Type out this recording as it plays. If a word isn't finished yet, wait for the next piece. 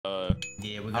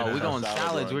Yeah, we're Oh, gonna. we going salad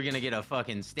salads. run. We're gonna get a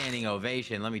fucking standing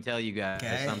ovation. Let me tell you guys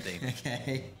Okay. something.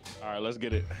 Okay. All right, let's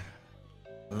get it.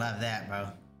 Love that, bro.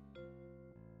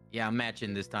 Yeah, I'm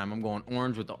matching this time. I'm going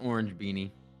orange with the orange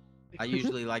beanie. I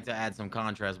usually like to add some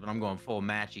contrast, but I'm going full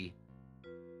matchy.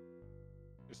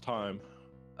 It's time.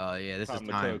 Oh yeah, this is Time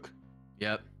to time. cook.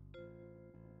 Yep.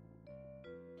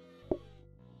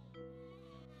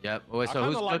 Yep. Wait, I so kind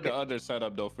who's of like cooking? the other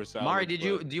setup though for salad. Mari, do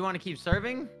you want to keep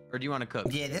serving or do you want to cook?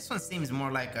 Yeah, this one seems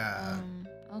more like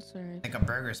I'll serve. a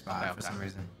burger spot Okay, for some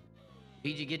reason.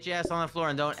 PG, get your ass on the floor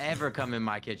and don't ever come in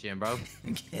my kitchen, bro.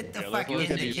 Get the Yeah, fuck let's in look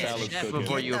the at these kitchen. salads Chef cooking.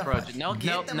 before Get you the approach fuck- it. Nope, get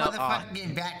nope, the no.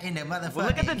 motherfucking back in the motherfucking Well,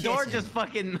 look at the door kitchen. just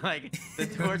fucking like the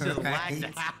door just Right.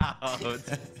 blacked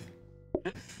out.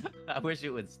 I wish it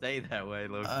would stay that way,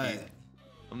 low key.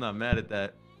 I'm not mad at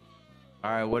that. All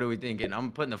right, what are we thinking?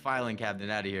 I'm putting the filing cabinet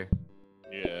out of here.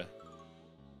 Yeah.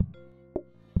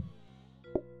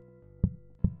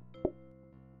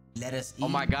 Let us eat. Oh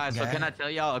my god, so Yeah. can I tell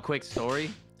y'all a quick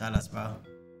story? Tell us, bro.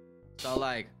 So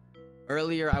like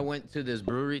earlier I went to this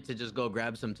brewery to just go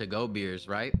grab some to-go beers,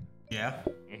 right? Yeah.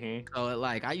 So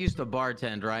like I used to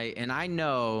bartend, right? And I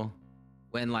know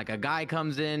when like a guy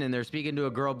comes in and they're speaking to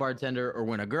a girl bartender, or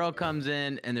when a girl comes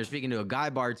in and they're speaking to a guy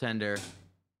bartender,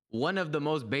 one of the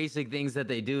most basic things that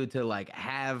they do to like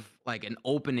have like an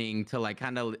opening to like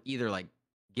kind of either like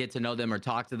get to know them or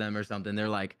talk to them or something, they're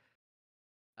like,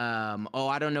 oh,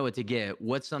 I don't know what to get.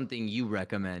 What's something you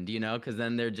recommend? You know, because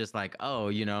then they're just like, oh,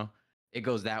 you know, it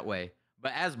goes that way.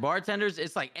 But as bartenders,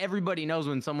 it's like everybody knows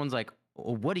when someone's like,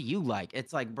 oh, what do you like?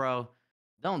 It's like, bro,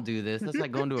 don't do this. That's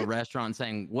like going to a restaurant and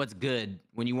saying what's good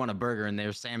when you want a burger and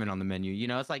there's salmon on the menu. You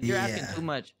know, it's like you're asking Yeah. too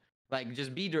much. Like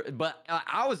just be. But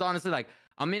I was honestly like,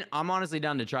 I'm honestly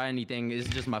down to try anything. This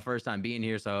is just my first time being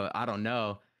here, so I don't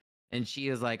know. And she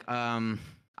is like,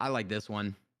 I like this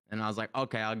one, and I was like,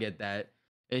 okay, I'll get that.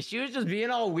 And she was just being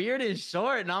all weird and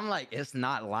short, and I'm like, it's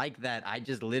not like that. I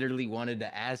just literally wanted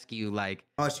to ask you, like,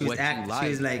 Oh, she was what you She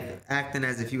was like acting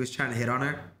as if he was trying to hit on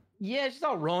her. yeah, she's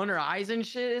all rolling her eyes and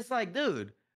shit. It's like,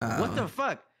 dude, what the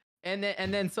fuck? And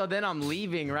then I'm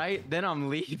leaving, right? Then I'm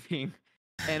leaving,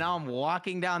 and I'm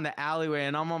walking down the alleyway,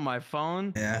 and I'm on my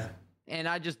phone. Yeah. And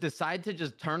I just decide to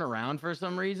just turn around for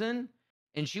some reason.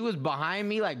 And she was behind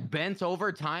me, like bent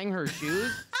over, tying her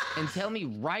shoes. And tell me,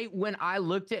 right when I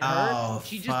looked at her,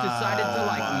 she just decided to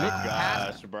like look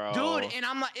past, bro. dude. And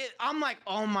I'm like,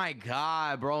 oh my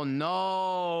god, bro,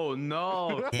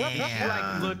 no. She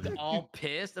like looked all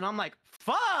pissed, and I'm like,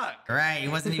 fuck. Right, it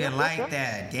wasn't even like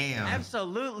that. Damn.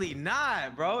 Absolutely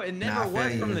not, bro. It never Nah, I feel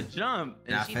was from you. the jump.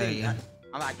 And Nah, I she feel didn't. you.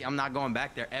 I'm like, I'm not going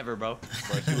back there ever, bro.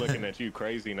 Bro, she looking at you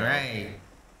crazy now. Right.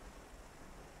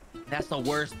 That's the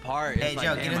worst part. Hey, It's Joe,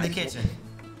 like, get damn, in the kitchen.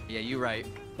 Yeah, you right.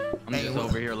 I'm Hey, just what-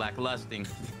 over here lacklusting.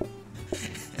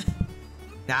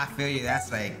 Nah, I feel you.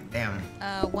 That's like, damn.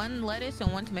 One lettuce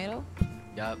and one tomato.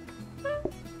 Yup.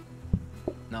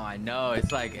 No, I know.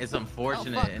 It's like, it's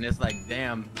unfortunate. And it's like,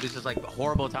 damn, this is like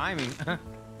horrible timing. That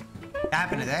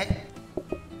happened today?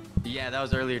 Yeah, that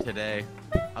was earlier today.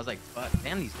 I was like, fuck,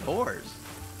 damn these doors.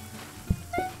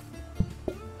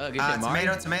 Good shit, Mari.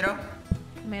 Tomato. Tomato.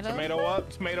 Tomato up,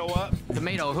 tomato up.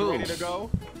 Tomato who? Ready to go?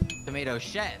 Tomato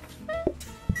chef.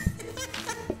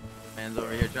 Man's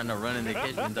over here trying to run in the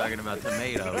kitchen talking about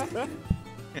tomatoes.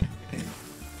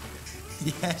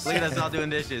 Yes. Look at us all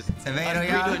doing dishes. Tomato, Us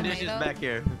three y'all. doing dishes Tomato. back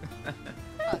here.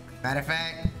 Matter of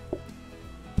fact.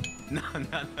 No.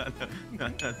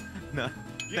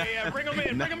 Yeah, bring them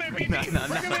in, bring them in, BB. No.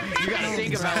 Bring them in, You gotta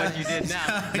think about what you did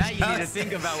now. Now you need to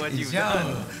think about what you've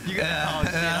done. You got, oh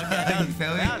shit, okay. You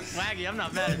feel me? That was swaggy. I'm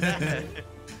not mad at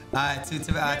that. Two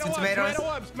tomatoes. Tomato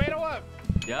up, tomato up.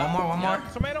 Yup, One more.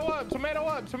 yup, Tomato up, tomato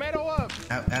up, tomato up.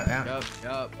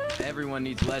 Yup. Everyone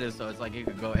needs lettuce, so it's like it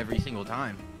could go every single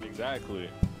time. Exactly.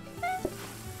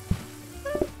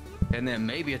 And then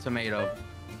maybe a tomato.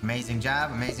 Amazing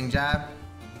job.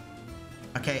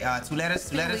 Okay, two lettuce.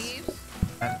 Two leaves.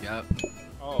 Yup.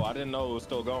 Oh, I didn't know it was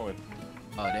still going.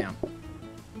 Oh damn.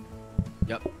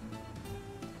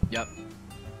 Yup.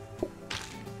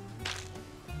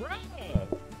 Bruh.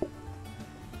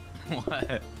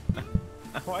 What?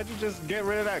 Why'd you just get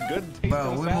rid of that good taste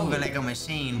Bro, of we're salad? moving like a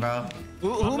machine, bro.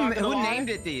 Who not gonna lie. named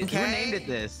it this? Who Okay. named it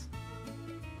this?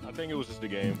 I think it was just a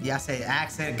game. Yeah, I said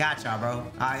accent. Got y'all, bro.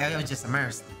 I was just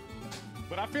immersed.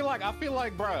 But I feel like,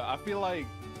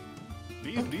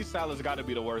 these salads got to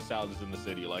be the worst salads in the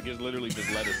city. Like, it's literally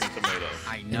just lettuce and tomato.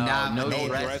 I know. Nah, no they-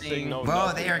 dressing. no Bro,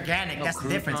 nothing. they organic. no That's the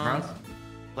difference, bro. croutons.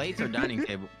 Plates or dining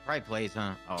table? Probably plates,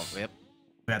 huh? Oh, yep.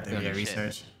 We have to do Good your shit.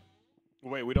 research.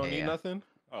 Wait, we don't need Yeah. nothing?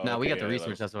 Oh, No, we okay, got the yeah,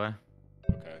 research. That's why.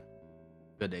 Okay.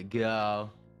 Good to go.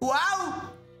 Wow!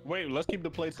 Wait, let's keep the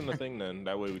plates in the thing then.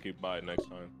 That way we keep buying next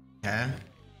time. Okay.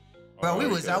 Bro, we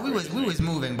was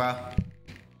moving, bro. I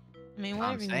mean,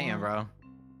 whatever I'm you saying, want. bro.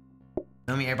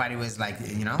 I mean, everybody was like,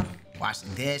 you know,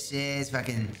 washing dishes,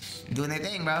 fucking doing their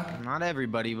thing, bro. Not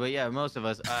everybody, but yeah, most of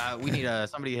us. We need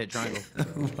somebody to hit triangle.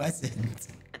 Who wasn't?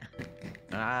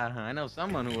 I know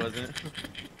someone who wasn't.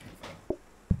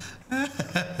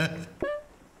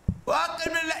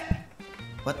 Welcome to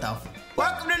what the?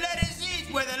 Welcome to Lettuce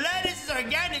East, where the lettuce is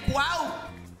organic. Wow.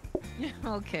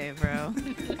 Okay, bro.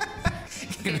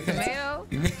 Okay, tomato.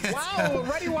 Wow,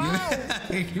 ready? Wow.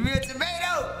 Give me a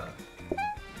tomato.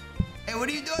 Hey, what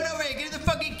are you doing over here? Get in the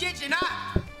fucking kitchen,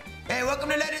 huh? Hey, welcome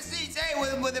to Lettuce East. Hey,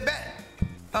 with the bed.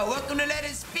 Oh, welcome to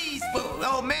Lettuce Feast.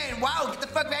 Oh man, wow, get the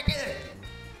fuck back in there.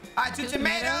 All right, two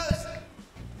tomatoes.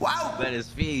 Wow. Lettuce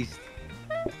feast.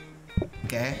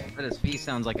 Okay. Lettuce feast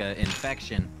sounds like an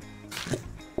infection.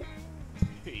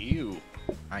 Ew.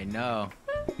 I know.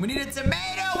 We need a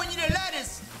tomato. We need a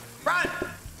lettuce. Run.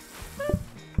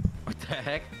 What the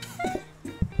heck? I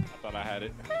thought I had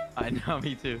it. I know,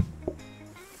 me too.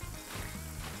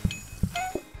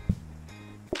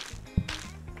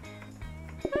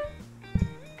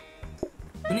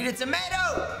 We need a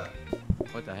tomato.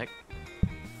 What the heck?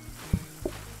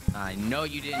 I know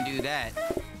you didn't do that.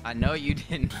 I know you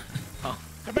didn't. Oh.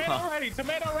 Tomato ready.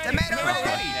 Tomato ready. Tomato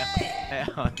ready.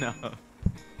 Hell no.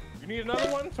 You need another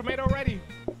one? Tomato ready.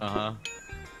 Uh-huh.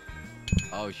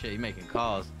 Oh shit, you making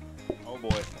calls. Oh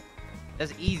boy.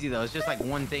 That's easy though. It's just like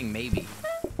one thing, maybe.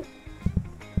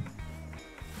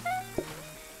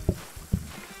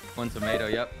 One tomato,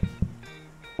 yep.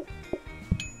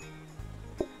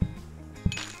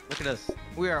 Look at us.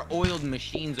 We are oiled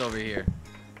machines over here.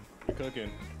 You're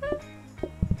cooking.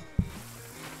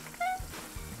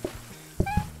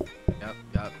 Yep.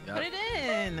 Put it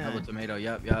in. Double tomato,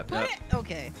 yep. Put it.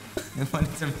 Okay. One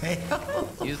tomato.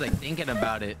 He was like thinking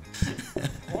about it.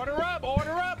 Order up.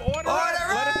 Order up. Order up. Order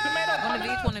Lettuce, up. tomato. One of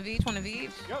each. One of each. One of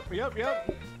each. Yep.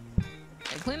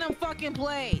 Hey, clean them fucking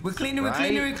plates. We're cleaning.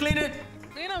 Right? We're cleaning.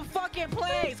 Clean them fucking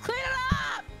plates. Clean it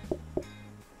up.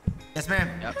 Yes, ma'am.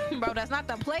 Yep. Bro, that's not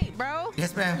the plate, bro.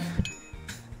 Yes, ma'am.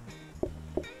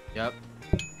 Yep.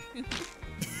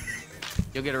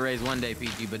 You'll get a raise one day,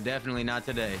 PG, but definitely not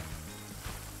today.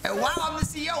 Hey, wow, I'm the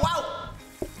CEO. Wow.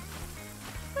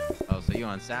 Oh, so you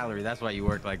on salary? That's why you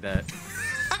work like that.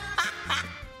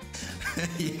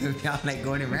 Y'all like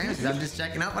going in Ramses. I'm just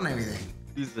checking up on everything.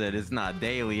 You said it's not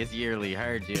daily, it's yearly.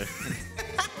 Heard you.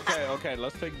 Okay.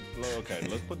 Let's put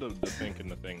the sink in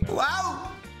the thing now.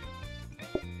 Wow.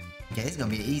 Okay, this is gonna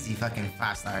be an easy fucking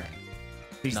 5-star.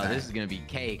 No, 3-star. this is gonna be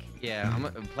cake. Yeah.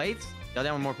 Plates? Y'all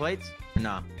down with more plates? Or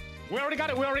no? We already got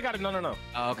it. No.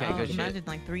 Oh, okay, good shit. Imagine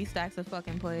like 3 stacks of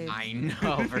fucking plates. I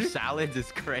know. For salads,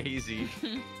 it's crazy.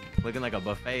 Looking like a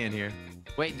buffet in here.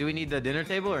 Wait, do we need the dinner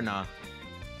table or not?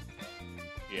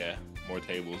 Yeah. More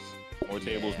tables. More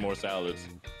tables. Yeah. More salads.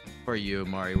 For you,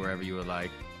 Mari, wherever you would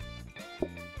like.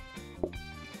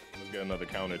 Let's get another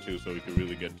counter too, so we can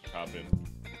really get to chopping.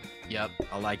 Yep,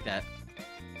 I like that.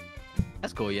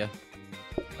 That's cool, yeah.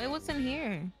 Wait, what's in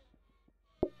here?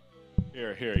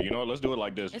 Here. You know what? Let's do it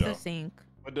like this, It's Joe. a sink.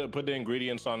 Put the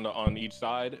ingredients on each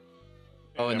side.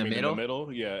 Oh, in the middle? In the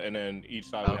middle, yeah. And then each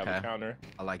side we have a Okay. counter.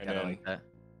 I like And that. I then- like that.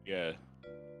 Yeah.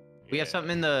 We have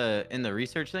something in the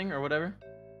research thing or whatever?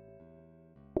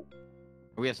 Or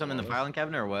we have something in the filing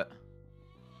cabinet or what?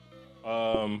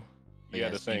 Yeah,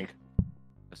 the sink.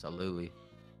 Absolutely.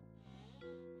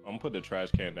 I'm gonna put the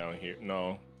trash can down here.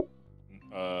 No.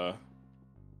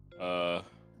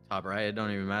 Top right, it don't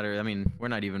even matter. I mean, we're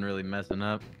not even really messing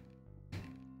up.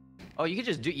 Oh, you could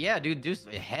just do, yeah, dude,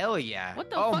 hell yeah. What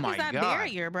the oh fuck my is that God.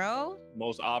 barrier, bro?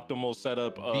 Most optimal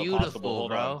setup Beautiful, possible.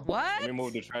 Hold bro. on. What? Let me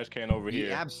move the trash can over Yeah,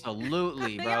 here.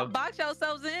 absolutely, Y'all bro. box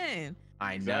yourselves in.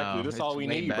 I know. Exactly, this it's all we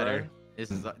way need, better. bro.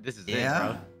 This is Yeah.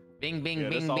 it, bro. Bing, bing, Yeah,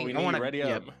 bing, that's all bing. we I wanna, need. Ready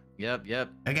yep, up. Yep.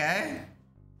 Okay.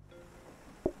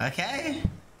 Okay.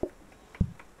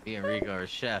 Me and Rico are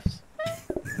chefs.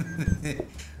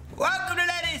 Welcome to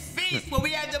Lettuce Feast, where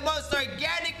we have the most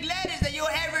organic lettuce that you'll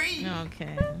ever eat.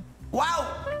 Okay.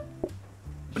 Wow.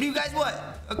 What do you guys want?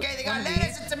 Okay, they got One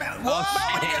lettuce and tomato. Oh, Whoa.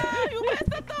 shit. You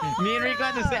messed up the whole Me and Rico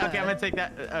had to say, okay, I'm lot. gonna take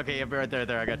that. Okay, yep, right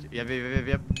there, I got you.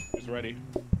 Yep. It's ready.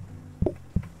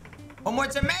 One more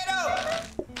tomato.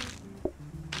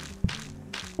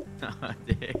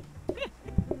 Dick.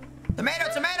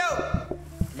 Tomato.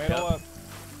 Tomato up.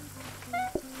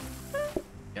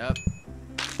 Yep.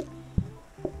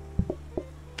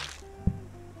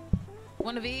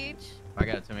 One of each. I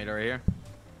got a tomato right here.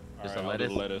 All Just right, a I'll do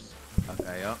lettuce. the lettuce.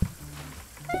 Okay, yep.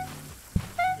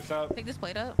 It's up. Pick this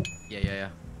plate up. Yeah.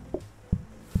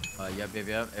 Yep.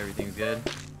 Everything's good.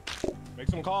 Make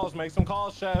some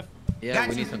calls, chef. Yeah, Got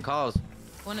we you. need some calls.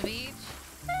 One of each.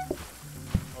 Okay,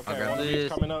 grab one of these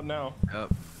this. coming up now.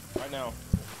 Yup. Right now.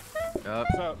 Yup.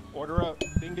 What's up? Order up.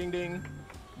 Ding, ding, ding.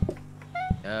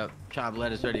 Yep. Chopped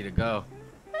lettuce ready to go.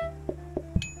 Oh,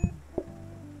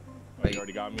 Wait. you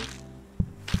already got me.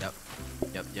 Yep.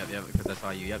 Yep. Because I saw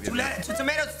you. Yep. Two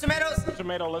tomatoes.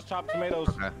 Tomato. Let's chop tomatoes.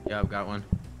 Okay. Yep. Got one.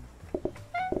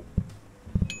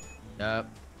 Yep.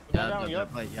 Put that down, Yep.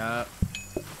 Let's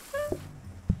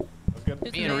get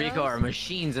Two Me and Rico tomatoes? are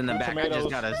machines in the Two back. I tomatoes. just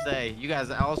gotta say, you guys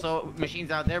also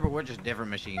machines out there, but we're just different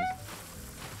machines.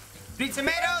 3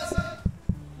 tomatoes.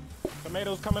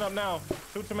 tomatoes coming up now.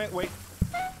 2 tomatoes. Wait.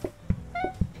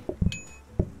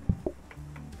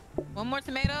 One more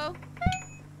tomato.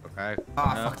 Okay. Oh,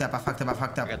 I fucked up.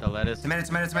 I got the lettuce. Tomato.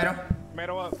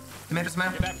 Tomato up. Tomato.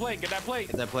 Get that plate. Get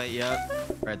that plate.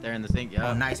 Yep. Right there in the sink. Yep.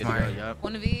 Oh, nice, Good to go, Mario. Yep.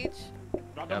 One of each.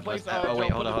 Drop Yeah, them plates. oh, Joe,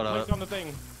 wait, put hold the on. plates on the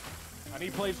thing. I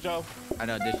need plates, Joe. I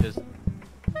know dishes.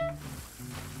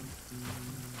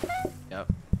 Yep.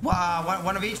 Wow,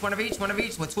 one of each. Well, 2 of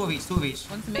each.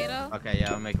 One tomato. Okay.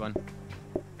 Yeah, I'll make one.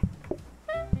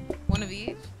 One of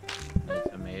each. A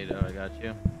tomato. I got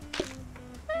you.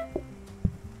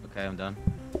 Okay, I'm done.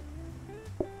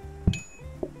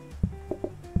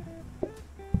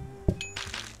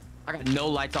 I got no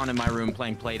lights on in my room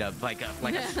playing PlateUp like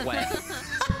a sweat.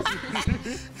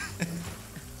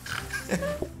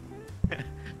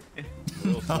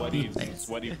 Little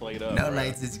sweaty plate up. No bro.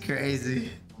 lights, it's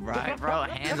crazy. Right, bro.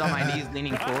 Hands on my knees,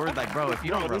 leaning forward. Like, bro, if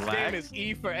you don't Bro, this game relax. is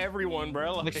E for everyone,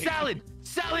 bro. Like salad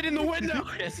in the window.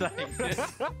 It's like,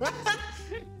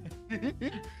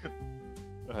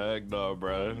 Heck no,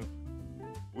 bro.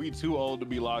 We too old to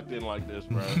be locked in like this,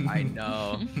 bro. I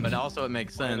know, but also it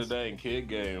makes Playing sense. today in kid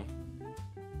game.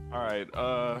 All right,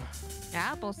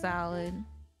 Apple salad.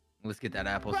 Let's get that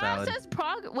apple salad.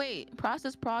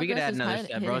 Process progress. We could add is another hidden-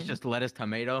 step, bro. It's hidden. just lettuce,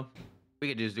 tomato. We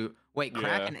could just do. Wait,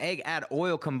 crack Yeah. an egg, add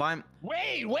oil, combine.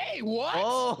 wait, what?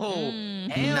 Oh,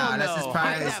 hell Nah, that's no. just I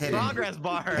progress got hidden. progress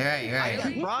bar. Right. I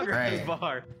got progress Right.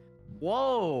 bar.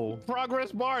 Whoa.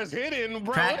 Progress bar is hidden,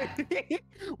 bro. Crack egg,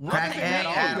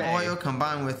 add oil,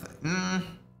 combined with.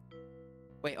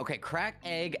 Wait, okay. Crack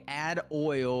egg, add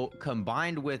oil,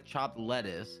 combined with chopped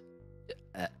lettuce.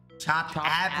 Chopped Chopped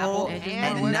apple apple and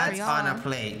and nuts oil. on a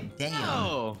plate. Damn.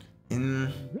 Oh.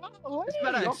 Let's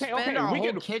better expand our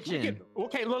whole kitchen.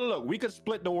 Look. We could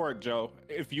split the work, Joe.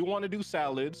 If you want to do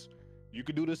salads, you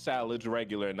could do the salads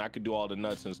regular, and I could do all the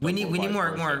nuts and stuff. We need or vice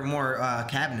versa. more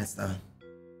cabinets though.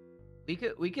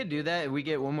 We could do that. If we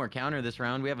get one more counter this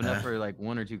round. We have enough for like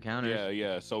 1 or 2 counters.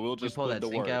 Yeah. So we'll We just pull split that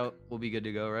the sink work. out. We'll be good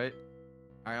to go, right?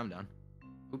 All right, I'm done.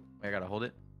 Oop, I gotta hold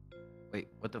it. Wait,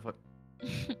 what the fuck?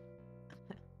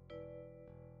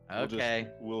 Okay.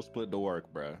 We'll split the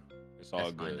work, bro. It's all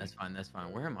That's good. fine. That's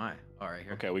fine. Where am I? All right,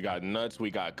 here. Okay, we got nuts.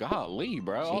 We got golly,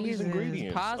 bro. All these Jesus,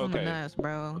 ingredients. pause on the Okay. nuts,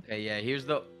 bro. Okay, yeah. Here's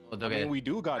the. I Okay. mean, we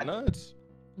do got nuts.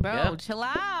 Bro, Yep. chill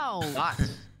out.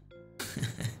 Lots.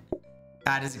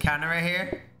 There's a counter right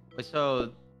here. Wait,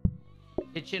 so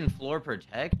kitchen floor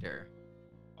protector.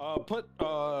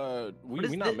 We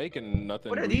is not thi- making nothing.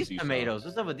 What are these greasy, so- tomatoes?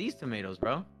 What's up with these tomatoes,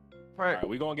 bro? All right,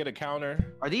 we gonna get a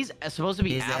counter. Are these supposed to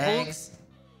be Here's the apples? eggs.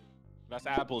 That's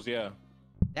apples, yeah.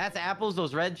 That's apples.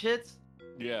 Those red shits.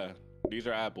 Yeah, these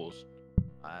are apples.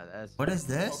 That's. What is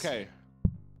this? Okay.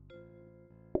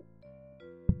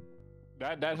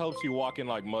 That helps you walk in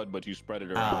like mud, but you spread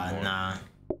it around more. Nah.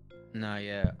 Nah,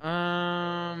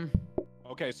 yeah.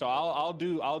 Okay, so I'll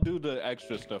do the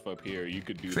extra stuff up here. You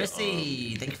could do the,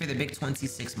 Chrissy, thank you for the big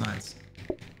 26 months.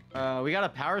 We got a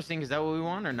power sink. Is that what we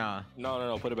want or nah?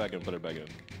 No. Put it back in.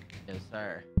 Yes,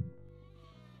 sir.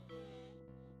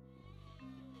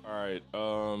 All right.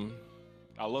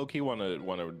 I low key wanna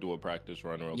do a practice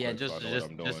run real Yeah, quick. So I know what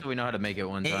I'm doing. just so we know how to make it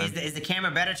one Hey, time. is the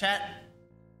camera better, chat?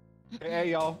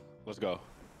 Hey y'all, let's go.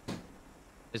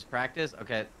 Is practice?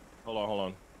 Okay. Hold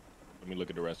on. Let me look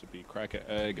at the recipe. Crack an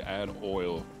egg, add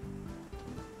oil.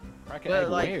 Crack an But, egg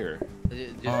like- where?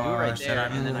 Just do it right should there, I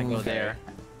and then I go move? there.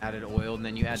 Added oil, and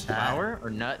then you add Chat. flour or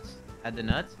nuts. Add the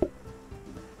nuts.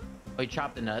 Oh, you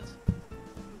chop the nuts.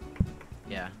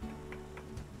 Yeah.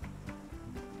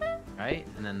 Right,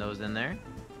 and then those in there.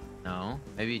 No,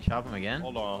 maybe you chop them again.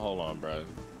 Hold on, bro.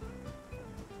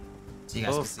 So you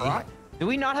guys Oh, can see. fuck. Do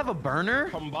we not have a burner?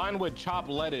 Combined with chopped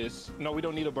lettuce. No, we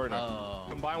don't need a burner. Oh.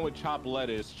 Combined with chopped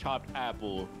lettuce, chopped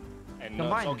apple, and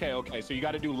Combine. nuts. Okay. So you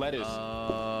got to do lettuce.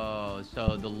 Oh,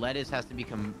 so the lettuce has to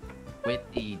become with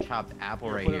the chopped apple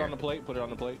Here, right put here. it on the plate. Put it on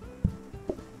the plate.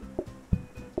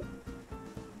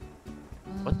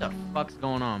 What the fuck's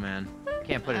going on, man?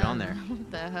 Can't put it on there.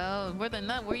 What the hell?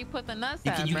 Where you put the nuts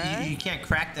You, at, can, you, bruh? you, you can't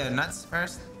crack the nuts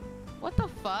first? What the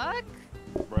fuck?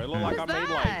 Bro, it look like I is made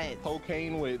that? like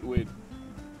cocaine with.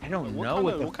 I don't What know kind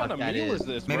what of, the what fuck kind of that meal is. is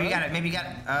this, Maybe bro? you got it. Maybe you got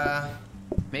it.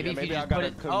 Maybe Yeah, if maybe you I just put gotta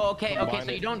it. Oh, okay, okay. combine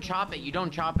So it. you don't chop it. You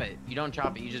don't chop it. You don't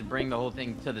chop it. You just bring the whole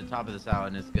thing to the top of the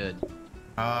salad, and it's good.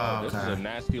 Oh, This is a okay.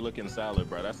 nasty looking salad,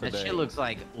 bro. That's a That day. shit looks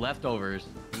like leftovers.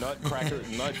 nut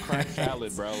crack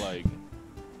salad, bro. Like,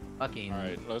 Fucking. all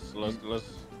right, let's.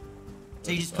 So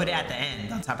you just put it at the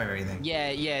end on top of everything. Yeah,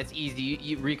 it's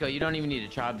easy. Rico, you don't even need to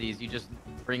chop these. You just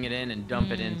bring it in and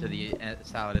dump it into the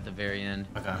salad at the very end.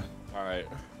 Okay. All right,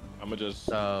 I'm gonna just.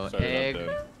 So serve it egg, up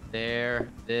then. there,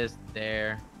 this,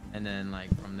 there, and then like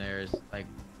from there is like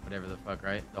whatever the fuck,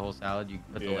 right? The whole salad. You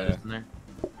put the Yeah. lettuce in there.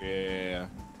 Yeah.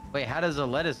 Wait, how does the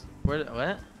lettuce?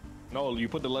 What? No, you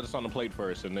put the lettuce on the plate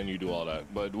first, and then you do all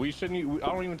that. But we shouldn't. I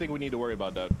don't even think we need to worry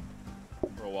about that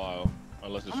for a while,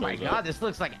 unless it Oh shows my up. god, this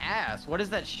looks like ass. What is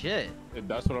that shit?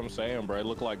 That's what I'm saying, bro. It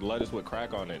looked like lettuce with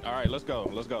crack on it. All right, let's go.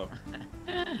 Let's go.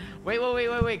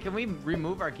 Wait. Can we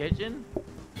remove our kitchen?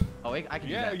 Oh, wait, I can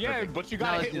do Yeah, that. yeah, Perfect. but you Now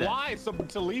gotta let's do hit that. Y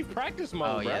to leave practice mode,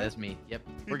 Oh bro. yeah, that's me. Yep,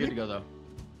 we're good to go though.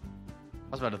 I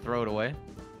was about to throw it away.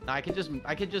 No, I could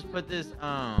just put this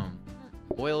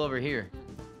oil over here.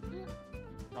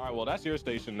 All right, well that's your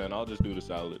station then. I'll just do the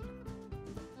salad.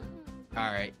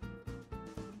 All right.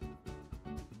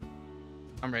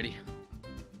 I'm ready.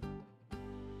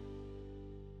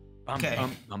 Okay.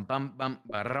 Bum. All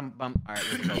right,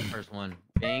 let's go. First one.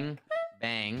 Bing,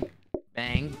 bang,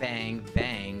 bang, bang,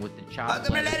 bang with the chopped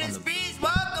Welcome to lettuce on Lettuce the. Feast.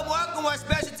 Welcome. Our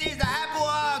specialty is the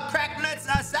apple crack nuts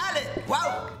salad.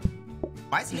 Wow.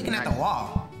 Why is he looking at the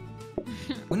wall?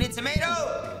 We need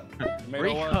tomato.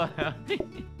 Tomato what? Rico,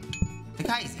 Look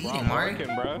how he's Bro, eating, I'm Mark.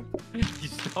 working, bro. you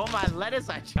stole my lettuce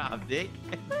I chopped, Dick.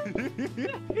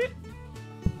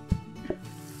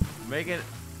 Make it.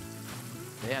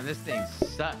 Damn, this thing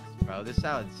sucks, bro. This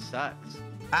salad sucks.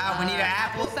 We need an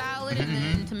apple. salad and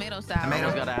then tomato salad. Tomato.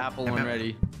 Almost got an apple one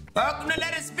ready. Welcome to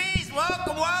Lettuce Feast.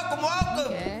 Welcome.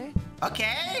 Okay.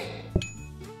 Okay.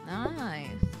 Nice.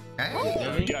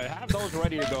 Hey. Yeah, have those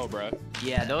ready to go, bro.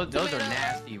 Yeah, those are Tomato.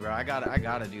 nasty, bro. I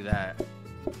gotta do that.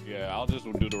 Yeah, I'll just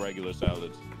do the regular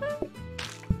salads.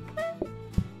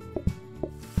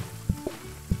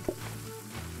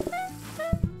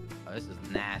 Oh, this is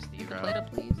nasty, bro.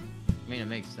 PlateUp, please. I mean, it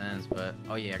makes sense, but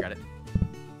oh yeah, I got it.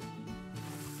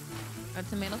 A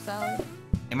tomato salad.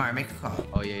 Hey, Mark, make a call.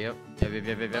 Oh yeah, yep.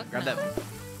 Grab that.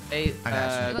 Hey, I got you.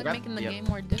 I feel like grab- making the yep. game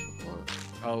more difficult.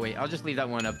 Oh wait, I'll just leave that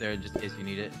one up there just in case you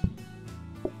need it.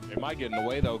 It might get in the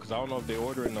way though, cause I don't know if they're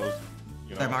ordering those.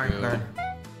 You know. Hey, Mark. true. Go ahead.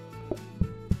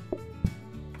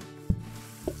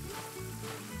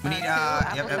 We need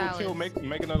apple yep. salad. Chill,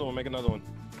 make another one. Make another one.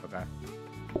 Okay.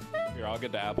 Here, I'll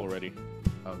get the apple ready.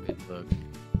 Oh, good look.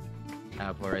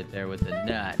 Apple right there with the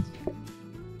nuts.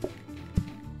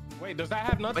 Wait, does that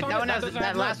have nuts Wait, on that it? one has doesn't that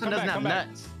have last nuts. one Come doesn't back, have come back.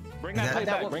 nuts. Bring Is that plate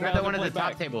that back. Bring Grab that that one other at the plate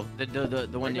top back. table.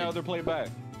 The one. Bring the other plate back.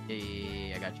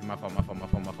 Yeah, I got you. My fault.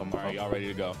 All right, y'all ready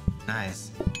to go? Nice.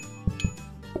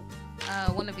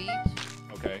 One of each.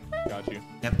 Okay, got you.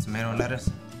 Yep, tomato,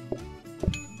 lettuce.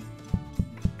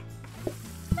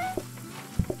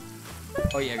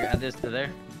 Oh yeah, add this to there.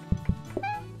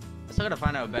 I still gotta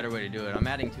find out a better way to do it. I'm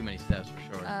adding too many steps for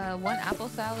sure. One apple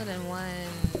salad and one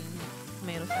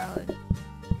tomato salad.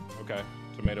 Okay,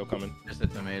 tomato coming. Just a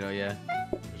tomato, yeah.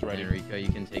 It's ready. And Rico, you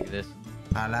can take this.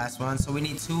 Our last one. So we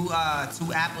need two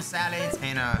apple salads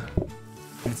and a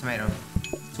tomato.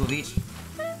 Two of each.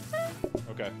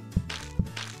 Okay.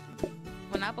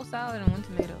 One apple salad and one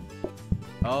tomato.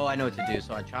 Oh, I know what to do.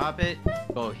 So I chop it,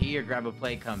 go here, grab a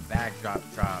plate, come back, drop.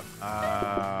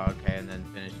 Okay, and then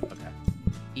finish. Okay.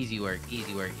 Easy work.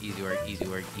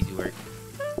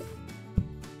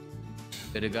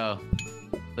 Good to go.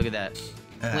 Look at that.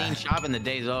 Clean shopping, the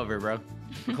day's over, bro.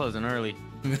 We're closing early.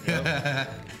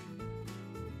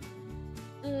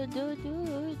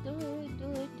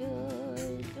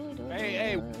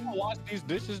 Hey, wash these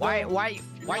dishes. Why though.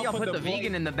 y'all y'all put put the the plate-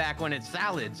 vegan in the back when it's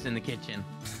salads in the kitchen?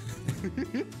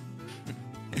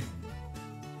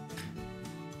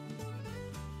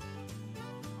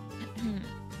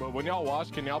 But when y'all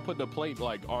wash, can y'all put the plate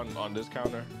like on this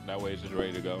counter? That way it's just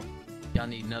ready to go. Y'all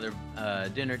need another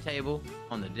dinner table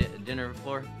on the dinner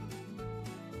floor.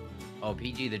 Oh,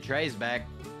 PG, the tray's back.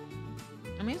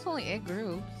 I mean, it's only 8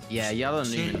 groups. Yeah, y'all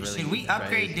don't even really. Should we need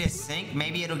upgrade trays. this sink?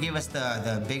 Maybe it'll give us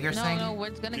the bigger sink. No,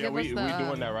 it's gonna Yeah, give we us the.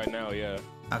 doing that right now. Yeah.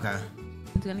 Okay.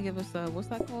 It's gonna give us the what's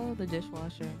that called? The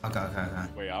dishwasher. Okay.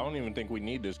 Wait, I don't even think we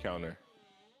need this counter.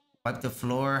 Wipe the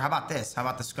floor. How about this? How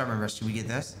about the scrubbing brush? Should we get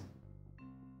this?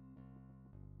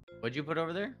 What'd you put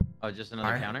over there? Oh, just another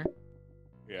Alright. counter?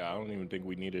 Yeah, I don't even think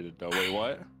we needed it though. Wait,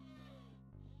 what?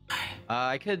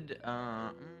 I could.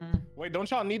 Wait, don't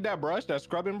y'all need that brush? That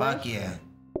scrubbing brush? Fuck yeah.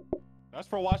 That's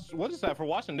for wash. What is that for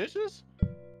washing dishes?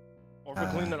 Or for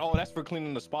cleaning? Oh, that's for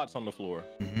cleaning the spots on the floor.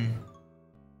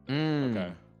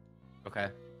 Okay. Okay.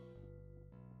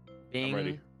 Bing. I'm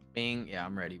ready. Bing. Yeah,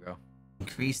 I'm ready, bro.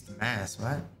 Increase the mass.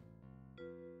 What?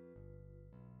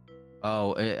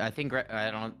 Oh, I think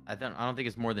I don't think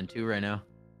it's more than 2 right now.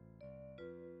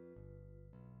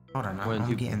 Hold on, More than I'm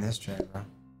 2. getting this track, bro.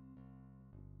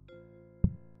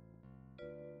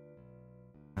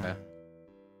 Okay.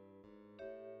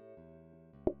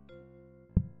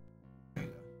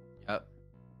 Yep.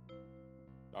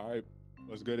 All right,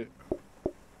 let's get it.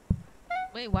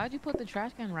 Wait, why'd you put the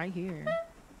trash can right here?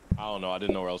 I don't know. I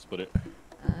didn't know where else to put it.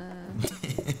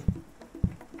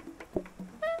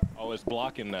 Oh, it's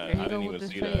blocking that. There you I go didn't with even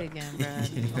the see tray that.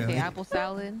 again, bro. Okay, apple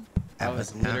salad. I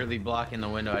was literally blocking the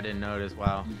window. I didn't notice.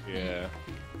 Wow. Yeah.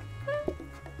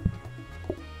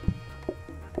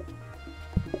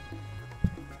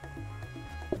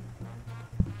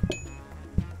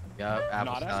 Yup.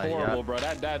 Apple Nah, that's salad, horrible, yup. bro.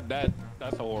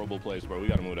 That's a horrible place, bro. We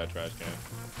gotta move that trash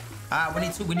can. We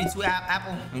need two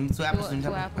apple. We need two apples.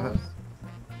 Two apples.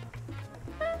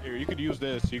 Here, you could use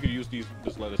this. You could use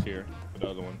this lettuce here for the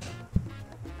other one.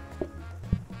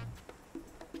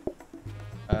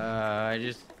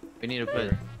 We need to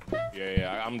put.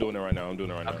 Yeah, I'm doing it right now.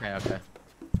 Okay, okay.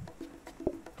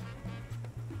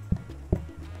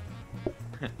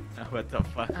 What the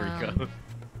fuck, Rico?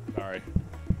 Sorry.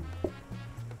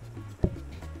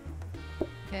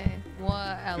 Okay, well,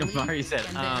 at least, Mario said,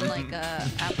 and then like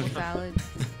apple salad.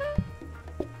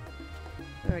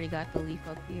 We already got the leaf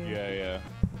up here. Yeah.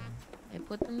 Hey,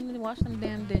 wash them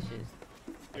damn dishes.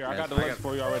 Here, I got the lettuce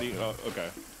for you already. Oh, okay.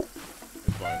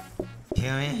 It's fine. You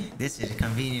know what I mean? This is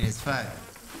convenient as fuck.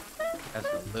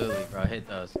 Absolutely, bro. Hit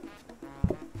those.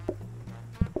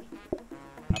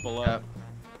 Apple up.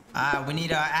 We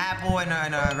need an apple and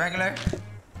a regular.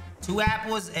 2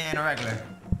 apples and a regular.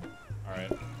 All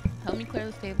right. Help me clear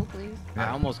this table, please. I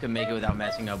almost could make it without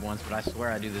messing up once, but I swear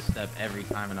I do this step every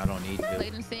time and I don't need to.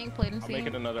 Plate and sink, plate and I'm sink.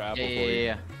 making another apple for you.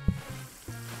 Yeah.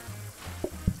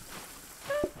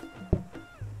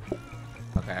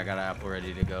 Okay, I got an apple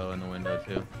ready to go in the window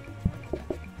too.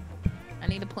 I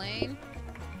need a plane.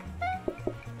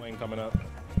 Plane coming up.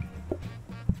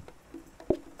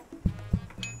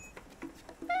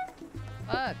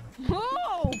 Fuck.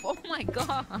 Whoa! Oh my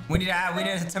god. We need a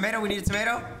tomato.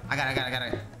 I got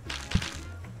it.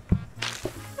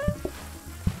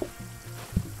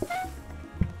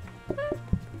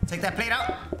 Take that plate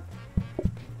out.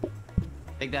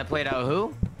 Take that plate out,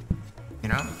 who? You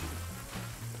know?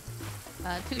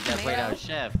 2 Take that plate out, tomatoes.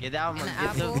 chef. Get out, And an get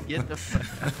apple.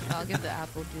 the. I'll get the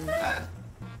apple juice.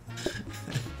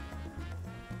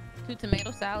 2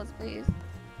 tomato salads, please.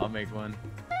 I'll make one.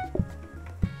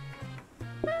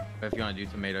 If you want to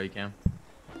do tomato, you can.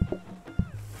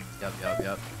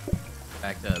 Yep.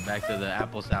 Back to the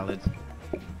apple salads.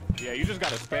 Yeah, you just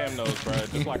gotta spam those, bro.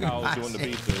 Just like how I was doing the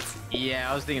pizzas.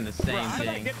 Yeah, I was thinking the same Bro, how did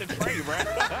I thing. get the tray, bro?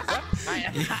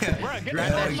 Bro, get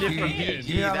Grab that the shit from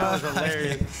PG. That was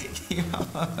hilarious. You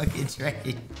fucking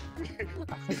tray.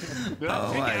 Did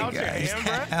I take it out your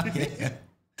hand, bro? Yeah.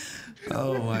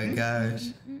 Oh my gosh.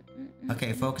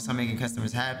 Okay, focus on making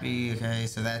customers happy. Okay,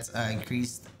 so that's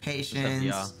increased patience.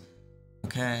 Yeah.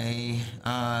 Okay,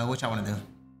 what y'all want to do?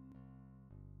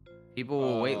 People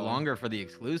will wait longer for the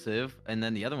exclusive, and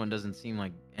then the other one doesn't seem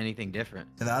like anything different.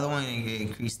 So the other one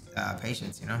increased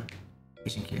patience, you know?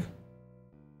 Patient queue.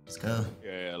 Let's go.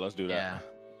 Yeah, let's do that.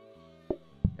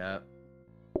 Yeah. Yep.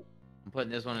 I'm putting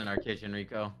this one in our kitchen,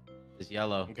 Rico. This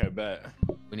yellow. Okay, bet.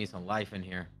 We need some life in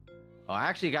here. Oh,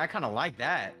 actually, I kind of like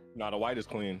that. Nah, the white is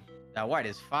clean. That white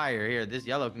is fire here. This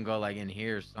yellow can go like in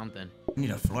here or something. We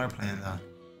need a floor plan though.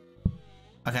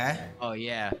 Okay. Oh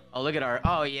yeah. Oh look at our.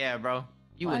 Oh yeah, bro.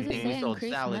 You Why wouldn't does it think we say sold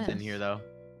increased salads in mess? here though.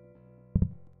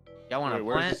 Y'all want Wait, to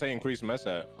where's plant? it say increased mess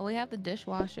at? Oh, we have the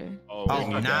dishwasher. Oh, Oh,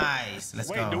 okay. nice. Let's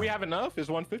Wait, go. do we have enough? It's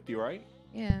 150, right?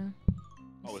 Yeah.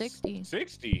 Oh, 60.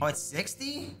 60. Oh, it's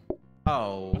 60?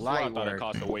 Oh, I swear I light thought it work.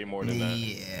 cost way more than that.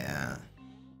 Yeah.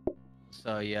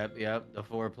 So yep. The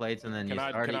 4 plates and then Can you I,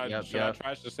 start can it. I, Yep. should I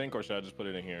trash the sink or should I just put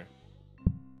it in here?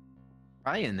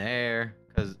 Probably in there.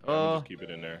 Cause Yeah, let me oh, just keep it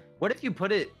in there. what if you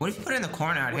put it? What if you put it in the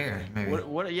corner out here? Maybe.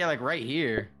 What? Yeah, like right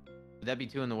here. Would that be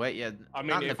too in the way? Yeah. I mean,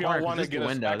 not in if the y'all corner, 'cause want to this is get the a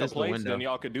window. stack This of is the plates, window. then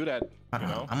y'all could do that. Hold You on.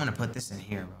 know? I'm gonna put this in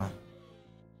here, bro.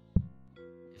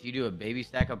 If you do a baby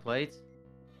stack of plates,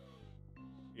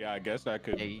 Yeah, I guess I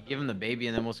could. yeah, you give them the baby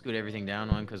and then we'll scoot everything down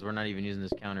one because we're not even using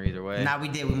this counter either way. Nah, we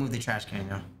did. We moved the trash can,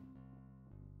 yo.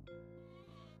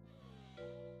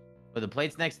 But the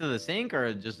plates next to the sink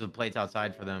or just the plates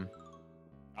outside for them?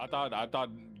 I thought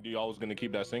y'all was gonna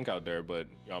keep that sink out there, but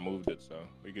y'all moved it, so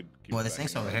we could keep Well, it the back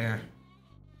sink's in over there.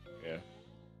 here. Yeah.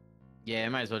 Yeah, it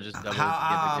might as well just double.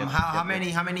 How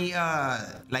many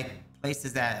like places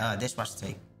does that dishwasher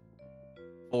take?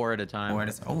 4 at a time. 4 at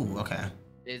a time. Oh, okay.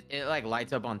 It like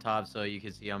lights up on top so you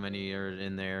can see how many are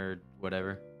in there, or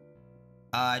whatever.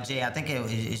 Jay, I think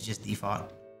it's just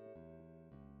default.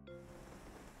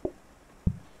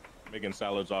 Making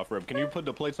salads off rib. Can you put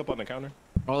the plates up on the counter?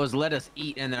 Oh, it was let us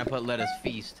eat, and then I put let us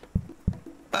feast.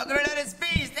 Welcome to Lettuce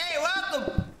Feast. Hey,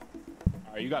 welcome.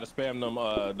 All right, you gotta spam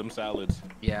them salads.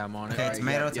 Yeah, I'm on it. Okay, Right,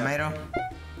 tomato, yep, yep. tomato.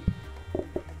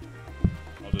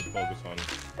 I'll just focus on all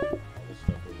this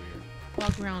stuff over here.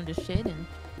 Walk around just shitting.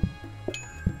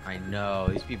 I know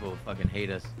these people fucking hate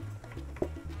us.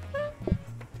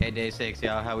 Hey, day 6,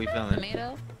 y'all. How we feeling?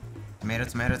 Tomato. Tomato,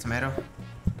 tomato, tomato.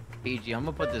 PG, I'm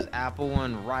gonna put this apple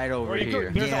one right over Or you here.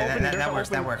 could- There's Yeah, an open- that there's an works,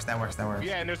 that open- works, that works, that works.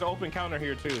 Yeah, and there's an open counter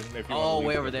here too. If you Oh, wanna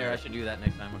way leave over it there. I should do that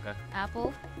next time. Okay.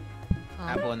 Apple. Oh,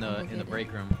 Apple in I'll the get it.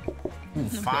 break room. Ooh,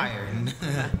 fire. It's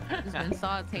been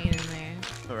sauteing in there.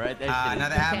 All right. That shit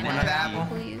Another is- apple, Can I another have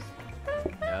apple. please?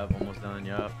 Yup, almost done.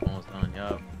 Yup, almost done.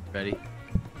 Yup. Ready?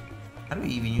 How do we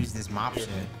even use this mop shit?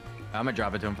 I'm gonna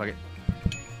drop it to him. Fuck it.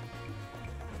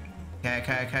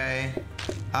 Okay.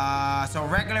 So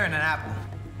regular and an apple.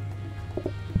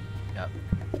 Yep.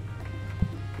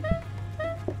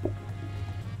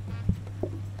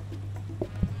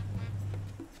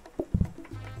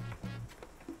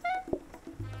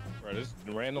 Bro, this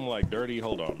random like dirty.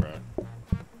 Hold on, bro.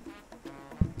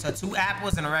 So 2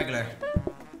 apples and a regular.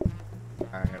 All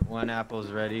right. 1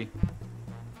 apple's ready.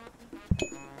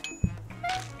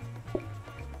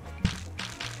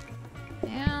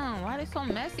 Damn, why are they so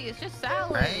messy? It's just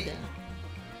salad. Right?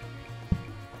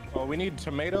 Oh, we need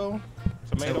tomato,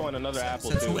 and another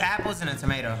apple So too. 2 apples and a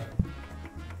tomato.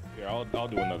 Here, I'll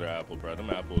do another apple, bro. Them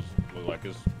apples look like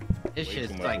it's. This way shit's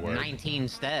too much like work. 19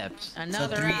 steps.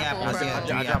 Another 3 apple, apples, bro. yeah,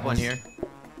 3 I'll drop one apples. here.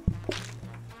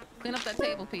 Clean up that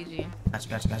table, PG.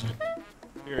 Gotcha.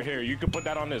 Here, you can put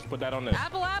that on this. Put that on this.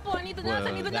 Apple. I need the nuts.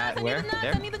 I need the Whoa, that nuts. I need where? the nuts.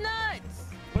 There? I need the nuts.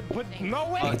 No,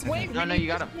 Oh, wait, it's okay. wait. No, no, you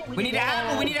got him. We need an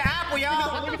apple,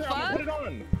 y'all. What the fuck? Put it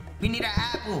on. We need an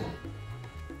apple.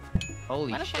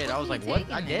 Holy Why the fuck shit! I was was he like, what?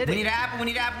 taking I it? did We it. need an apple, we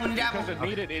need an apple, we need an Because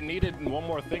apple. it needed one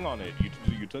more thing on it.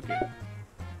 You took it.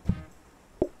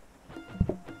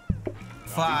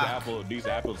 Fuck. These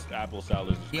apple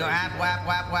salads. Is Yo, crazy,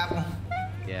 apple.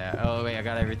 Yeah. Oh wait, I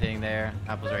got everything there.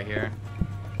 Apple's right here.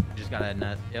 Just gotta add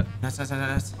nuts. Yep. Nuts.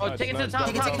 Oh, Nuts, take it to the nuts,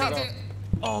 top. nuts, Take it. nuts.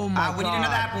 Oh my god. We need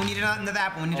another apple, we need another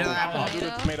apple, we need another I'll apple. do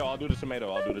the tomato. I'll do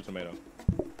the tomato.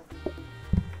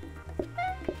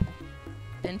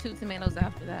 Then 2 tomatoes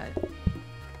after that.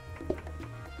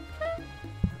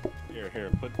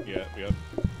 Here. Yep.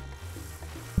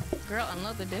 Girl,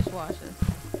 unload the dishwasher.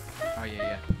 Oh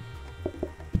yeah.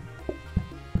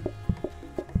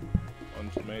 One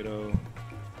tomato.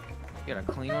 You got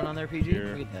a clean one on there, PG?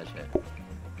 Here. Look at that shit.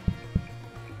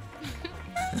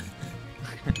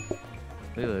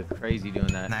 We look crazy doing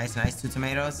that. Nice, 2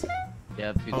 tomatoes.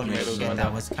 Yep. 2 Holy tomatoes shit, on that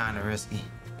top. was kind of risky.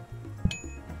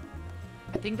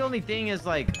 I think the only thing is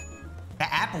like, That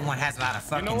apple one has a lot of You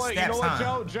fucking know what, steps,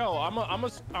 huh? Joe? I'm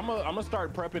gonna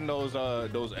start prepping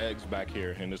those eggs back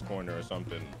here in this corner or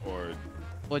something, or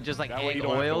what, just like that way you egg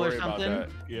don't have to oil or worry about something? that.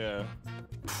 Yeah.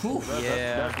 Whew.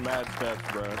 Yeah. That's mad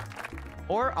steps, bro.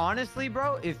 Or honestly,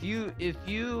 bro, if you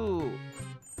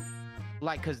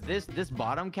like, cause this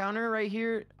bottom counter right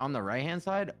here on the right hand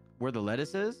side where the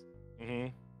lettuce is,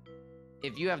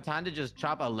 if you have time to just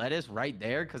chop a lettuce right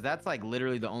there, cause that's like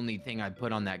literally the only thing I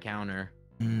put on that counter.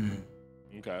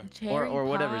 Okay. Or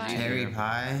whatever's pie. easier. Cherry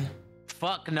pie.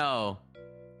 Fuck no.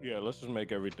 Yeah, let's just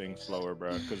make everything slower,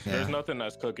 bro, because Yeah. there's nothing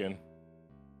that's cooking.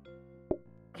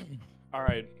 All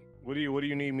right. What do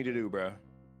you need me to do, bro?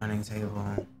 Dining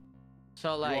table.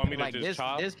 So want me like to just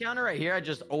chop? this counter right here, I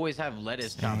just always have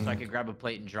lettuce chopped, so I could grab a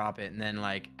plate and drop it, and then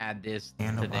like add this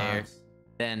Candle to there, box.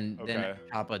 then Okay.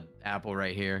 chop a apple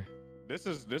right here. This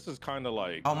is kind of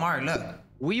like. Oh, Mark, look.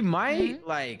 We might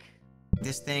like.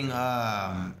 This thing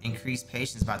increased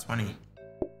patience by 20.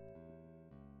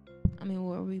 I mean,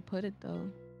 where we put it though?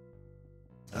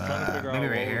 I'm trying to figure maybe out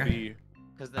right what here. would be.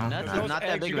 Because the Oh. nuts Those is not that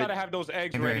eggs, big you of gotta a... have those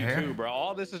eggs Maybe right ready here? too, bro.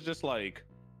 All this is just like.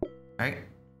 Right?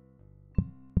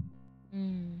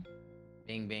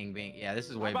 Bing, bing, bing. Yeah, this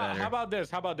is way better. How about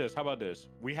this?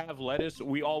 We have lettuce.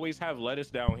 We always have lettuce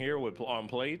down here on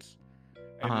plates,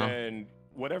 and Uh-huh. then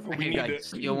whatever I we can need like to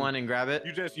steal one and grab it.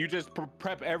 You just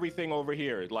prep everything over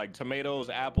here, like tomatoes,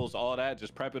 apples, all that.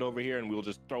 Just prep it over here, and we'll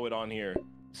just throw it on here.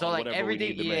 So on like whatever we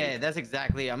everything, need to yeah, make. that's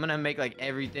exactly. I'm gonna make like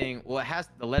everything. Well,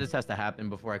 the lettuce has to happen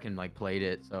before I can like plate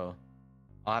it. So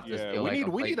I'll have to Yeah, steal, we like, need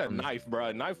we plate need a from the- knife, bro.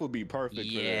 A knife would be perfect.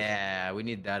 Yeah, we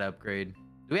need that upgrade.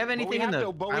 Do we have For this. anything in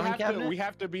the But island cabinet? we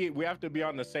have to be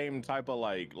on the same type of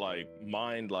like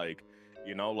mind, like,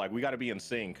 you know, like we got to be in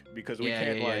sync because we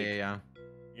can't yeah.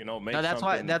 you know, make No, that's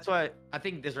something. why I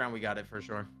think this round we got it for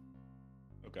sure.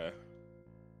 Okay.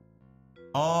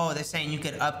 Oh, they're saying you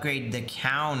could upgrade the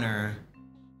counter,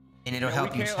 and it'll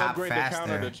help we you can't chop upgrade faster. the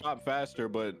counter to chop faster,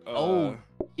 but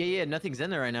Yeah, nothing's in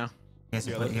there right now. Yes,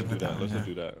 yeah, let's just do that. Let's just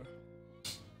do that.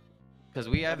 Because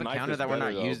we have a Knife counter is that we're not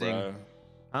better though, using. bruh.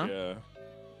 Huh? Yeah.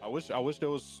 I wish there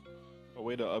was a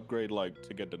way to upgrade, like,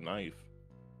 to get the knife.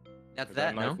 That's 'Cause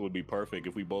that, knife no? would be perfect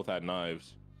if we both had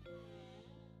knives.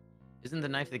 Isn't the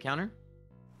knife the counter?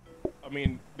 I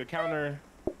mean, the counter.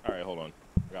 All right, hold on.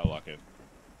 I gotta lock in.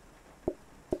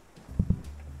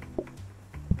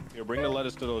 Here, bring the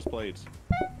lettuce to those plates.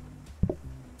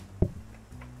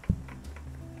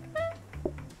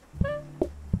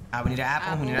 We need an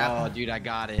apple. We need an Oh, apple. dude, I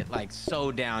got it. Like,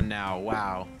 so down now.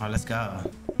 Wow. Oh, let's go.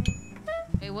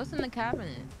 Hey, what's in the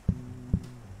cabinet?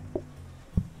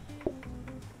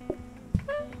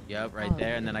 Yep, right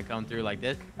there. And then I come through like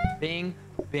this. Bing,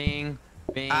 bing,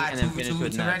 bing. Ah, and then finish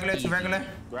with two nuts. regular, two Easy. regular.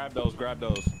 Grab those. Grab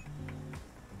those.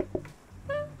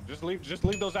 Just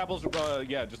leave those apples.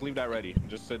 Yeah, just leave that ready.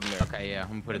 Just sitting there. Okay, yeah, I'm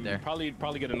gonna put it there. Probably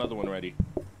get another one ready.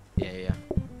 Yeah.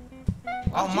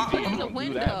 Oh, In the Don't do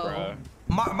window. that, bruh.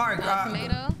 Mark,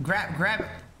 tomato?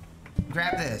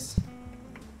 grab this.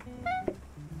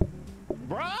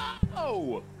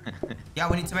 Bro! Yeah,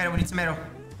 we need tomato. We need tomato.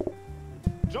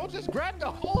 Joe just grabbed the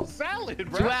whole salad,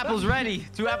 bro. Two apples ready.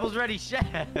 Two apples ready, chef.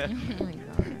 Oh my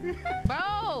god.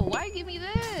 Bro, why give me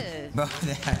this? Bro,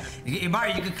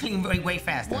 Mario, you can clean way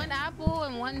faster. One apple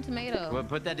and one tomato. Well,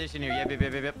 put that dish in here. Yep. We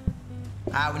need an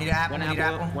apple. One We need apple, an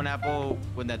apple. one apple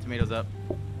when that tomato's up.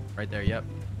 Right there, yep.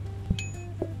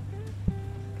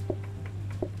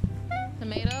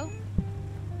 Tomato.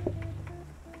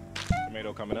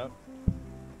 Tomato coming up.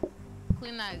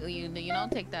 Clean that. You know,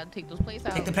 take those plates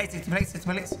out. Take the plates. Take the plates. Take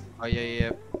the plates. Oh,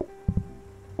 yeah.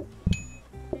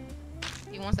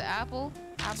 He wants the apple.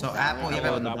 So salad. apple, yeah,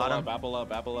 Apple in the Apple bottom. up, apple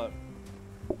up, apple up.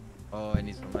 Oh, I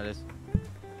need some lettuce.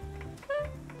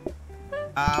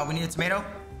 We need a tomato.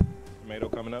 Tomato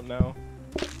coming up now.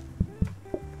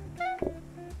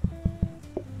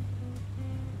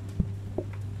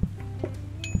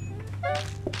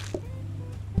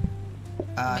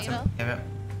 Tomato? Yeah.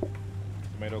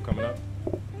 Tomato coming up.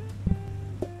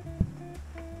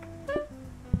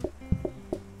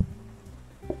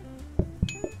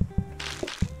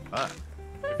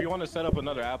 If you want to set up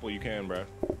another apple, you can, bro.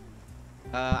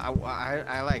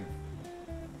 I like.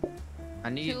 I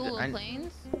need. Two little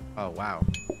planes. Oh wow.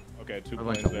 Okay, two A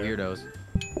bunch planes of there. weirdos.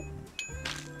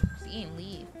 Just eating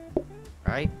leaf.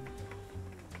 Right?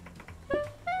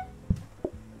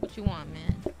 What you want,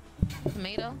 man?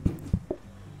 Tomato?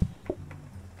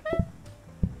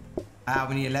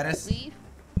 We need a lettuce. Leaf?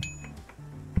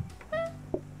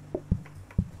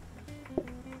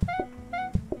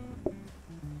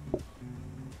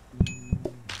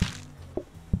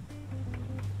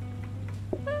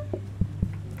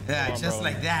 Yeah, Come on, just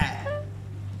bro. like that.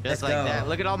 Just Let's like go. that.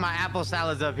 Look at all my apple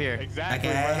salads up here. Exactly,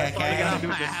 Okay, bro. That's all you okay. gotta do.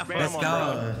 Just spam Let's them,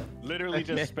 go. bro. Literally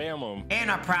just spam them.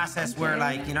 And our process, we're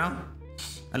like, you know,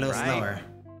 a little Right. slower.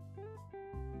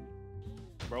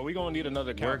 Bro, we gonna need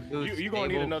another counter. Work boots, You gonna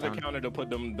need stable another counter. counter to put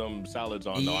them salads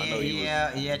on. Though I know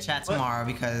Yeah, chat tomorrow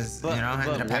because, you know, I ended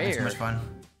up but having too much where?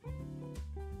 fun.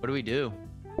 What do we do?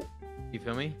 You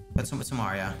feel me? But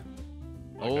tomorrow, yeah.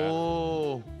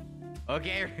 Oh.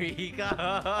 Okay, Rico. we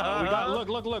got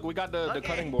look. We got the Okay.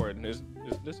 cutting board. Is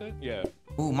this it? Yeah.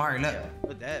 Ooh, Mario, look.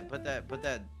 Put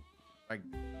that. Like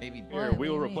maybe. Here, What? we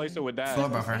will What do you replace it mean? with that. Floor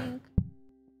buffer. Sink?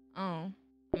 Oh.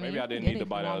 Maybe you I can didn't get need to it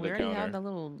buy if the you want. other We already counter. have the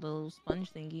little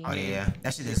sponge thingy. Oh yeah,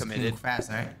 that shit just committed. move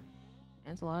fast, right?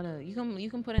 It's a lot of. You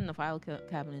can put it in the file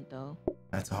cabinet though.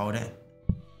 That's to hold it.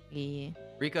 Yeah.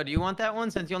 Rico, do you want that one?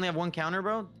 Since you only have one counter,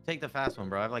 bro, take the fast one,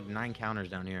 bro. I have like 9 counters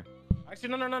down here. Actually,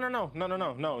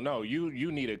 no.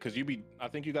 You need it because I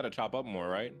think you gotta chop up more,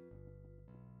 right?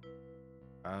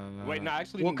 Wait, no,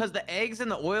 actually. Well, because the eggs and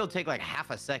the oil take like half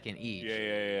a second each.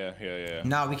 Yeah.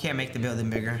 No, we can't make the building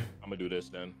bigger. I'm gonna do this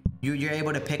then. You're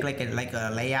able to pick like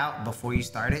a layout before you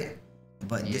start it,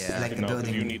 but this Yeah. is like the No, 'cause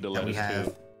building you need the that we lettuce have.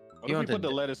 too. What You if we want put the-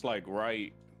 the lettuce like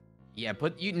right? Yeah,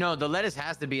 the lettuce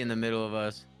has to be in the middle of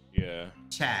us. Yeah.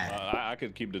 Chad, I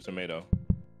could keep the tomato.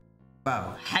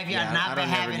 bro, have y'all Yeah, not I been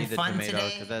don't ever having need the fun tomato today?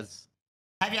 because that's.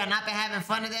 Have y'all not been having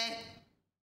fun today?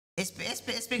 It's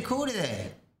been cool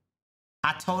today.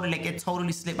 It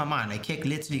totally slipped my mind. Like kick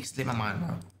literally slipped my mind,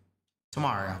 bro.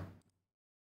 Tomorrow.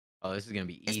 Oh, this is gonna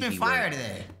be It's easy. been fire work.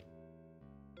 today.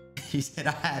 You said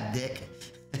I had dick.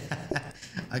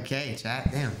 Okay, chat.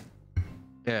 Damn.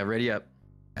 Yeah, ready up.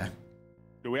 Yeah.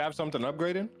 Do we have something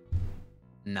upgraded?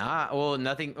 Nah, well,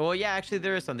 nothing. Well, yeah, actually,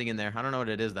 there is something in there. I don't know what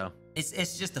it is though.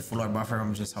 It's just a floor buffer.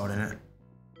 I'm just holding it.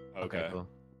 Okay. Cool.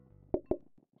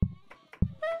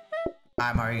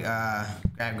 Alright, Mari.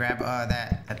 Grab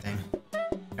that thing.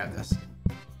 Grab this.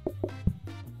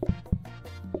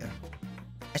 Yeah.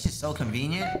 That's just so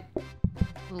convenient.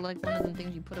 Like one of them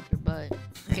things you put up your butt.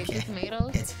 Okay, Okay.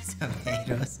 tomatoes. It's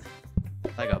tomatoes.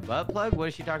 Like a butt plug? What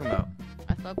is she talking about?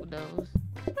 I fuck with those.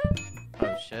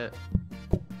 Oh shit.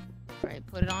 Alright,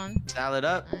 put it on. Salad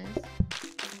up. Nice.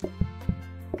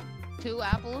 2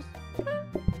 apples.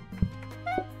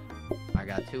 I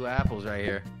got 2 apples right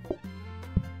here.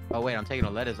 Oh wait, I'm taking a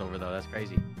lettuce over though. That's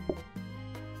crazy.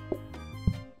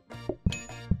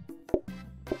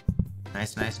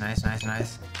 Nice. Tomato.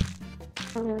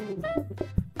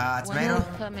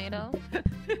 1 tomato.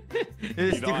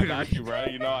 This You know I got you, bro.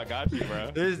 You know I got you,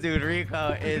 bro. This dude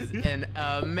Rico is an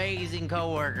amazing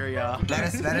coworker, y'all.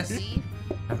 Lettuce. Beef.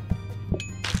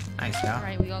 Nice, y'all.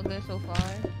 Alright, we all good so far.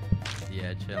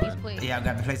 Yeah, These chilling. plates. Yeah, I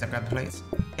grab the plates.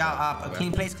 Y'all,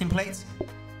 clean plates.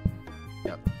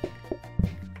 Yep.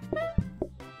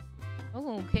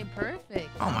 Oh, okay, perfect.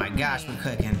 Oh my gosh, we're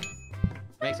cooking.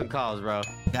 Make some calls, bro.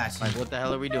 Gotcha. Like, what the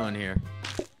hell are we doing here?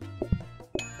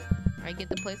 Alright, get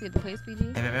the plates,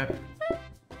 PG. Yep.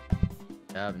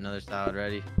 Yep, another salad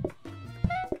ready.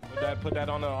 Put that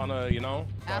on a you know.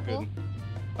 Apple?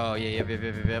 Oh yeah,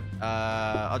 yep.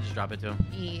 I'll just drop it to him.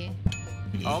 Yeah.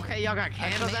 Okay, y'all got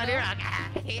candles out here.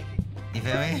 Okay. You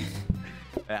feel me?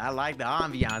 I like the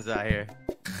ambiance out here.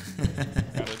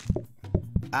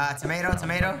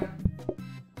 Tomato.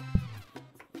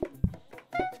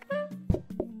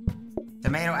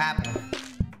 Tomato, apple.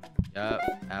 Yup,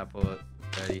 apple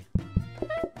ready.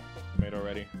 Tomato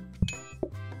ready.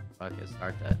 Fuck it,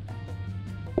 start that.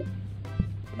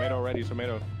 Tomato ready.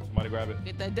 Tomato. Somebody grab it.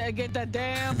 Get the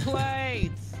damn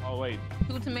plates. Oh wait.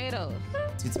 2 tomatoes.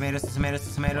 2 tomatoes.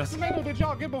 Tomato did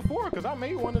y'all get before? Cause I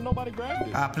made one and nobody grabbed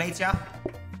it. Plates, y'all.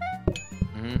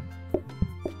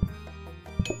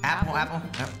 Apple.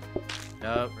 Yep.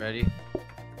 Yup, ready.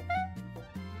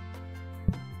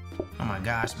 Oh my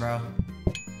gosh, bro.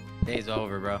 Day's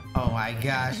over, bro. Oh my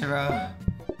gosh, bro.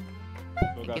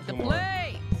 Still got Get the 2 more.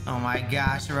 plates. Oh my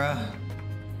gosh, bro.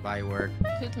 Light work.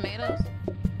 2 tomatoes.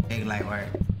 Big light work.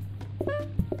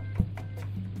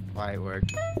 Light work.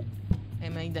 Hey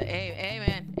man,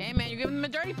 you're giving them a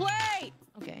dirty plate.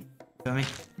 Okay. Feel me?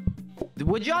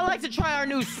 Would y'all like to try our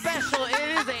new special?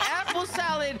 It is a apple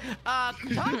salad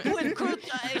topped with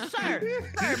sir,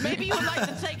 maybe you would like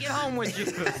to take it home with you,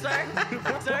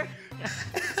 sir.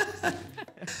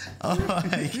 Oh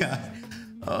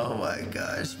my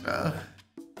gosh, bro.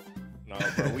 No,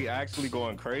 bro, we actually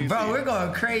going crazy. Bro, we're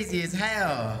going crazy as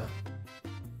hell.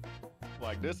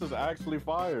 Like this is actually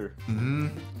fire.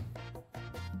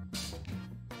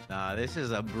 Nah, this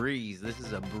is a breeze.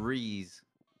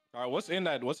 All right, what's in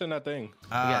that thing? We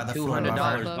got The floor $200.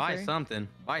 buffer. Buy something.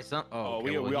 Oh,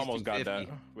 okay, we he's almost got that.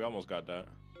 250. We almost got that.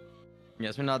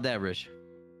 Yes, we're not that rich.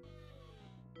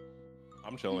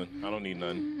 I'm chilling. I don't need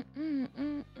none.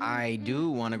 I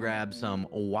do want to grab some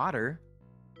water.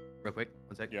 Real quick,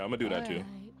 1 sec. Yeah, I'm gonna do that too.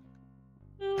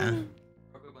 Huh? Real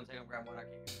quick, 1 second, grab water.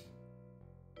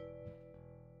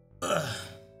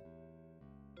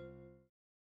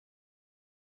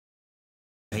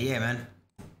 But yeah, man.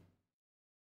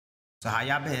 So how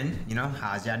y'all been? You know,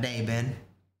 how's y'all day been?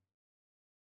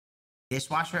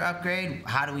 Dishwasher upgrade?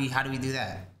 How do we do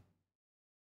that?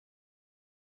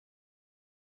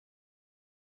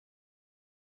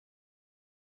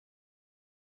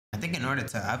 I think in order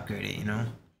to upgrade it, you know,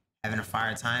 having a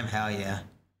fire time, hell yeah.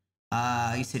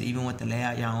 You said even with the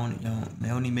layout, y'all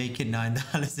only make it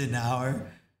 $9 an hour.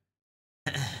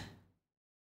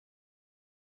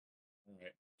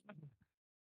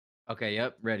 Okay,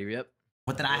 yep, ready, yep.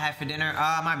 What did I have for dinner?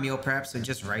 My meal prep, so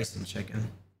just rice and chicken.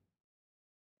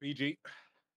 PG.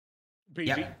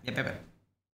 Yep.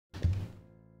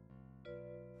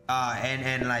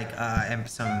 And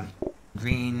some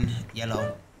green,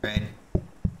 yellow, red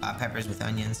peppers with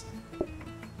onions.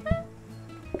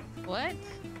 What?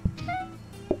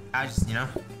 I was just, you know.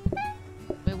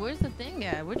 Wait, where's the thing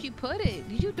at? Where'd you put it?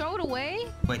 Did you throw it away?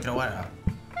 Wait, throw what out?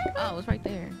 Oh, it's right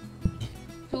there.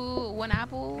 1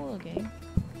 apple. Okay.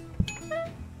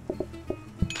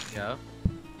 Yeah.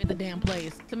 In the damn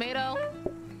place. Tomato.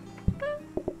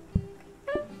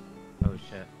 Oh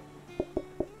shit.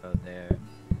 Oh, there.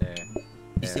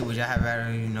 You see, would y'all have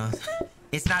better, you know?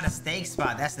 It's not a steak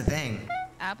spot. That's the thing.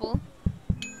 Apple.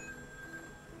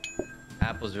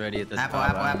 Apple's ready at the Apple.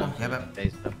 top. Yep.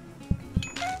 Taste them.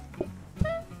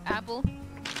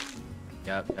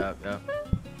 Yep.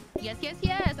 Yes, yes,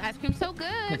 yes. Ice cream so good.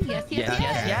 Yes, yes, Yes,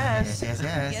 yes. Yes.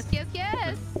 Yes, yes,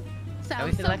 yes. Sounds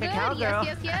Everything so like a good. cowgirl.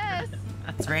 Yes, yes, yes.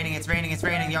 It's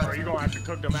raining. Yo. Bro, you gonna have to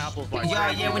cook them apples like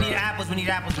Yeah, we need apples. We need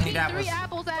apples. We need 3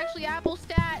 apples, actually. Apple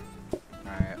stat.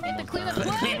 Alright, Get the clean up done.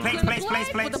 plate. Plates.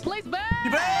 Put the plates back.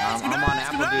 I'm on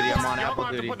apple duty. I'm on Y'all apple gonna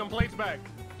have to duty. put them plates back.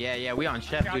 Yeah, we on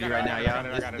chef Okay, I duty got it, right I now, got it,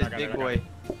 y'all. I got it, This I got big it. boy.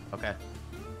 Okay.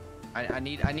 I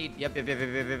need. Yep.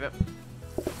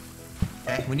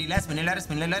 Okay, we need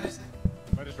lettuce.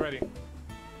 But it's ready.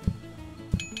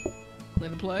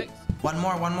 Clean the plates. One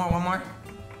more. One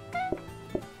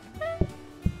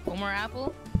more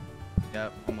apple.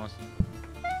 Yep, almost.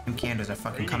 Them candles are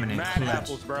fucking You coming need in mad clutch.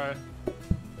 apples, bro.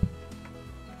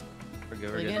 We're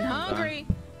good. We're getting hungry.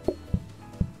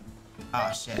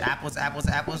 Oh shit, apples.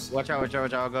 Watch out.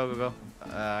 Go.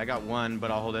 I got one, but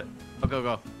I'll hold it.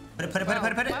 Go. Put it.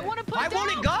 I want to put Why down.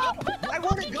 won't it go? You put the Why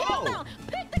won't it fucking go? candle down.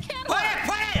 Pick the candle Put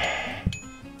up. it.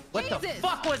 What the Jesus.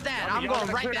 fuck was that? I'm Y'all going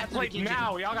gotta right clear back that to the plate kitchen.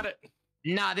 now. Y'all gotta.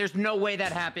 Nah, there's no way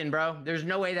that happened, bro. We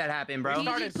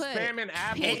started put- spamming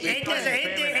apples.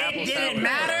 It didn't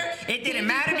matter. It didn't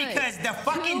matter because the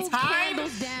fucking 2 time.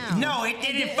 candles down. No, it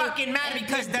didn't fucking matter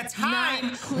because the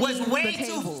time was clean way the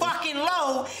too table. fucking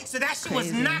low, so that shit was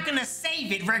Crazy. not gonna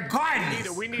save it regardless.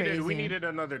 We Crazy. needed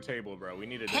another table, bro.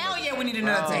 Hell yeah, we need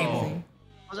another Bro. table.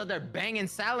 I was out there banging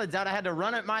salads out. I had to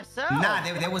run it myself. Nah,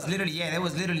 there was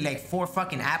literally like 4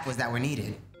 fucking apples that were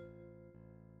needed.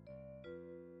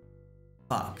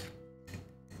 Fuck.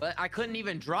 But I couldn't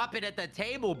even drop it at the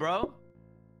table, bro.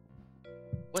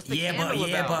 What's the Yeah, candle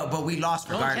about? but we lost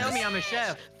Don't regardless. tell me I'm a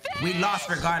chef. We lost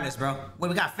regardless, bro. Wait,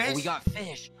 we got fish? Oh, we got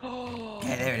fish.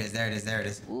 Yeah, there it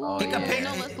is. Ooh, Pick a yeah. pick.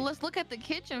 No, let's look at the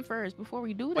kitchen first before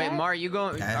we do that. Wait, Mar, you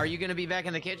going? Okay. Are you gonna be back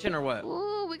in the kitchen or what?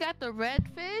 Ooh, we got the red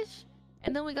fish,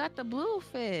 and then we got the blue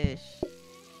fish.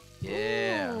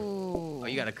 Yeah. Ooh. Oh,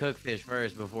 you gotta cook fish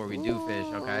first before we do fish,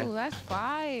 okay? Ooh, that's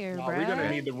fire, No, bro. we're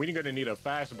gonna need a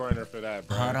fast burner for that,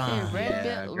 bro. Hold on. Red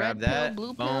Yeah, pill, grab red pill, that.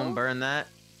 blue Boom, pill. burn that.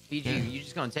 PG, Yeah. you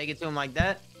just gonna take it to him like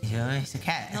that? Yeah, it's a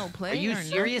cat. No play. Are you or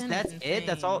serious? nothing? That's it?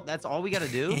 That's all? That's all we gotta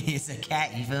do? It's a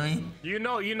cat, you feel me? You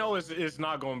know, it's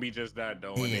not gonna be just that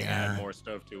though. When they Yeah. add more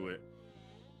stuff to it.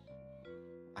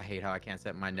 I hate how I can't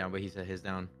set mine down, but he set his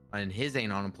down. And his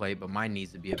ain't on a plate, but mine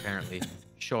needs to be apparently.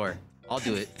 Sure, I'll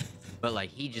do it. But like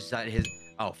he just set his.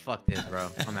 Oh fuck this, bro.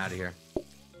 I'm out of here.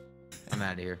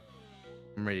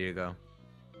 I'm ready to go.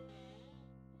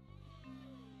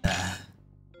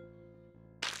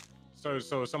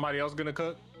 So somebody else gonna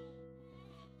cook?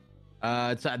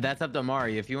 That's up to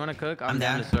Mari. If you want to cook, I'm I'm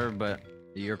down down. to serve, but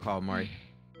your call, Mari.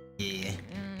 Yeah.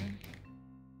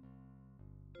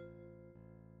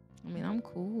 I mean, I'm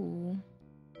cool.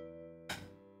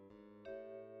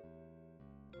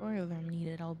 Wherever I'm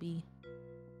needed, I'll be.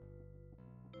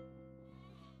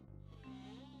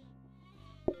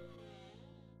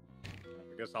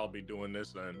 I guess I'll be doing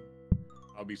this then.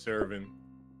 I'll be serving.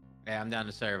 Hey, I'm down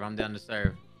to serve.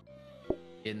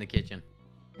 Get in the kitchen.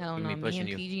 Hell Me no, me pushing and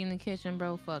you. PG in the kitchen,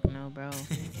 bro. Fuck no, bro.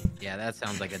 Yeah, that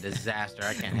sounds like a disaster.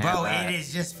 I can't have Bro, that. it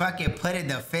is just fucking putting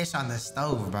the fish on the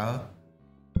stove, bro.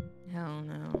 Hell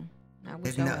no. Not with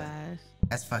There's your no- ass.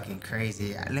 That's fucking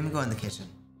crazy. Let me go in the kitchen.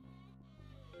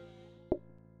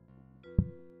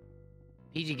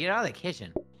 PG, get out of the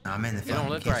kitchen. No, I'm in the It don't fucking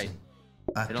look kitchen. right.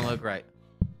 Fuck It don't that. look right.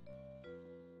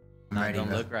 I'm No, it ready, don't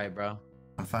bro. look right, bro.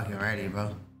 I'm fucking ready, bro.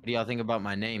 What do y'all think about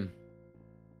my name?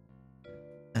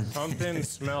 Something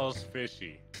smells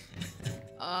fishy.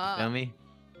 Feel me?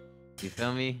 You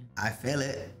feel me? I feel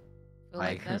it. Feel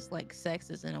like Like- that's like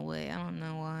sexist in a way. I don't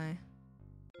know why.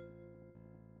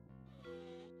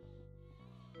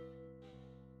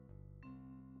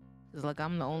 It's like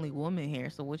I'm the only woman here.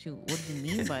 So what do you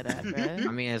mean by that, bro?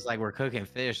 I mean, it's like we're cooking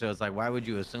fish, so it's like, why would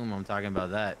you assume I'm talking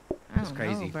about that? I That's don't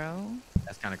crazy. know, bro.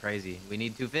 That's kind of crazy. We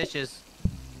need 2 fishes.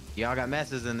 Y'all got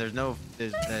messes and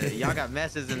y'all got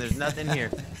messes and there's nothing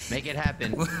here. Make it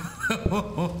happen.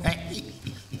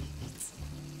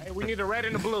 Hey, we need the red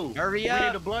and the blue. Hurry We up.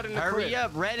 need the blood and the Hurry crisp.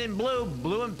 up. Red and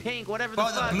blue and pink, whatever the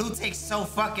Bro, the fuck. blue takes so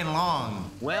fucking long.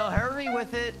 Well, hurry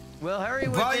with it. Bro,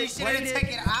 you should have Plate taken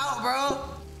it out, bro.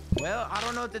 Well, I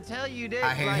don't know what to tell you, dude.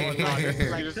 I hear Like, you. like,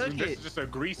 This like, is cook this it. is just a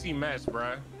greasy mess,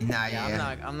 bruh. Nah, Yeah,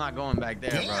 yeah. I'm not going back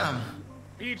there, bro. Damn.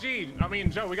 PG, I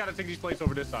mean, Joe, we gotta take these plates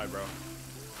over this side, bro.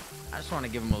 I just want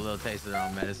to give them a little taste of their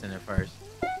own medicine at first.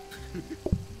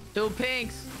 2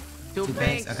 pinks. 2 Two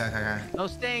pinks. pinks. Okay. No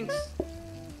stinks.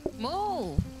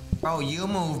 Move. Bro, you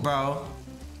move, bro.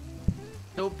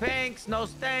 2 pinks. No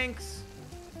stinks.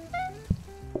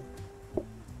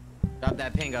 Drop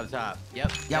that pink up top. Yep.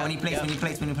 Yeah, yep, we need plates, yep. we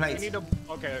need plates. We need a.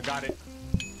 Okay, I got it.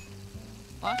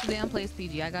 Wash the damn place,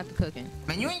 PG. I got the cooking.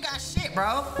 Man, you ain't got shit,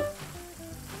 bro.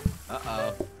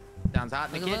 Uh-oh. Sounds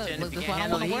hot in the kitchen. If you can't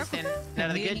handle the heat, stand out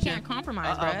of the kitchen. You can't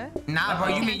compromise, bruh. Nah,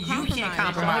 bro, you mean you can't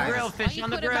compromise? Fish on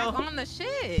the grill. Why you put it back on the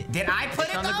shit? Did I put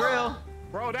it on the grill?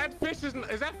 Bro, that fish is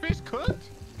that fish cooked?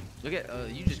 Look at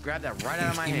you just grabbed that right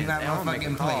out of my You hand. got my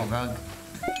fucking plate, bro.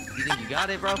 You think you got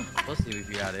it, bro? We'll see if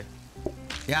you got it.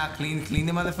 Yeah, clean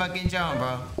the motherfucking John,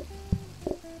 bro.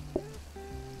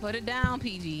 Put it down,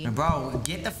 PG. Bro,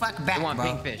 get the fuck back, I want bro.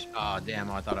 pink fish. Oh damn!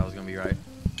 I thought I was gonna be right.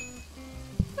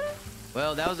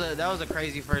 Well, that was a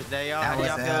crazy first day, y'all. How do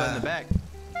y'all feel in the back?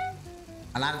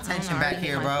 A lot of tension back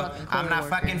here, bro. I'm not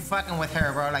fucking with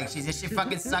her, bro. Like this shit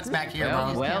fucking sucks back here,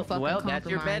 bro. Well, that's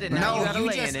your bed, and now you gotta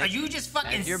lay in it. You just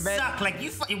fucking suck. Like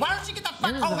why don't you get the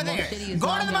fuck over there?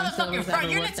 Go to the motherfucking front.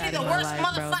 You're literally the worst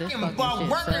motherfucking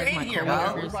worker in here,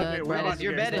 bro. That is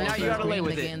your bed, and now you gotta lay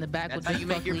with it. That's how you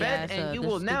make your bed, and you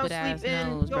will now sleep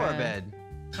in your bed.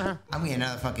 I'm getting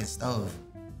another fucking stove.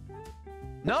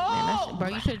 No, man, bro,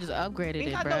 you should have just upgraded it, bro.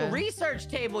 We got no research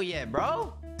table yet,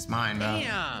 bro. It's mine, bro.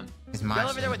 Damn. It's mine. Y'all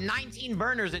over there with 19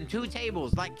 burners and 2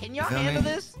 tables. Like, can y'all handle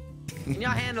this? Can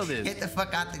y'all handle this? Get the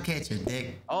fuck out the kitchen,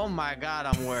 dick. Oh my god,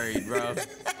 I'm worried, bro.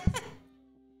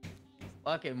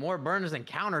 Fucking more burners and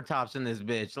countertops in this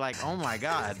bitch. Like, oh my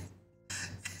god.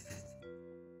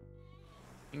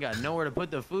 You got nowhere to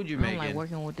put the food you making. I don't like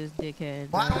working with this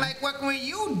dickhead. Well, I don't like working with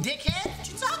you, dickhead.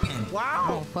 What you talking? Wow. I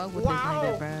don't fuck with this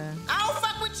nigga, bro. I don't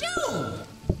fuck with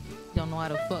you. You don't know how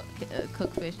to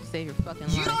cook fish to save your fucking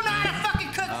life. You don't know how to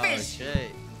fucking cook fish.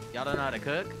 Shit. Y'all don't know how to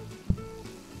cook?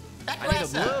 Back I need a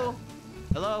blue.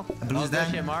 Hello? A blue's good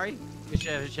done? Chef Mari? Good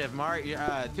Chef Mari.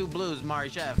 2 blues, Mari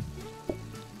Chef.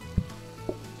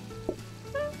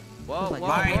 Whoa,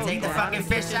 Mari, take the fucking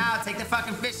fish out. Take the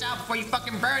fucking fish out before you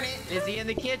fucking burn it. Busy in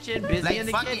the kitchen. Busy in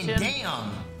the kitchen. Like fucking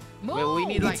damn. Wait, we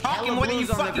need like talking more than you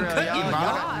fucking cooking,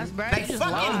 bro. Like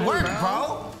fucking work,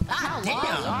 bro. God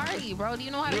damn. Sorry, bro. Do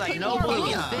you know how to cook no blue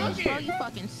fish, bro? You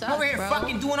fucking suck, over here bro.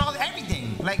 fucking doing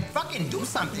everything. Like fucking do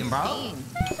something, bro.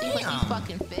 Seems like you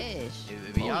fucking fish.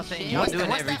 Y'all saying y'all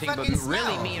doing everything, but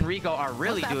really me and Rico are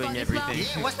really doing everything.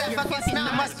 Yeah, what's that fucking smell?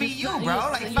 It must be you, bro.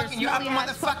 Like fucking your upper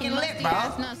motherfucking lip,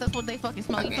 bro. That's what they fucking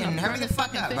smell. You Fucking hurry the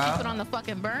fuck up, bro. You put on the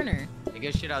fucking burner. Hey,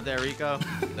 good shit out there, Rico.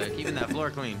 Keeping that floor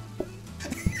clean.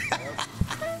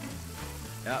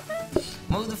 Yep.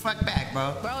 Move the fuck back,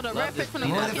 bro. Bro, the red fish from the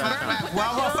Move the fucking fuck burner. back.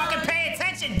 Well, fucking pay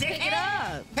attention, Pick it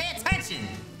dickhead. up. Pay attention.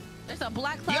 There's a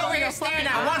black You cloud over on here your staring fucking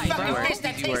at one eye, fucking bro. fish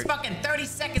that takes fucking 30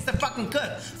 seconds to fucking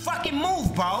cook. Fucking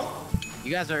move, bro.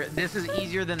 You guys are. This is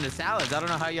easier than the salads. I don't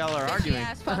know how y'all are Fishy arguing.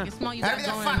 ass fucking smell you got Hurry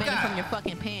the going fuck emitting up. from your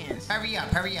fucking pants. Hurry up,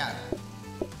 hurry up.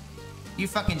 You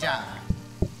fucking job.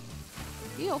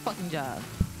 You your fucking job.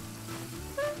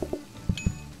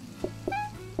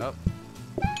 Oh.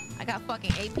 I got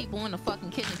fucking 8 people in the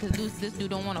fucking kitchen because this dude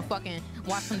don't want to fucking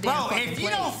wash some damn Bro, fucking if you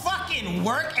plates. don't fucking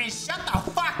work and shut the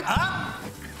fuck up.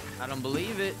 I don't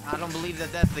believe it. I don't believe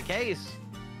that that's the case.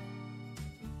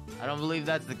 I don't believe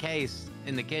that's the case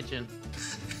in the kitchen.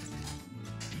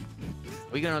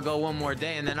 We're gonna go one more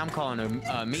day and then I'm calling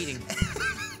a meeting.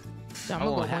 I'm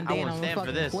gonna go one day and I'm gonna stand for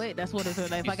fucking this. quit. That's what it's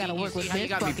like. If I gotta work with how you this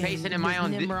got me fucking pacing in my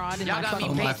own Nimrod in y'all my got me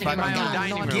fucking pacing in my own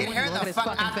dining room. Get her the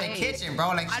fuck out the kitchen, bro.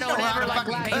 Like, I don't ever like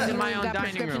to pace in my own got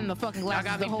dining prescription room. the fucking Y'all glasses,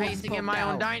 got the me whole pacing in poked my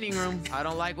own out. dining room. I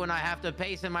don't like when I have to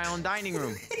pace in my own dining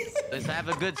room. Let's have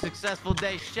a good, successful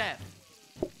day, chef.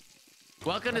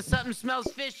 Welcome to Something Smells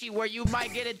Fishy, where you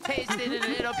might get it tasted and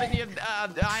it up in your.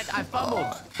 I fumbled.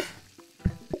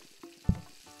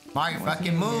 Mari,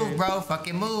 fucking move, bro.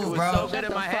 Fucking move, It was bro. so good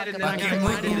in my head, and then I Fucking couldn't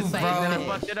find it to move, say, bro. and then I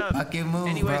fucked it up. Fucking move,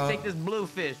 Anyways, bro. take this blue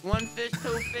fish. 1 fish, 2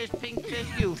 fish, pink fish,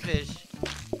 you fish.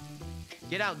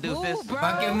 Get out, doofus. Move, bro.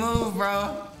 Fucking move,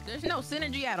 bro. There's no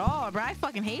synergy at all, bro. I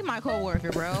fucking hate my coworker,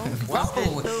 bro.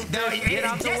 Whoa. Get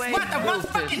out the Guess way, what? The doofus.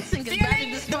 motherfucking Think it's better than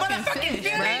feeling, this the fucking motherfucking fish,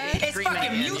 feeling bruh. is fucking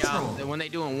Screaming, mutual. y'all. When they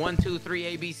doing 1, 2,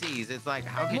 3 ABCs, it's like,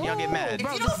 how can y'all get mad? If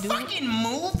Bro, you don't this dude- fucking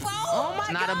move, bro. Oh my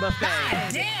It's not a God. buffet.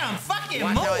 God damn, fucking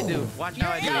Watch move. how I do. Watch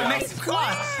how I do. Yo, y'all. make some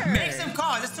calls. Square. Make some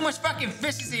calls. There's too much fucking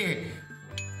fishes here.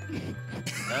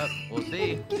 Yep, we'll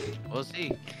see. We'll see.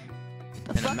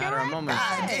 In a fucking matter of right moments.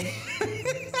 God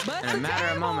damn. But In a matter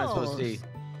of moments, we'll tables. see.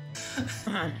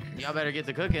 Y'all better get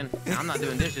to cooking. I'm not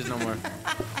doing dishes no more.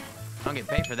 I don't get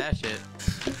paid for that shit.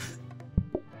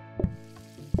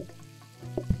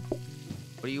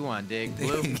 What do you want, Dig?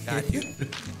 Blue? Got you.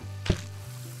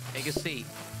 Take a seat.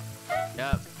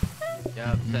 Yup.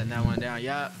 Yup. Setting that one down.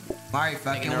 Yup. Mari, Taking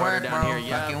fucking the order work, down bro. here.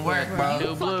 Yup. Fucking work, bro.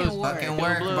 Two blues. Fucking work. Fucking Two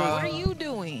work, blues. bro. What are you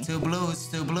doing? Two blues,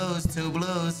 two blues, two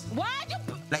blues. Why'd you?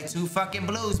 Like 2 fucking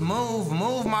blues. Move,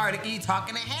 Mari. Look at you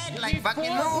talking ahead. Like need fucking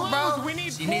 4 move, bro. blues. We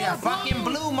need She need a 4 fucking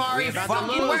blues. blue, Mari. We about to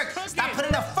Fucking lose. work. Stop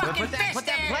putting the fucking Put that, fish put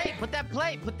that there. plate, put that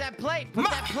plate, put that plate, put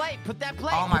that plate, put that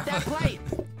plate, Oh, my put that fuck. plate.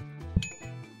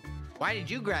 Why did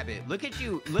you grab it? Look at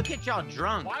you. Look at y'all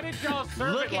drunk. Why did y'all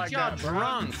serve Look it at like y'all that, bro?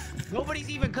 drunk. Nobody's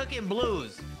even cooking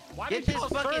blues. Why Get did y'all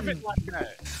this serve fucking- it like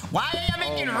that? Why are you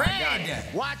making Oh my red?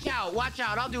 God. Watch out, watch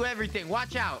out. I'll do everything.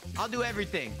 Watch out. I'll do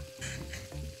everything.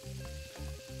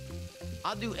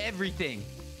 I'll do everything.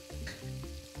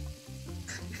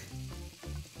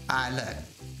 Alright, look.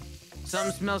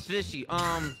 Something smells fishy.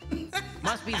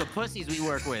 Must be the pussies we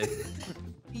work with.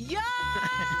 Yo!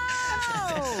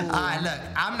 Alright, look.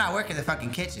 I'm not working the fucking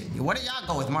kitchen. What do y'all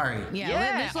go with Mari? Yeah, Yeah,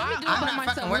 let me do it I'm by not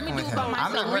myself. fucking Let me working do with it by her. I'm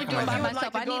not myself. Let me working do it with by her.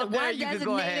 myself. I need Go one there, you can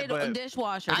go ahead, designated but-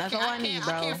 dishwasher. That's all I need, I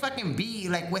bro. can't fucking be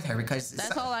like with her because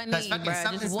That's all I because need, fucking bro.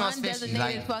 something Just smells one fishy.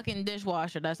 designated Like, fucking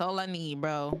dishwasher. That's all I need,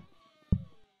 bro.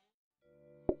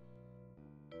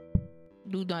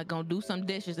 Dude not gonna do some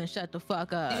dishes and shut the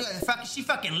fuck up. she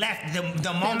fucking left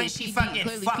the moment she fucking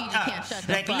Clearly, fucked PG up. can't shut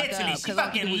the Like fuck literally, up, she 'cause all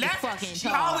you fucking do is left. fucking She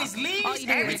talk. always All you leaves do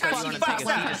every is time fucking she talk. fucks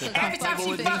up. Fucking Every time she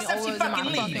fucking fucks up, she always in my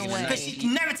fucking fucking leaves way. because she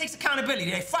never takes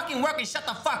accountability. They fucking work and shut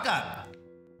the fuck up.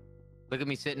 Look at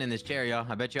me sitting in this chair, y'all.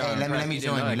 I bet y'all. Hey, let me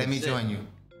join you. Let me join you.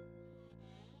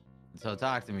 So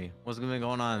talk to me. What's been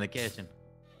going on in the kitchen?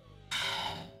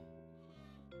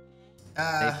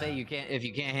 They say you can't if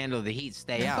you can't handle the heat,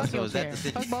 stay out. Fuck So your is that chair. the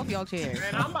Fuck situation? both y'all chairs.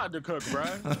 Man, I'm about to cook, bro.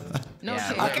 No Yeah,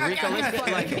 chair. like, Okay, Rico, okay,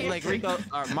 let's okay. like Rico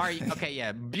or Mari. Okay,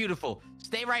 yeah, beautiful.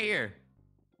 Stay right here.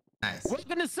 Nice.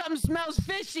 Welcome to Something Smells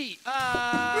Fishy.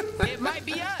 It might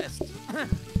be us.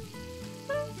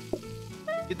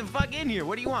 Get the fuck in here.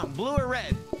 What do you want? Blue or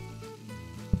red?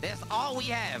 That's all we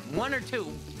have. 1 or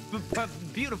 2.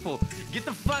 Beautiful. Get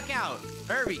the fuck out.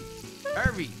 Hurry.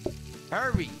 Hurry.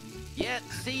 Hurry. Yeah,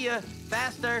 see ya.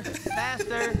 Faster.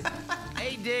 Faster.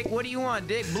 Hey, Dick, what do you want,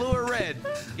 Dick? Blue or red?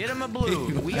 Get him a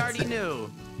blue. We already knew.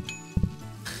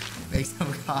 Make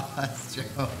some calls,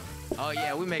 Joe. Oh,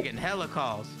 yeah, we making hella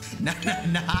calls. Not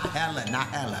hella, not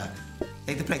hella.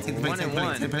 Take the plate, take the plate, 1 take and the plate,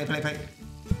 1. take the plate, plate, plate.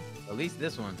 At least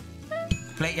this one.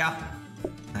 Plate, y'all.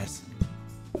 Nice.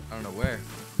 I don't know where.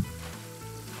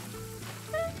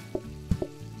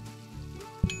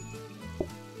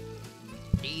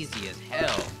 Easy as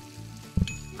hell.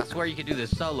 I swear you could do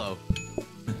this solo.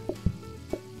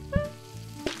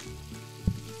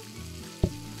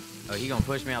 Oh, he gonna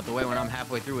push me out the way when I'm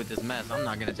halfway through with this mess. I'm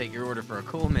not gonna take your order for a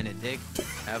cool minute, Dick.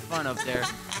 Have fun up there.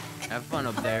 Have fun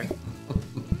up there.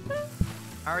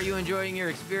 How are you enjoying your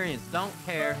experience? Don't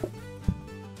care.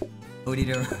 Who need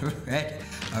a red?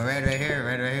 A red right here,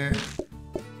 red right here.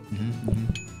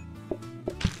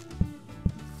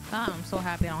 I'm so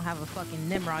happy I don't have a fucking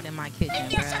Nimrod in my kitchen,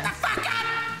 bro.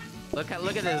 Look at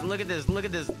this, look at this, look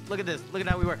at this, look at this, look at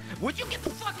how we work. Would you get the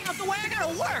fuck out the way? I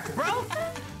gotta work, bro.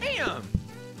 Damn.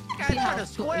 See how, to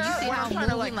square you up see when how I'm trying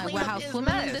to moving, like like clean how up this swimming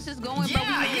mess. this is going, Yeah, bro.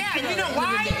 We made it yeah, to you the know end of the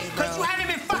why? day, Because you bro. haven't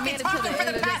been We fucking made it to talking the for end the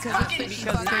of the day, past 'cause fucking this bitch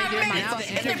 5 fucking minutes. now the It's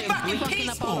been energy fucking is peaceful. fucking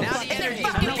up It's all been fucking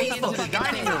fucking time. peaceful. Now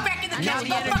Get the fuck back in the Now kitchen. the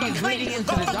Go energy fucking is clean. bleeding into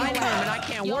Go the fucking dining room, and I clean.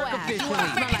 can't Your work ass, you efficiently. smell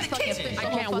like the fucking kitchen. fish I the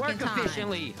whole can't work fucking time.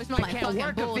 efficiently. It smell I like can't fucking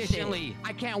work bullshit. efficiently.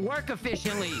 I can't work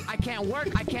efficiently. I can't work.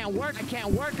 I can't work. I can't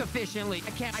work efficiently.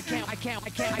 I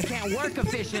can't work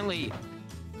efficiently.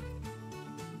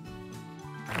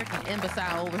 Freaking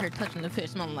imbecile over here touching the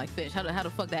fish, smelling like fish. How the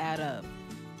fuck that add up?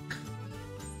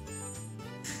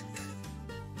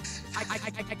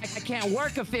 I can't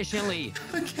work efficiently.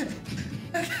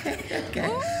 Okay.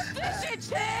 Ooh, this shit,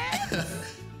 Chad.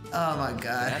 Oh my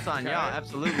god. That's on y'all.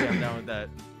 Absolutely, I'm down with that.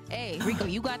 Hey, Rico,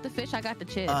 you got the fish, I got the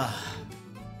chips.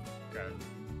 Okay.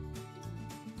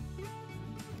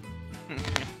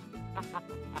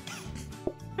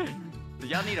 Do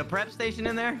y'all need a prep station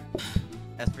in there?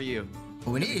 That's for you.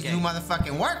 We need these new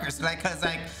motherfucking workers, like, cause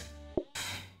like,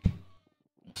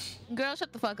 Girl,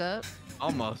 shut the fuck up.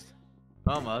 Almost.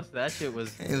 Almost. That shit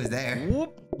was it was there.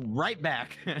 whoop right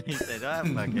back. He said, "Ah,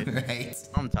 fuck it. Right.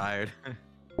 I'm tired."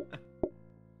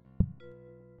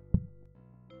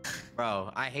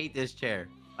 Bro, I hate this chair.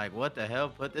 Like, what the hell?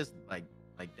 Put this like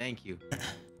thank you.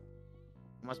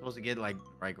 Am I supposed to get like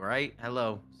right?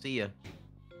 Hello, see ya.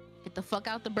 Get the fuck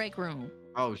out the break room.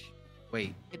 Oh,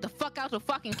 wait. Get the fuck out the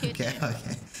fucking kitchen. Okay,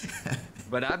 okay.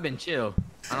 But I've been chill.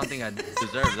 I don't think I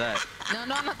deserve that. No,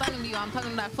 I'm not talking to you. I'm talking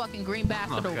to that fucking green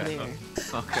bastard over there.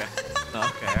 Okay.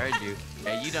 Okay, I heard you.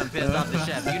 Hey, you done pissed off the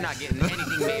chef. You're not getting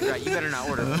anything made right. You better not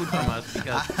order food from us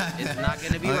because it's not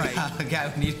gonna be right.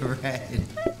 Okay, we need a red.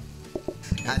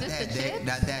 Not this that the dick. chips?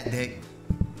 Not that dick.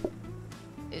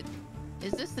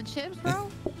 Is this the chips, bro?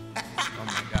 Oh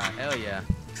my god, hell yeah.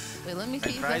 Wait, let me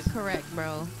see French if fries? that's correct,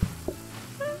 bro.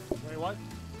 Wait, what?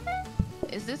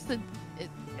 Is this the?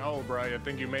 No, bro. I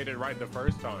think you made it right the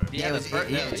first time. Yeah, it was-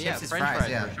 chips is fries,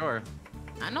 yeah. for sure.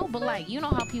 I know, but like, you know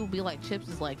how people be like, chips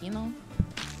is like, you know.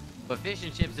 But fish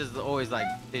and chips is always like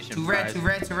fish and Too fries.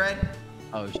 red, too red.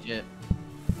 Oh shit.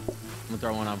 I'm gonna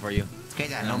throw one on for you. It's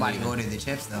crazy that And I'm nobody leaving. ordered the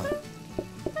chips though.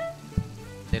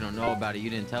 They don't know about it. You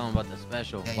didn't tell them about the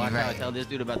special. Yeah, Watch you're how I right. tell this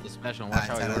dude about the special and watch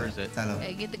how he orders it. Tell him.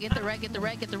 Hey, get the red, get the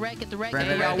red, get the red, get the red. Red, Hey,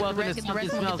 red, y'all, red. welcome to Something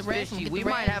Smells Fishy. We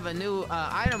might have a new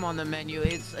item on the menu.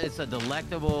 It's a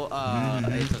delectable,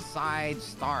 it's a side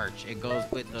starch. It goes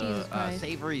with the Jesus Christ.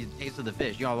 savory taste of the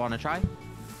fish. Y'all want to try?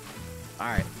 All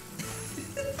right.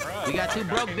 Bruh, We got two I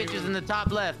broke can't bitches even- in the top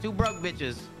left. Two broke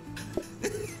bitches.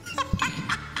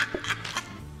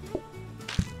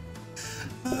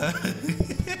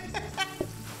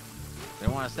 They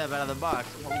want to step out of the box.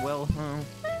 Well,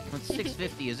 it's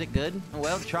 $6.50. Is it good?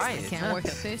 Well, try I it. can't work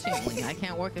efficiently. I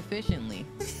can't work efficiently.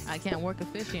 I can't work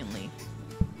efficiently.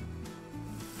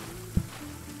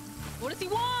 What does he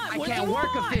want? I What does can't he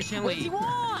work want? efficiently.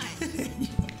 What does he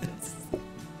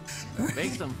want?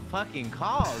 Make some fucking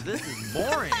calls. This is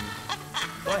boring.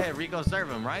 Go ahead, Rico. Serve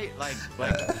him, right? Like.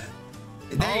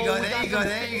 There you go, we there got you go, some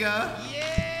there you go.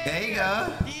 Yeah. There you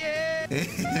go.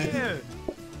 Yeah.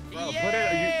 Bro, put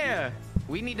Yeah.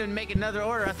 We need to make another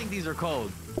order. I think these are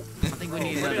cold. I think we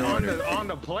need Put it another on order. on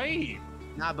the plate.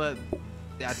 Nah, but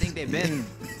I think they've been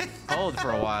cold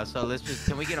for a while. So let's just.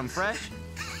 Can we get them fresh?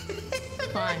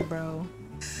 Fine, bro.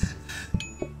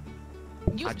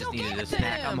 You I just still needed gave a it to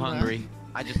snack. I'm him. hungry.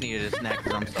 I just needed a snack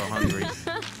because I'm so hungry.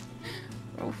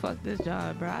 Bro, fuck this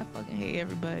job, bro. I fucking hate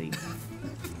everybody.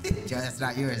 Joe, that's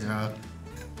not yours, bro.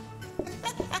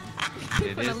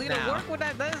 It Finna is leave to now. work with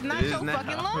that. That is not It is your now.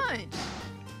 fucking lunch.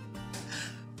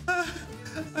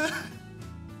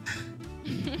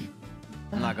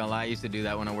 I'm not gonna lie, I used to do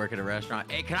that when I work at a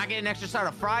restaurant. Hey, can I get an extra side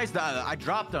of fries? I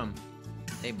dropped them.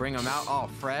 They bring them out all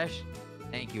fresh.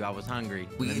 Thank you, I was hungry.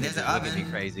 We- And then there's they an just look at me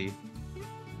oven. crazy.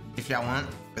 If y'all want,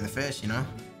 for the fish, you know?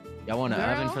 Y'all want an Girl?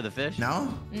 oven for the fish?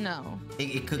 No? No.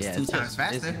 It cooks Yeah, two it's times just-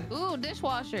 faster. Ooh,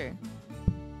 dishwasher.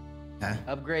 Okay.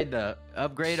 Upgrade the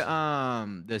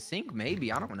sink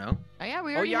maybe. I don't know. Oh yeah,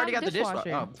 we Oh, already, you already have got the dishwasher.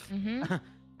 dishwasher. Oh. Mm-hmm.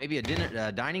 Maybe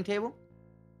a dining table?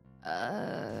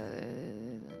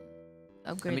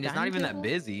 Upgrade. I mean, it's not dining even table? that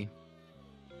busy.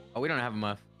 Oh, we don't have a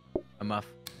muff. A muff.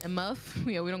 A muff?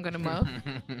 Yeah, we don't got a muff.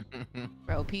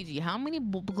 Bro, PG, how many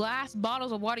glass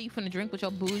bottles of water you finna drink with your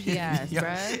bougie ass, Yo,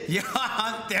 bruh? yo,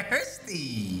 I'm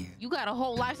thirsty. You got a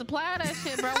whole life supply of that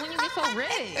shit, bro. When you get so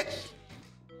rich?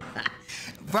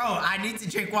 Bro, I need to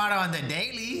drink water on the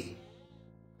daily.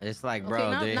 It's like,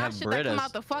 bro, okay, they not have shit that come Britas.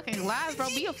 out the fucking glass, bro.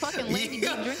 Be a fucking lady, be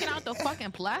drinking out the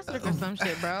fucking plastic or some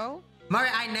shit, bro. Murray,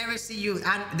 I never see you.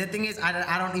 The thing is,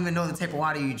 I don't even know the type of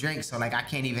water you drink, so like I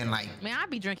can't even like. Man, I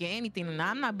be drinking anything, and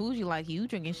I'm not bougie like you.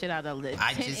 Drinking shit out of the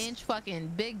I 10-inch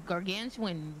fucking big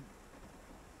gargantuan.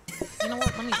 You know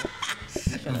what? Let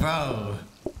me. Bro.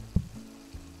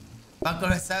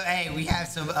 Welcome to some. Hey, we have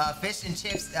some fish and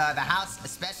chips. The house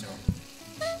special.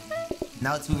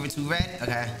 No, two red.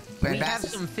 Okay. Red We have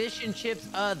bastards? some fish and chips,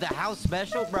 the house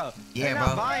special, bro. Yeah, They're not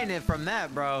bro. buying it from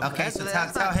that, bro. Okay, so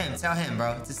tell him,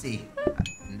 bro, to see.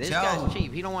 This Joe. guy's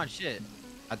cheap. He don't want shit.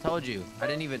 I told you. I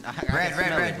didn't even. I Red, can red,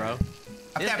 smell red. it, bro. Up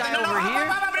This there. guy No, over no, here.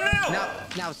 no.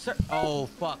 Now, sir. Oh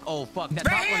fuck. Oh fuck. That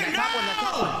Right top one. here, That top one. That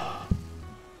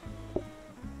top one.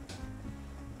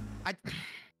 I.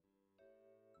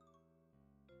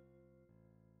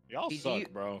 Y'all Did suck, you-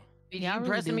 bro. Did Y'all you really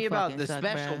pressing do me about fucking the suck,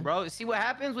 special, bruh. bro? See what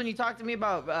happens when you talk to me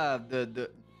about the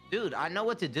dude? I know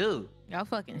what to do. Y'all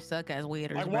fucking suck as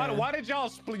waiters, Like, bro. why did y'all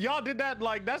split? Y'all did that,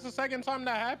 like, that's the second time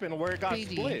that happened where it got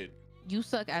PG. split. You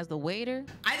suck as the waiter.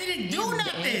 I didn't do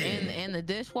nothing. And the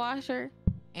dishwasher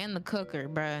and the cooker,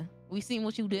 bruh. We seen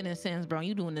what you did in Sins, bro.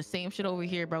 You doing the same shit over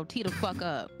here, bro. Tee the fuck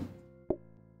up.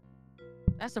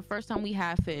 That's the first time we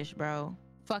had fish, bro.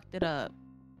 Fucked it up.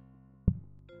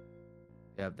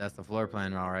 Yep, that's the floor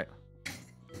plan, all right.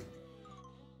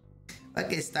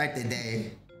 Look at start the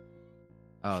day.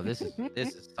 Oh, this is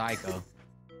psycho.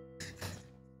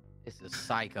 This is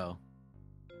psycho.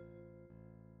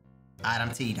 Alright,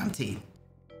 I'm teed. I'm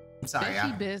sorry, Fishy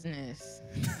y'all. business.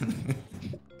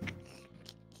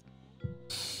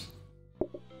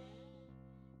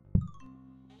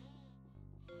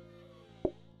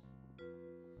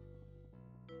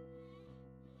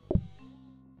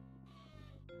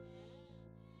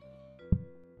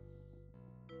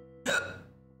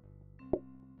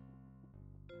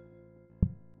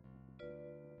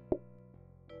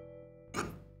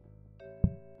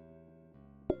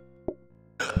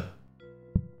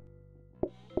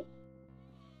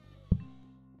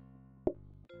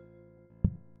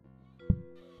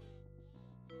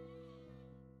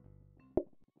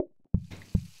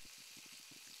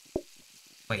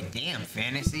 Wait, damn,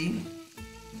 fantasy.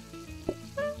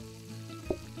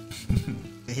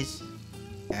 Fish.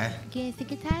 Yeah, Get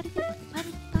sick and tired of it.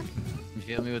 You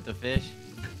feel me with the fish?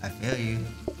 I feel you.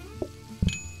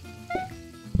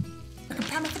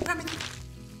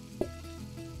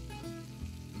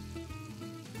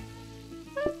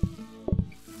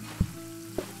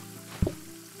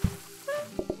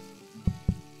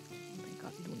 Thank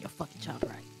God you're doing your fucking job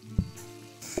right.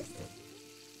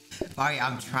 Alright,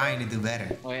 I'm trying to do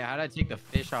better. Oh yeah, how did I take the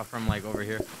fish off from like over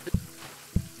here?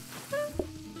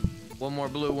 One more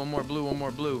blue, one more blue, one more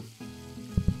blue.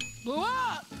 Blew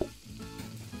up!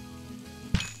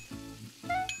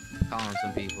 Calling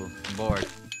some people. I'm bored.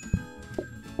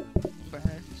 Bruh.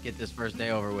 Let's get this first day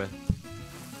over with.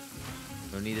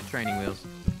 Don't need the training wheels.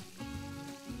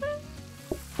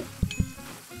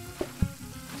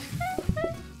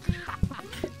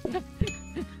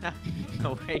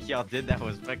 The way y'all did that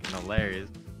was fucking hilarious.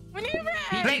 We need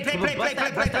red! Play.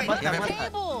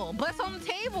 Table! Bless on the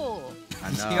table!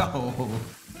 I know.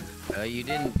 Yo. You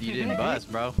didn't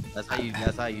bust, bro. That's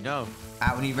how you know.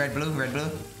 Ah, we need red, blue.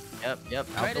 Yep.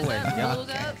 Out Red the is way. up, Yep. blue's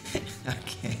up.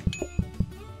 Okay.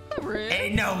 Red.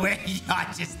 Ain't no way y'all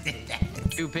just did that.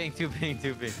 Two pink.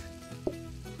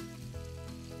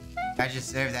 I just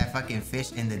served that fucking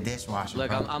fish in the dishwasher. Look,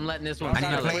 bro. I'm letting this one I need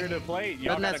smell to it. plate. Clear the plate.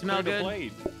 Y'all Doesn't that gotta smell clear the good?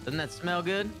 plate. Doesn't that smell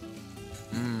good?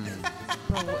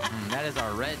 That is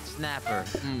our red snapper.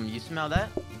 You smell that?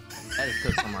 That is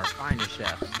cooked from our finest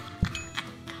chefs.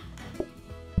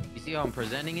 You see how I'm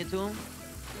presenting it to him?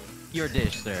 Your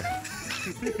dish, sir.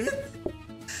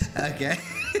 Okay.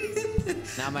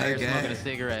 Now I'm out here Okay. smoking a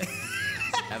cigarette.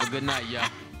 Have a good night, y'all.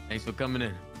 Thanks for coming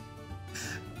in.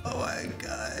 Oh my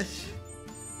gosh.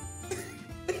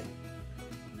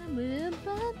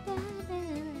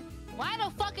 Why the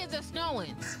fuck is it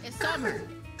snowing? It's summer.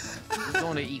 Who's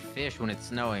going to eat fish when it's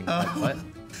snowing? Oh. Like, what?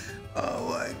 Oh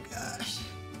my gosh.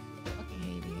 Fucking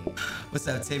hate it. What's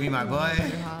up, Timmy, my boy?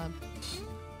 Hob.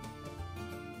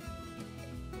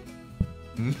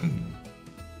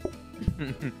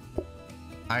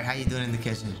 Alright, how you doing in the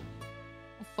kitchen?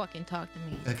 Don't fucking talk to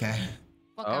me. Okay.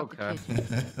 Fuck out the Okay.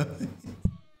 kitchen.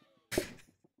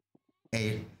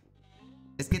 Hey,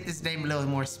 let's get this name a little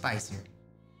more spicier.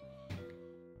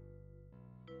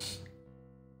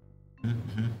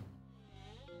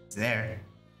 It's there.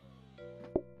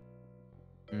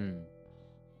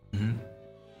 Mm-hmm.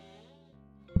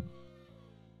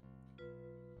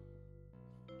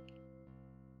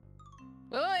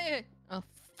 Oh, yeah. Oh,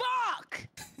 fuck!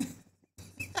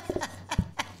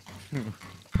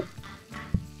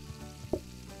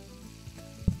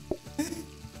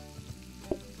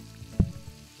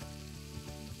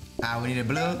 Ah, we need a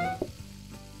blue.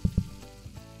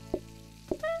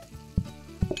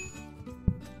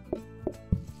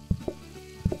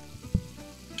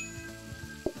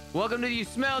 Welcome to You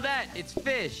Smell That? It's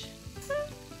fish.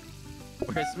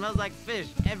 Where it smells like fish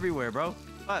everywhere, bro.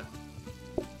 Fuck.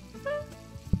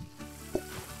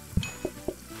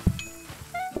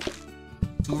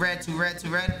 Two red.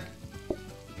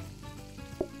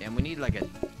 And we need like a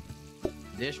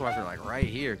dishwasher like right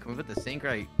here. Can we put the sink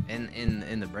right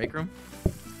in the break room?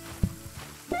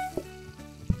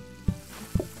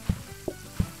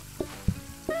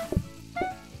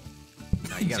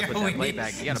 No, you gotta put that plate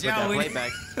back. You gotta put that plate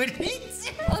back.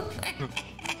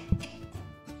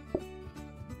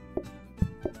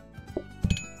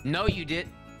 No, you did.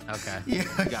 Okay. Yeah.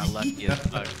 You got lucky as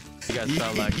fuck. You got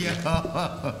so lucky. Yo.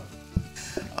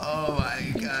 Oh my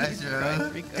gosh, bro.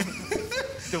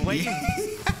 The way you...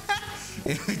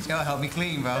 Joe, help me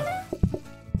clean, bro.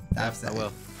 I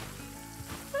will.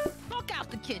 Fuck out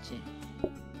the kitchen.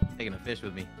 Taking a fish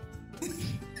with me.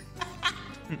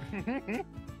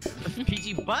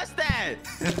 PG, bust that!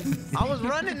 I was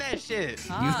running that shit.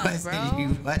 Ah, bro. You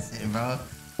busting, bro.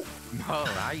 Bro,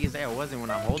 how you say I wasn't when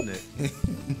I'm holding it?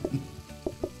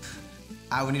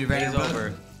 I would need a red It's and blue.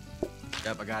 over.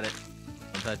 Yep, I got it.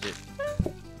 Don't touch it.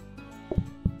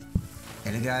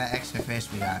 Hey, look at all that extra fish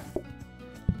we got.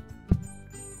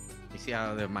 You see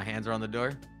how my hands are on the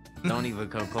door? Don't even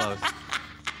come close.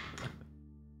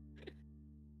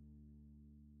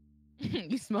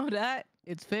 You smell that?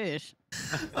 It's fish.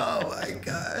 Oh my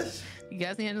gosh. You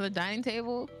guys need another dining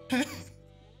table?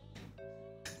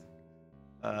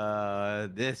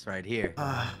 This right here.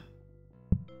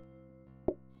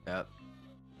 Yep.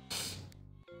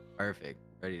 Perfect.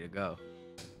 Ready to go.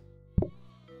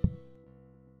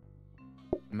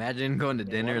 Imagine going to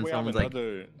dinner and someone's like,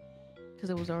 Because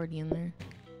it was already in there.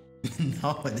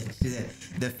 No,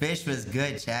 the fish was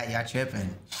good, chat. Y'all tripping.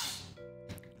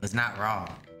 It was not raw.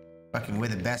 Fucking, we're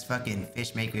the best fucking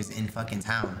fish makers in fucking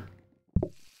town.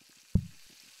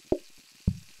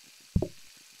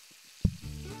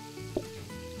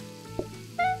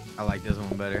 I like this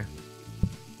one better.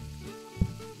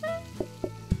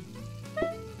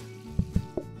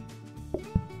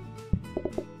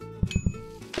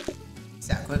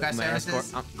 See how quick our service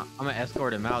is? I'm gonna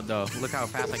escort him out though. Look how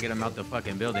fast I get him out the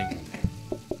fucking building.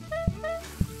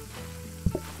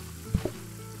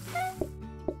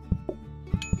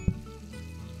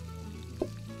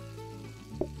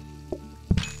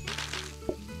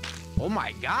 Oh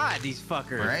my god, these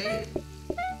fuckers. Right?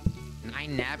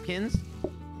 9 napkins.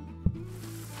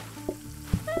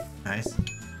 Nice.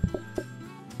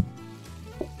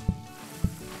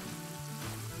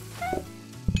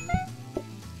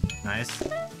 Nice.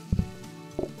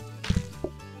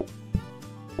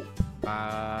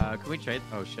 Can we trade?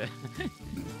 Oh shit. Can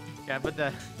I put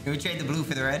the? Can we trade the blue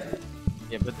for the red?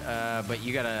 Yeah, but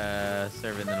you gotta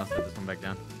serve it, and then I'll set this one back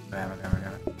down.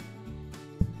 Whatever.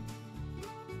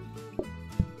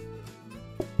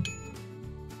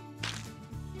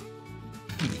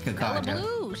 Good call, Hella Joe.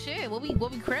 blue. Shit. What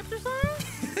we crips or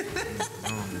something?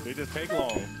 They just take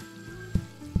long.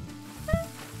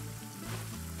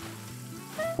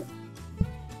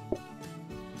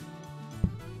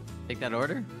 Take that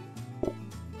order.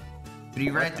 3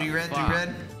 red, What 3 the red, 3 fuck?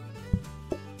 red.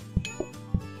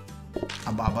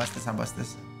 I'll bust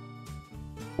this.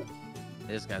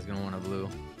 This guy's gonna want a blue.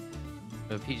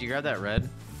 But PG, grab that red.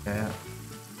 Yeah.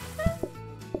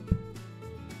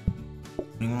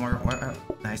 Need one more.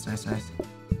 Nice. There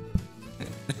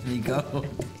you go.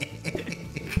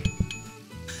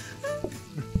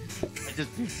 I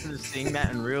just picture seeing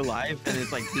that in real life, and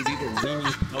it's like two people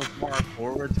leaning so far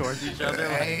forward towards each other.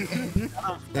 Right?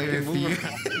 They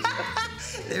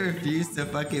refuse to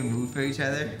fucking move for each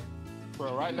other.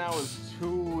 Bro, right now is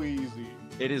too easy.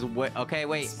 It is what? Okay,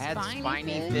 wait. Add Spiny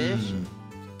spiny fish? fish.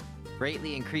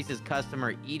 Greatly increases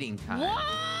customer eating time.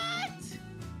 What?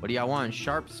 What do y'all want?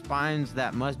 Sharp spines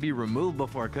that must be removed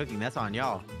before cooking. That's on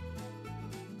y'all.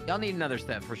 Y'all need another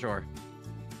step for sure.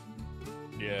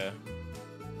 Yeah.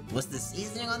 What's the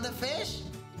seasoning on the fish?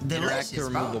 Interact Delicious, to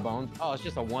remove the bro. bones. Oh, it's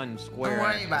just a one square. Don't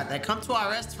worry about that. Come to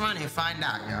our restaurant and find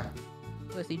out, yo.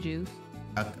 Pussy juice.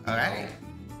 All right.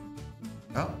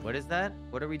 Oh. What is that?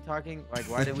 What are we talking? Like,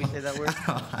 why did we say that word?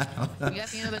 I don't know. You got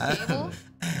the end of the table?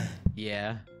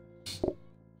 Yeah.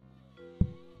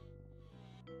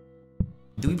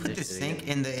 Do we put the sink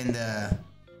in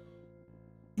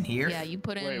here? Yeah, you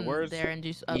put it Wait, in where's- there and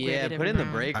just upgrade Yeah, it put it in the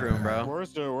every break round. room, bro.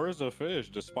 Where's the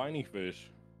fish? The spiny fish.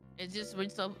 It's just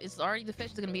so it's already the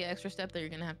fish. It's gonna be an extra step that you're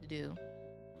gonna have to do.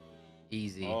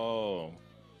 Easy. Oh.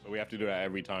 So we have to do that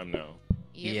every time now.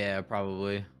 Yep. Yeah,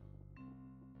 probably.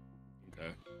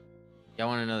 Okay. Y'all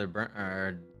want another burn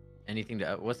or anything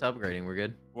to? What's upgrading? We're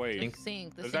good. Wait.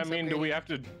 Sink. The Does that sink's mean do we upgraded. have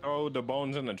to throw the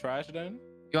bones in the trash then?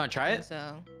 You want to try it?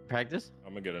 So Practice?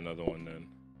 I'm gonna get another one then.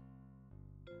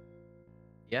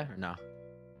 Yeah or no?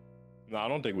 No, I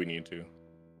don't think we need to.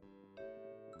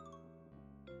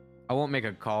 I won't make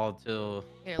a call till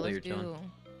here, till let's you're chilling.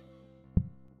 do.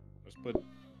 Let's put.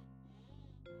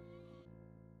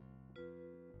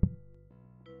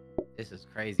 This is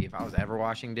crazy. If I was ever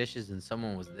washing dishes and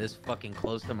someone was this fucking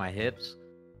close to my hips,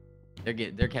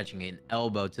 they're catching an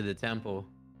elbow to the temple.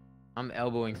 I'm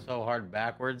elbowing so hard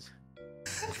backwards.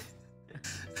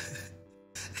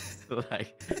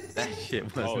 Like that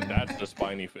shit was. Oh, that's the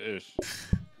spiny fish.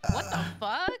 What the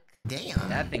fuck? Damn.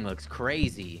 That thing looks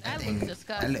crazy. That thing- looks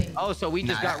disgusting. Oh, so we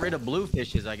just Nah, got rid of blue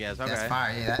fishes, I guess. Okay. That's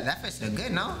fire. Yeah, that fish look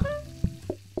good, no?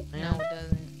 No, it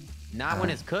doesn't. Not when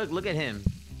it's cooked. Look at him.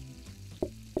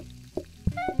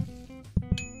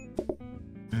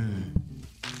 Mm.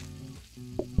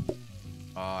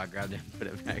 Oh, I grabbed it and put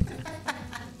it back.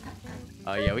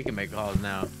 Oh yeah, we can make calls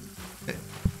now.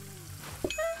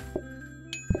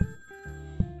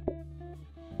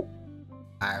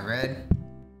 Alright, red.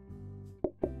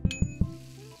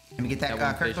 Let me get that, That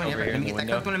one cooked fish one. over here Let in me the get that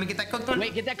window. cooked one. Let me get that cooked one.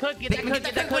 Wait, get that cook, get that Let me cook, get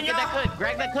get that that cook, get that cooked one, cook.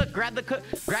 Grab that cook, grab the cook.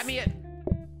 Grab me it.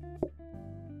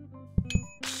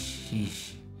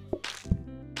 Sheesh.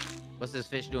 What's this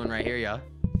fish doing right here, y'all?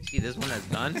 You see this one that's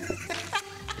done?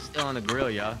 It's still on the grill,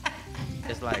 y'all.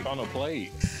 It's like, It's on a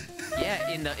plate. yeah,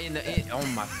 oh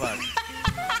my fuck.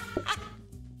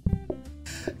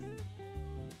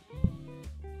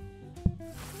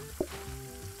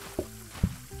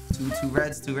 Two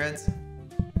reds, 2 reds.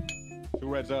 2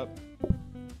 reds up.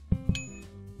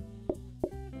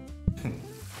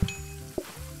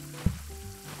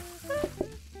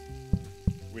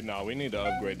 We need to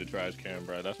upgrade the trash can,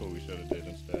 bro. That's what we should have did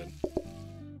instead.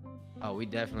 Oh, we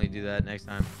definitely do that next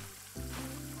time.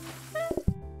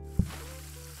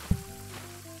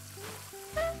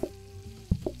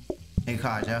 Hey,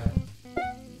 call, Joe.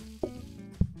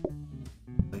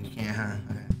 Oh, you can't, huh?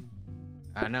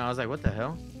 Okay. I know. I was like, what the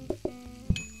hell?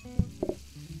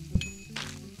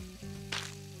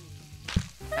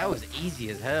 That was easy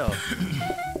as hell.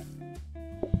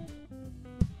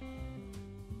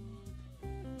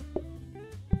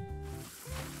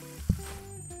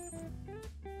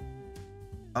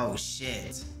 Oh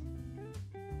shit.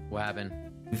 What happened?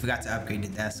 We forgot to upgrade the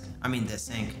desk. I mean the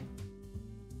sink.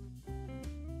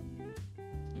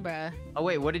 Bruh. Oh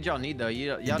wait, what did y'all need though?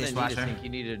 Y'all didn't need a dishwasher. sink. You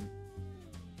needed.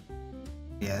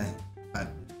 Yeah. But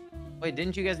Wait,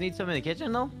 didn't you guys need some in the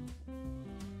kitchen though?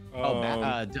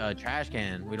 Trash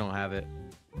can. We don't have it.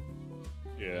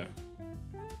 Yeah.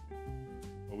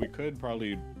 Well, we could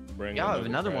probably bring. Y'all have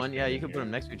another trash one. Yeah, can you in could put here.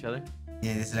 them next to each other.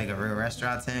 yeah, this is like a real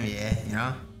restaurant, Tim. Yeah, you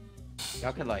know.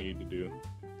 Y'all could like. Need to do.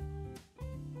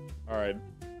 All right.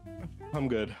 I'm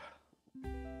good.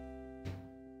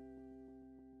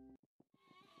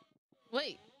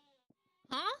 Wait.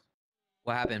 Huh?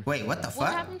 What happened? Wait, what the What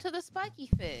fuck? happened to the spiky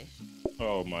fish?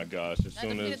 Oh my gosh! As That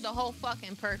soon defeated as the whole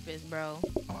fucking purpose, bro.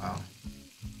 Oh, wow.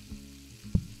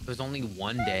 It was only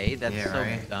one day. That's Yeah, so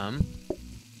right. dumb.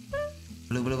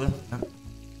 Blue, blue, blue. Oh.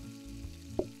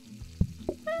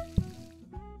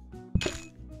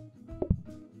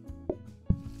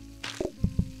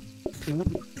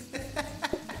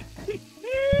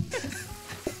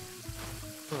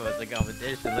 Oh, it's a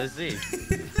competition. Let's see.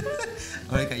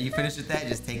 Okay, you finished with that?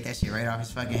 Just take that shit right off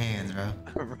his fucking hands, bro.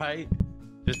 Right?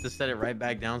 Just to set it right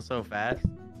back down so fast.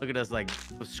 Look at us like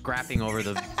scrapping over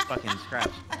the fucking scratch.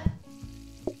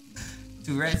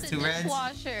 Two reds, It's a two reds.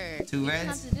 dishwasher. Two You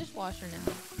reds? have the dishwasher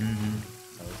now. Mm-hmm.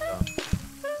 So let's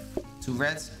go. Two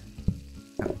reds.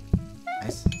 Oh,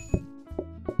 nice.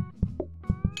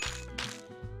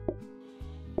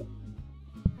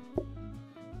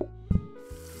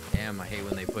 Damn, I hate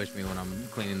when they push me when I'm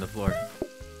cleaning the floor.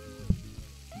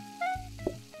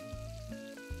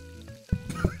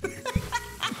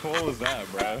 what was that,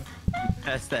 bro?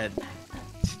 That's that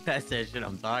shit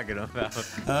I'm talking about.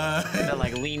 That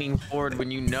like leaning forward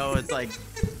when you know it's like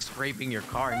scraping your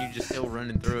car and you just still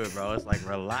running through it, bro. It's like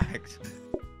relax.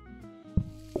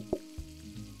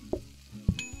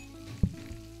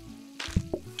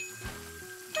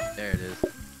 There it is.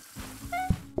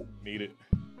 Need it.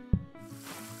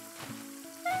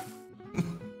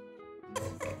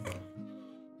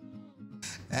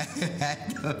 Back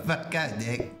the fuck up,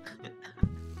 Dick.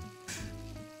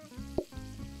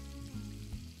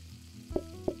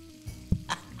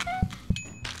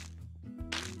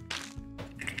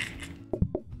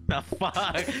 The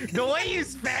fuck? The way you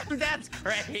spam, that's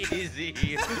crazy.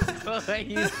 The way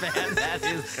you spam, that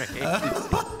is crazy.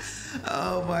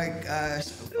 Oh my gosh,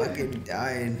 I'm fucking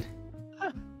dying.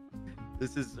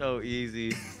 This is so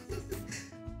easy.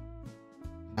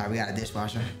 Alright, we got a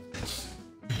dishwasher.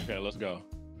 Okay, let's go.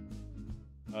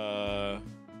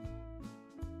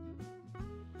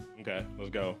 Okay, let's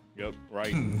go. Yep,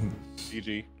 right.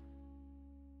 PG.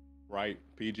 Right,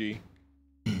 PG.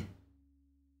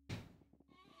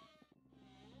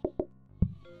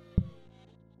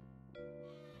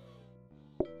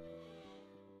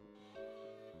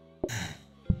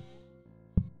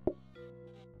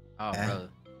 Oh, Yeah. brother.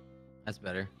 That's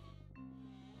better.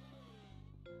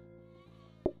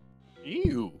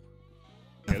 Ew.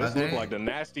 Yeah, this Okay. look like the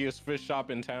nastiest fish shop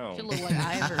in town. Should look like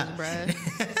Ivers, bruh.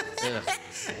 Yeah.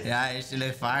 Yeah, it should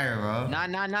look fire, bro. Nah.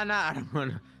 I don't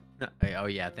want to. No. Hey, oh,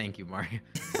 yeah. Thank you, Mario.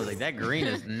 I was like, that green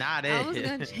is not it. I was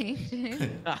gonna change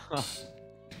it.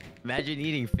 Imagine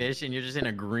eating fish and you're just in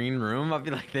a green room. I'd be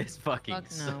like, this fucking Fuck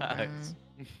no, sucks.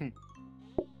 bruh.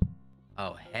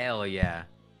 Oh, hell yeah.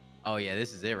 Oh, yeah.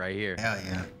 This is it right here. Hell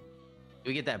yeah. Do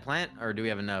we get that plant or do we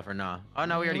have enough or nah? Oh,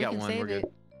 no. We already We got can one. We're save good.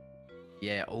 it.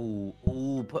 Yeah. Oh,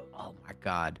 oh my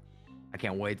God. I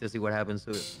can't wait to see what happens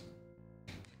to it.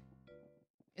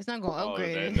 It's not gonna Oh,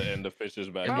 upgrade and, it. and the fish is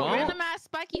back. It Bro, won't? random ass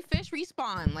spiky fish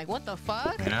respawn. Like, what the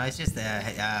fuck? You know, it's just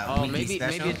a Oh, weekly maybe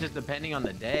special. it's just depending on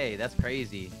the day. That's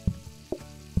crazy.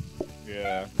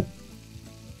 Yeah.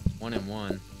 1 and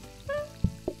 1.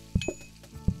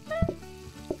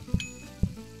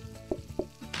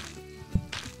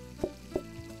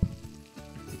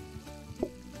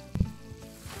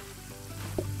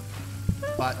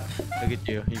 But Look at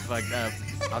you. You fucked up.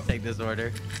 I'll take this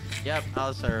order. Yep,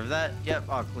 I'll serve that. Yep,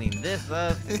 I'll clean this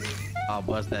up. I'll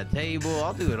bust that table.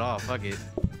 I'll do it all. Fuck it.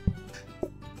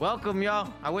 Welcome,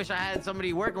 y'all. I wish I had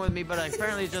somebody working with me, but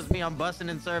apparently it's just me. I'm busting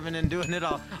and serving and doing it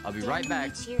all. I'll be right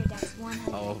back.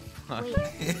 Oh, fuck.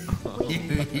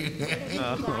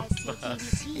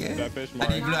 Yeah. That fish I mark.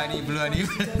 need blue, I need blue, I need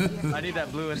blue. I need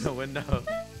that blue in the window.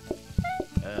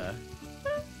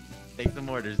 Take some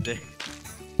orders, Dick.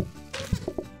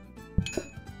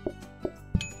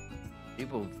 You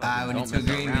People we fucking need don't two mess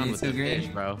green, we around need with two the green. fish,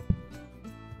 bro.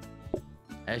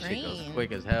 That shit goes Green.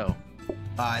 quick as hell.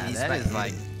 These that is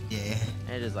like, yeah.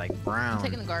 it is like I'm brown.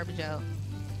 taking the garbage out.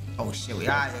 Oh shit,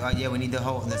 yeah, we need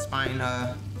the spine.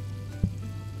 Yeah.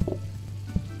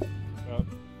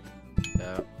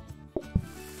 Yeah.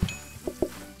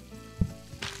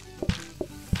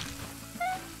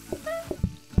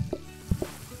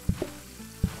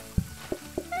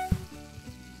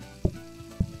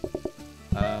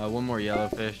 One more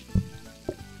yellowfish.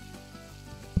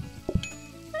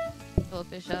 Fill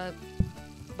fish up.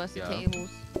 Busted Yeah. tables.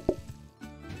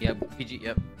 Yep, PG,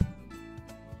 yep.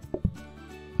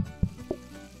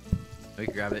 We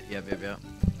can grab it. Yep.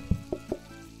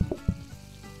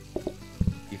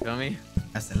 You feel me?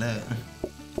 That's the look.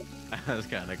 That was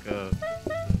kind of cool.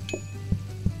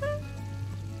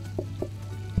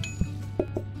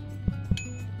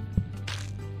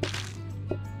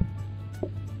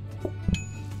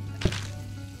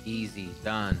 Easy,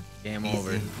 done. Game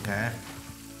over. Okay.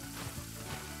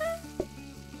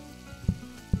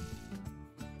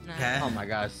 Nah. Okay. Oh my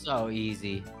god, so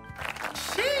easy.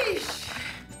 Sheesh.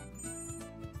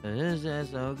 This is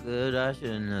so good, I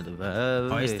shouldn't have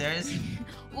developed. Oysters.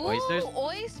 Ooh, Oysters?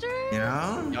 Oysters? You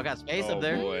know. Y'all got space Oh, up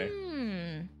there? boy.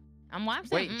 I'm watching.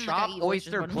 Wait, chop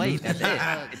oyster plate. That's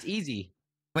it. It's easy.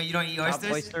 Wait, you don't eat Chop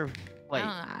oysters? oyster plate.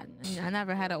 I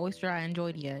never had an oyster I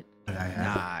enjoyed yet.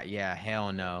 Nah, yeah,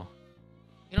 hell no.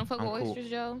 You don't fuck I'm with cool. oysters,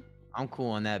 Joe? I'm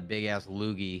cool on that big ass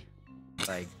loogie.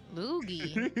 Like,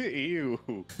 Loogie.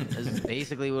 Ew. this is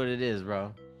basically what it is,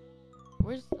 bro.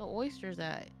 Where's the oysters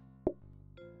at?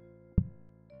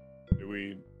 Do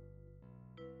we?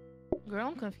 Girl,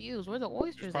 I'm confused. Where the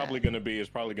oysters It's probably at? gonna be. It's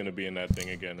probably gonna be in that thing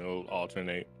again. It'll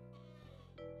alternate.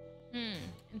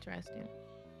 Interesting.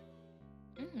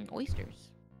 Oysters.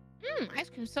 Ice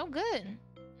cream so good.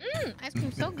 Ice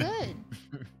cream so good.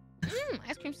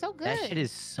 Ice cream so good. That shit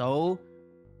is so.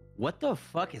 What the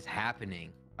fuck is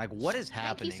happening? Like, what is Thank you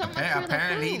happening? so much Yeah, for the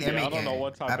apparently food. they're Yeah, I making. don't know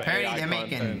what type of Apparently AI they're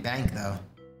making content. bank though.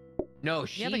 No,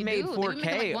 she Yeah, they made do. They be making,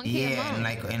 4K. like, 1K a Yeah,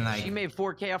 month. and like She made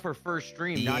 4K off her first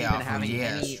stream, not Yeah, even off of- having yeah,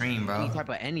 any, stream, bro. any type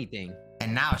of anything.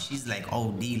 And now she's like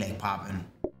OD like popping.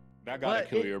 That gotta But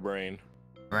kill it- your brain.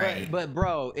 Right. But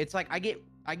bro, it's like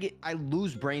I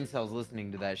lose brain cells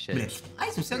listening to that shit.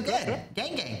 Ice cream so good.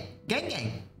 Gang gang. Gang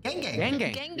gang. Gang gang. Gang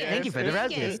gang. Gang Yeah, Thank you for the it's-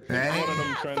 residence. Right? It's one of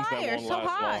them trends that fire, won't so last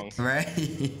hot. long.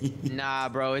 Right. Nah,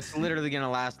 bro, it's literally gonna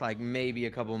last like maybe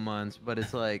a couple months, but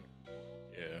it's like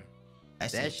Yeah.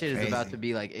 that shit is about to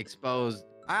be like exposed.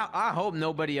 I hope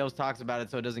nobody else talks about it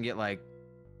so it doesn't get like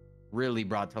really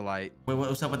brought to light. Wait,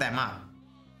 what's up with that mop?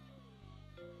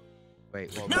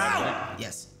 Wait, Well, No! that-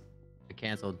 Yes. it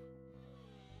canceled.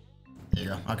 There you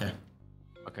go. Okay.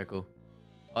 Okay, cool.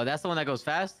 Oh, that's the one that goes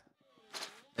fast?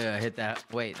 Yeah, hit that.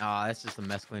 Wait, that's just a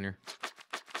mess cleaner.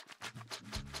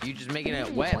 You just making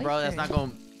it wet, bro. That's not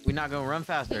going. We're not gonna run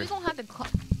faster. We gonna have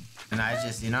to. And I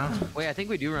just, you know. Wait, I think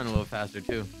we do run a little faster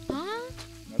too. Huh?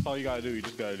 That's all you gotta do. You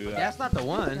just gotta do that. That's not the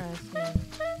one. Interesting.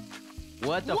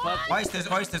 What the What? fuck?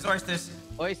 Oysters, oysters, oysters.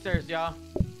 Oysters, y'all.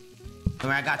 Wait,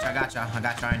 I got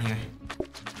y'all in here.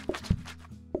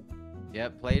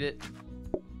 Yep, played it.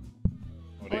 Oh,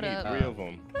 they What need up? 3 of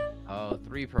them. Oh,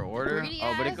 3 per order. Greedy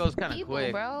Oh, but it ass goes kind of people,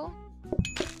 quick. bro.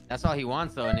 That's all he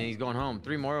wants though, and then he's going home.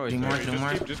 3 more oysters. more.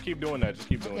 Hey, just keep doing that. Just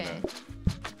keep doing Okay. that.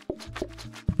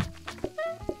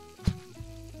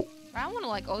 I want to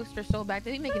like oyster so bad.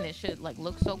 They be making this shit like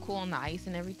look so cool on the ice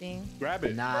and everything. Grab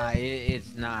it. Nah,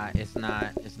 it's not. It's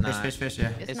not. Fish, yeah.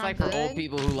 It's not like for old good?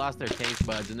 people who lost their taste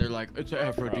buds and they're like, it's an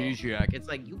aphrodisiac. It's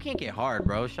like, you can't get hard,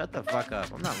 bro. Shut the fuck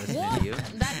up. I'm not listening What? to you.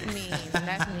 That's mean.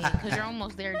 That's mean. Cause you're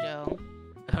almost there, Joe.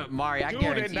 Mari, I Dude,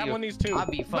 guarantee that you, one needs 2. I'll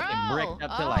be fucking Bro, bricked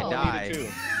up till I oh. die. Need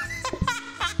it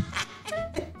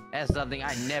too. That's something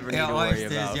I never need Yo, to worry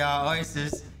oysters, about. y'all,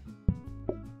 oysters.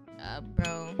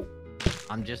 Bro.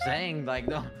 I'm just saying, like,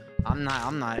 no, I'm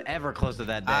not ever close to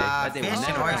that day. That day Fish will and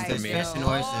never come for oysters, me. fish and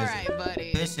oysters. All right,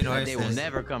 buddy. Fish and That day will oysters.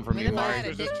 never come for I mean, me, if I Mari. had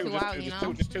a dick too out, you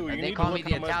know. Just 2. You They need call to me look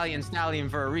the how much- Italian stallion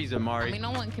for a reason, Mari. I mean,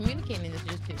 no one communicating is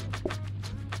just 2.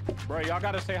 Bro, y'all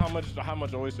gotta say how much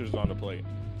oysters is on the plate.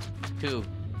 2.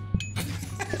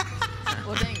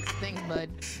 Well, thanks, bud.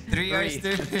 3 Three.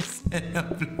 oysters and a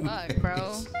blue Fuck, bro.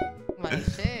 fish. Like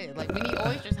shit. Like we need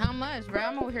oysters. How much, bro?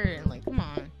 I'm over here and like, come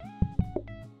on,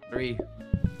 3.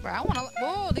 bro. I wanna.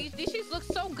 Whoa, these shits look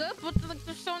so good, but like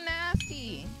they're so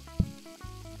nasty.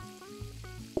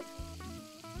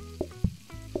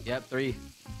 Yep, 3.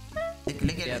 Look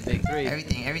at Yeah, it. big 3.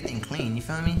 Everything clean. You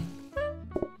feel me?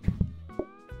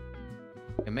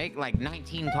 And make like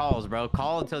 19 calls, bro.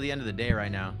 Call until the end of the day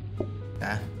right now.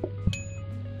 Yeah.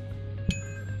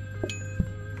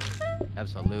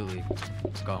 Absolutely.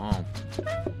 Let's go home.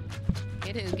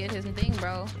 Get his thing,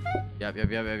 bro.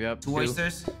 Yep. 2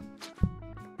 oysters.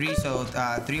 3, so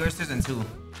 3 oysters and 2.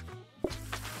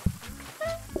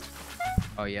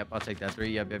 Oh, yep. I'll take that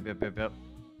 3. Yep.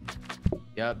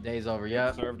 Yep. Day's over.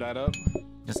 Yep. Serve that up.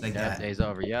 Just like Yep. that. Day's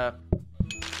over. Yep.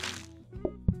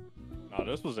 No,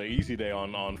 this was an easy day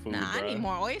on food, Nah, I bro. need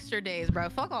more oyster days, bro.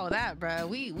 Fuck all that, bro.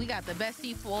 We got the best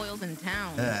seafood oils in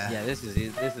town. Yeah, this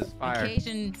is fire.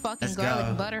 Cajun fucking Let's garlic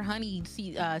go. butter honey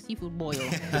seafood boil.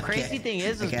 The crazy thing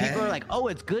is Okay. people are like, oh,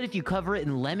 it's good if you cover it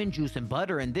in lemon juice and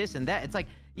butter and this and that. It's like,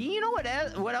 you know what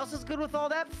else is good with all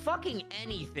that? Fucking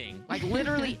anything. Like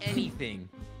literally anything.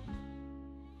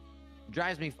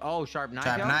 Drives me. Oh, sharp knife.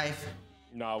 Sharp y'all? knife.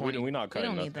 Nah, 20. we not We cutting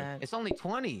don't nothing. need that. It's only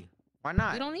 20. Why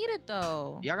not? We don't need it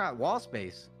though. Y'all got wall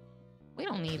space. We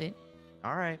don't need it.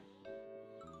 All right.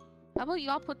 How about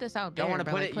y'all put this out there? Y'all want to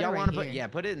bro? put Like, it? Y'all right want to put? here. Yeah,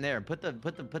 put it in there. Put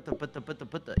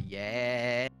the.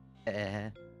 Yeah.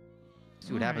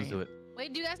 See what happens to it.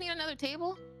 Wait, do you guys need another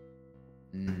table?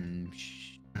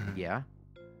 Yeah.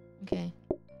 Okay.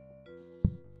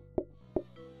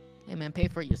 Hey man, pay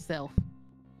for it yourself.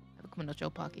 Have it coming out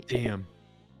your pocket. Damn.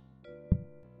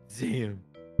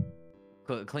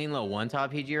 Clean little 1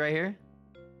 top PG right here.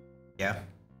 Yeah.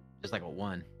 Just like a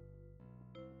 1.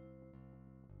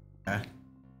 Okay.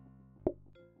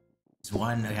 It's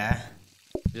 1. Okay.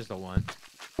 Just a 1.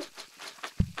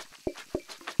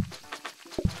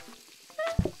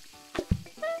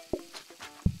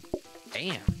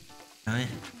 Damn. Alright.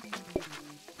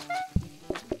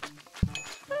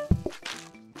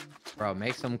 Bro,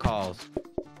 make some calls.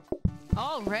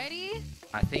 Already?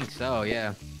 I think so,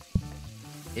 yeah.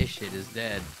 This shit is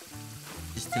dead.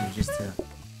 Just 2.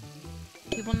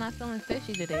 People not feeling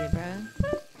fishy today,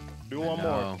 bro. Do one more.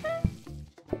 No.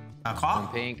 A 1 call?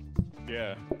 pink.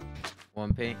 Yeah.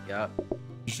 1 pink. Yup.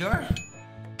 You sure?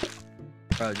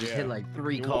 Bro, just Yeah. hit like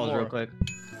 3 Do one calls real more. quick.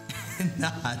 Nah,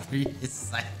 3 is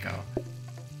psycho.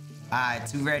 Alright,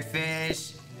 2 red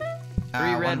fish.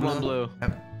 3 red, 1 blue.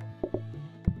 Yep.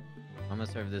 I'm gonna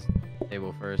serve this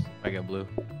table first. If I get blue.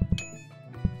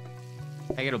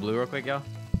 Can I get a blue real quick, yo?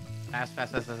 Fast.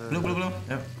 Blue.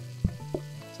 Yep.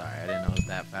 Sorry, I didn't know it was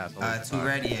that fast. Holy 2 fuck.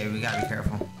 red. Yeah, we gotta be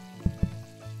careful.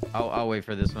 I'll wait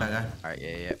for this one. Okay. All right,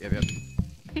 yep.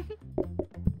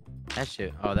 That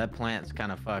shit. Oh, that plant's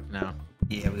kind of fucked now.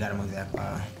 Yeah, we gotta move that.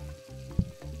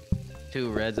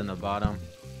 2 reds in the bottom.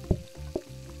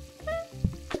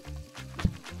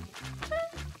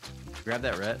 Grab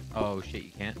that red. Oh shit,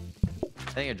 you can't.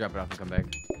 I think I drop it off and come back.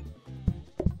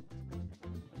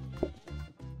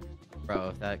 Bro,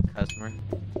 if that customer.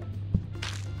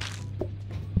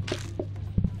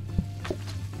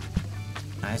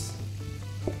 Nice.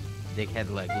 Dickhead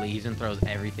like leaves and throws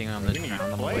everything on the We need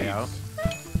ground on the way out. plates.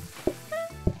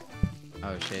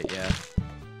 Oh shit, yeah.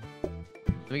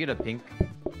 Let me get a pink.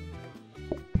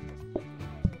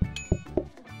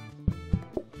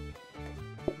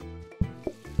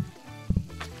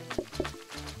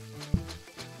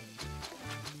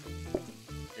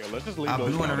 Yeah, let's just leave Ah, those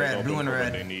blue and a counters red, open blue and a for what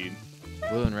red. they need.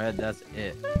 Blue and red, that's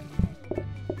it.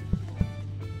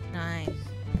 Nice.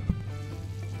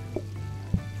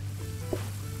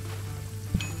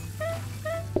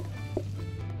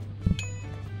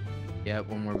 Yep,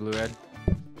 1 more blue red.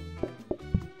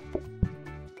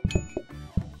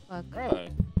 Fuck.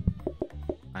 Right.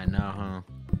 I know, huh?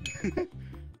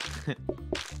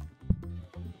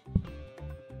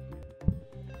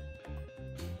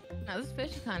 Now this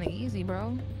fish is kind of easy,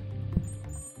 bro.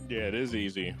 Yeah, it is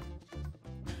easy.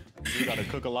 You gotta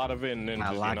cook a lot of it and then I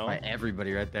just, you locked know. by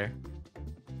everybody right there.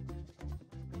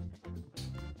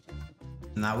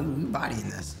 Nah, we bodying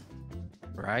this.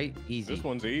 Right? Easy. This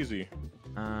one's easy.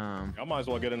 I might as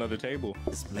well get another table.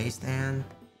 Display stand.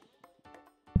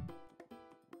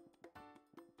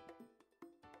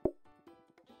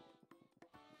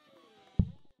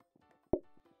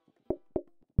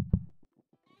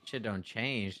 Shit don't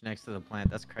change next to the plant.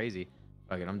 That's crazy.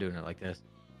 Fuck it, I'm doing it like this.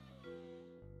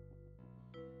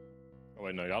 Oh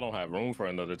wait, no, y'all don't have room for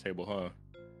another table, huh?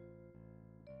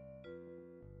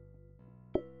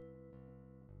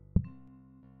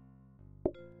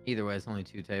 Either way, it's only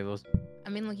 2 tables. I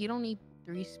mean, like, you don't need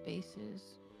 3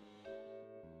 spaces.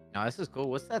 No, this is cool.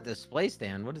 What's that display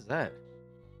stand? What is that?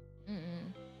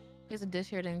 There's a dish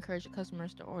here to encourage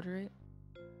customers to order it.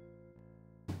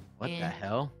 What the Yeah.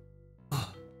 hell? So,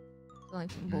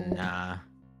 like some bull. Nah.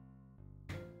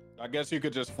 I guess you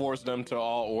could just force them to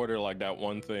all order like that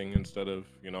one thing instead of,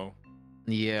 you know.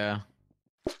 Yeah.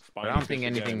 But I spiny don't think fish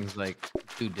again. anything's like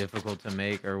too difficult to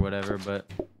make or whatever, but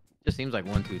just seems like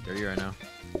 1, 2, 3 right now.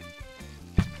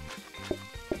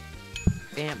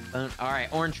 Bam, boom. All right,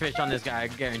 orange fish on this guy. I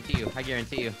guarantee you. I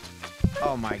guarantee you.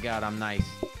 Oh my god, I'm nice.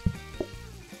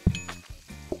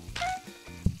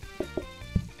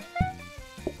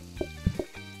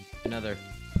 Another.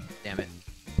 Damn it.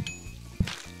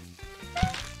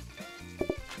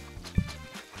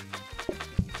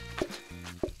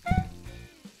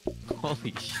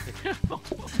 Holy shit.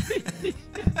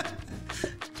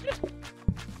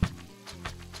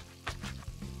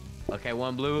 Okay,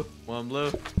 one blue. One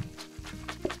blue.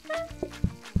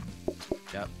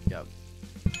 Yep, yep.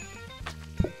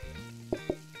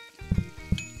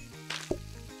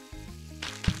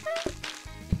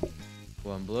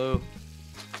 One blue.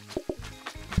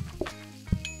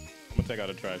 I'm gonna take out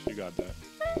the trash. You got that.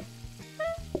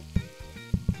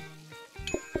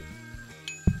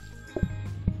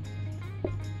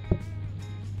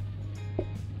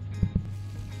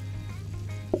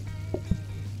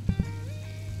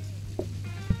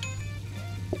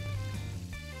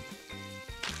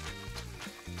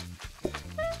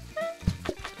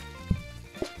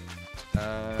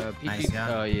 PP. Nice,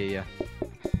 yeah. Oh yeah, yeah.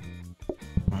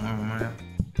 One more.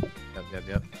 Yep, yep,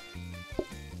 yep.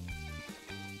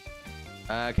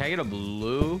 Can I get a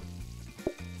blue?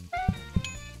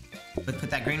 Put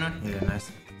that green one. Yeah,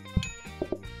 nice.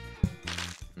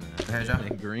 Nah, Here, Joe.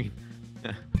 that green.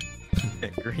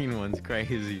 That green one's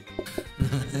crazy.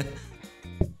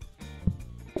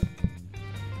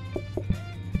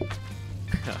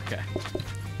 Okay.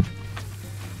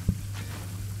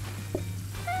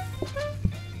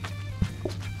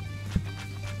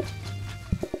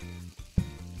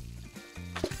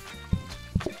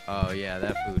 Oh yeah,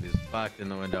 that food is fucked in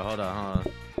the window. Hold on, hold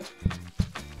on.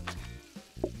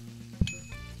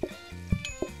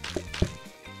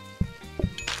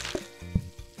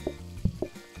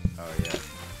 Oh yeah,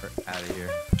 we're out of here.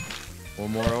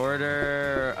 One more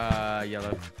order.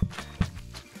 Yellow.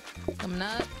 Coming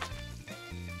up.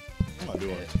 I'll do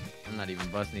it. I'm not even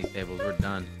busting these tables. We're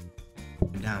done.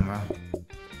 You're down, bro.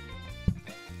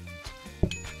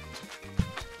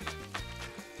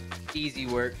 Easy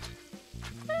work.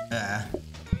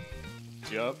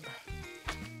 Yup.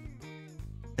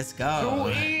 Let's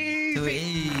go. Too easy. Too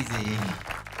easy.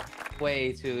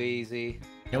 Way too easy.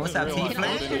 Yo, what's up, Real T life. Can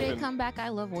Flip? Flip? oyster day come back? I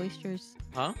love oysters.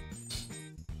 Huh?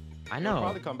 I I'll know.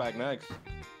 probably come back next.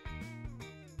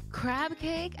 Crab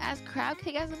cake as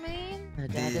a main?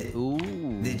 Did- Ooh.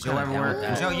 Did Joe kinda ever down work? with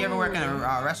that. Joe, you ever work in a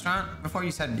restaurant before?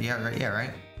 You said yeah, right? Yeah,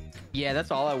 right. Yeah,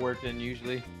 that's all I worked in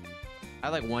usually. I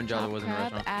had like one job that Chop wasn't a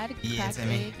crab, restaurant. add Yeah, crab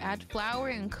Timmy. cake, add flour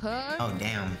and cook. Oh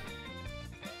damn.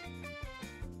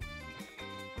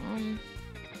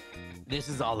 This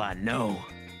is all I know.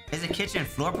 There's a kitchen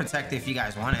floor protector if you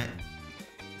guys want it.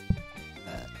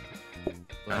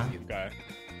 Bless No? you. Okay.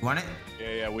 Want it?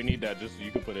 Yeah, yeah, we need that. Just so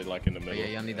you can put it like in the Oh middle. yeah,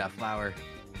 you'll need that flour.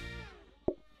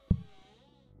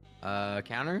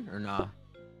 Counter or nah?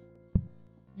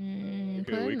 Okay,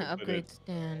 Put it we in the can put upgrade it-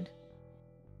 stand.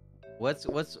 What's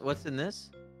in this?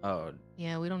 Oh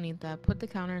Yeah, we don't need that. Put the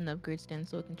counter in the upgrade stand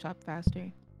so it can chop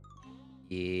faster.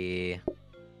 yeah.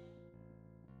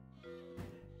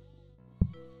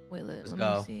 Wait, Let's let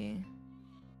go. me see.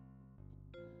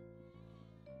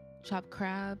 Chop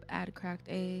crab, add cracked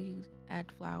eggs, add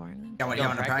flour. And Yeah, what, You you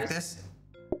wanna want to practice?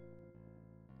 practice?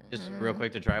 Just real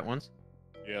quick to try it once.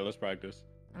 Yeah, let's practice.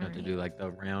 You have to do like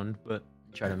the round, but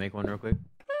try to make one real quick.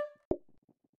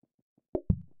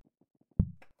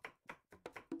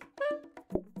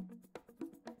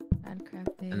 Add cracked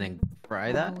eggs. And then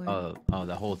fry that? Flour. Oh,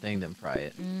 the whole thing, then fry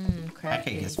it. Crab That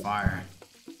cake is fire.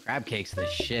 Crab cake's the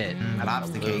shit.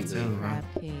 Lobster cake Absolutely. too, bro. Crab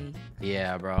cake.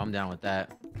 Yeah, bro, I'm down with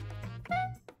that.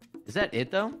 Is that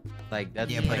it though? Like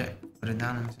that's Yeah, like. put it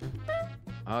down.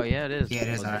 Oh yeah, it is. Yeah, it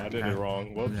is. Okay. Alright. I did it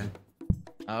wrong. Whoops. Okay.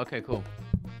 Oh, okay, cool.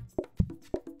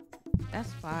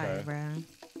 That's fire, Okay. bro.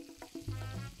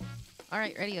 All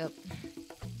right, ready up.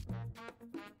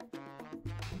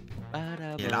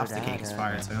 Yeah, lobster cake is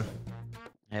fire too.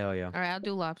 Hell yeah. All right, I'll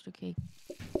do lobster cake.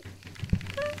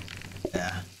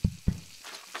 Yeah.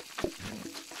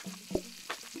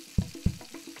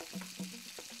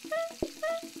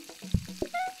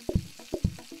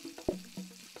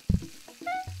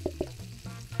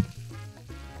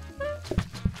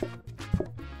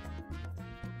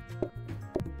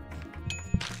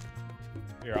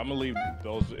 Here, I'm gonna leave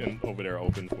those in over there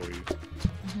open for you.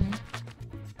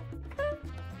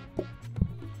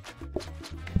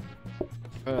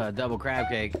 Double crab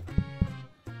cake.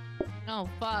 Oh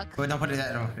fuck. Wait, don't put it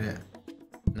that. Don't put it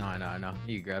that. No, I know, I know.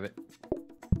 You can grab it.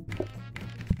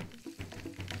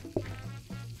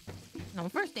 No,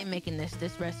 first day making this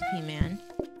recipe, man.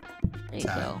 There you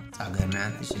go. It's all good,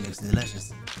 man. This shit looks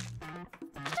delicious.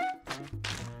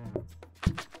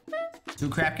 2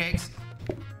 crab cakes.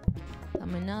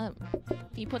 Coming up. Can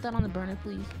you put that on the burner,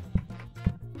 please?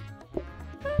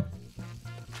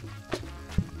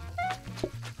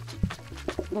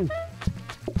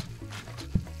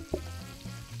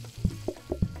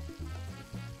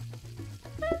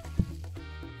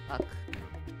 Fuck.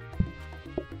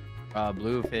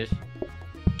 Bluefish.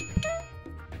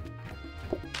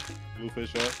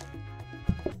 Bluefish up.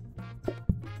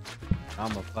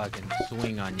 I'ma fucking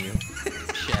swing on you,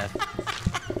 chef.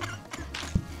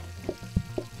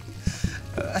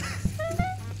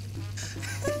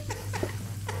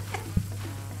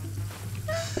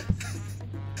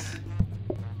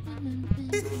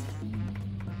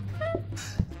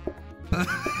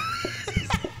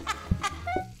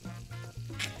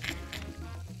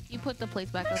 You put the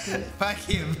plates back up, please.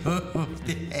 Fucking moved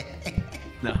it.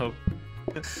 No.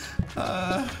 Put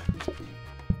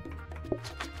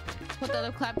the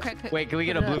other crab crack. Wait, can we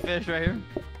get a bluefish right here?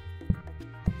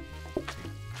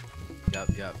 Yup.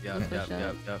 Bluefish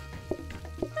up.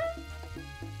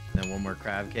 Then one more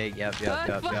crab cake. Yup. Fuck.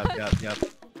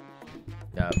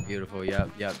 Yup, beautiful. Yup.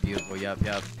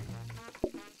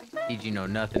 PG know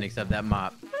nothing except that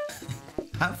mop.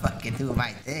 I'm fucking doing my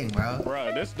thing, bro.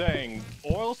 Bruh, this dang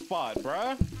oil spot,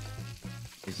 bruh.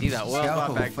 You see that oil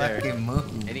spot back there? Fucking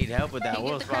move. I need help with that Can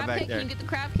you oil get the spot crab back cake? there. Can you get the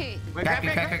crab cake? Wait, Crack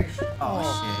crab it, cake. crack it. Oh,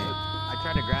 I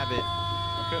tried to grab it.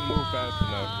 I couldn't move fast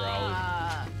enough,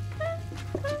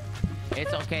 bro.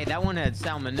 It's okay. That one had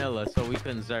salmonella, so we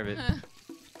couldn't serve it.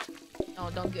 No,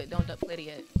 don't plate it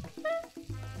yet.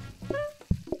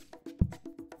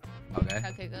 Okay.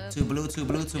 Crab cake up. 2 blue, 2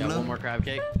 blue, 2 Yeah, blue. one more crab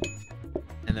cake.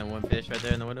 And then one fish right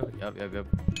there in the window. Yup. Yep.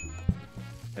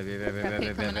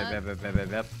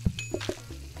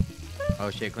 Oh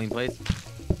shit, clean plates.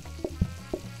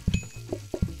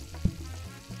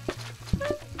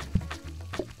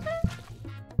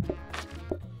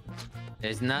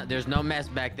 There's no mess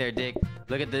back there, Dick.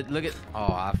 Look at.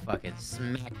 Oh, I fucking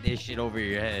smacked this shit over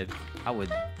your head. I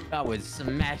would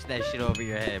smash that shit over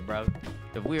your head, bro.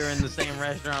 If we were in the same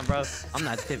restaurant, bro, I'm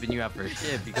not tipping you out for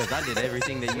shit because I did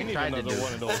everything that We you need tried to another do.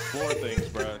 one of those floor things,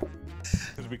 bruh.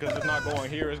 Because it's not going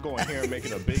here, it's going here and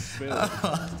making a big spill.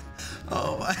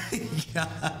 Oh my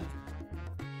god.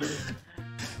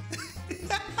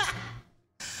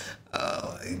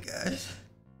 Oh my gosh.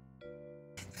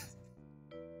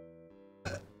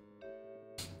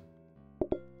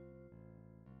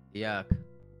 Yuck.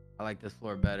 I like this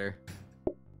floor better.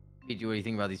 PG, what do you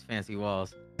think about these fancy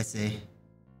walls? Let's see.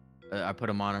 I put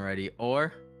them on already.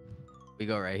 Or we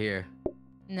go right here.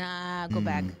 Nah, go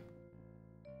back.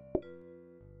 What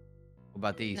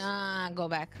about these? Nah, go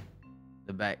back.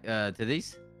 The back to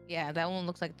these? Yeah, that one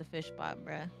looks like the fish spot,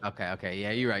 bruh. Okay.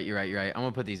 Yeah, you're right. I'm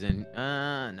gonna put these in. No,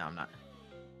 I'm not.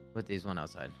 Put these one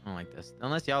outside. I don't like this.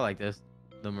 Unless y'all like this.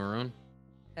 The maroon.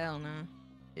 Hell no.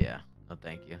 Yeah. No,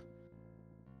 thank you.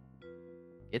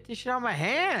 Get this shit out of my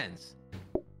hands.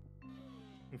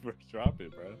 Drop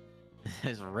it, bro.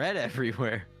 There's red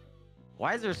everywhere.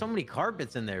 Why is there so many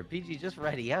carpets in there? PG, just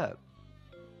ready up.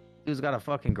 Dude's got a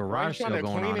fucking garage sale trying to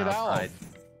going on clean it out. outside.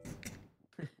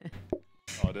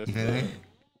 Oh, this You feel me?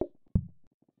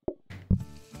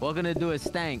 What gonna do is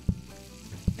stank.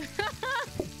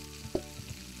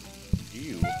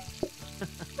 Ew.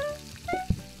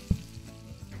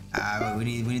 We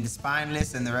need the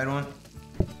spineless and the red one.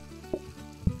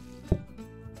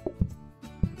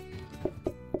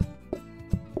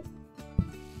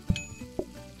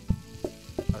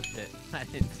 Oh shit, I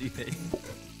didn't see that.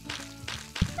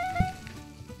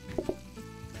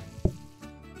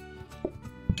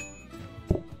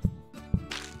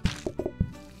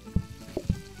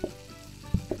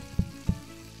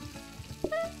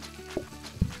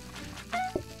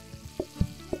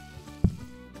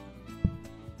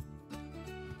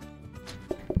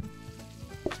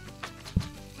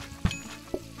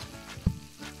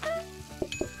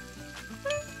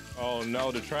 Oh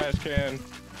no, the trash can.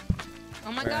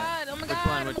 Oh my Right. god, oh my Which god.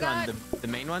 one? oh Which my one? God. The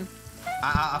main one?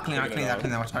 I'll clean Take it that.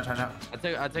 out. Watch out.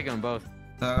 I'll take them both.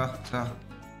 Go.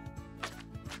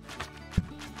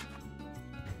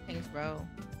 Thanks, bro.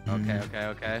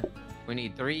 Okay. We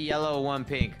need 3 yellow, 1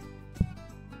 pink.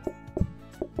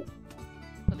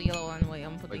 Put the yellow one away.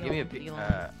 I'm gonna put Wait, the give me yellow a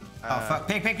pink. Oh fuck!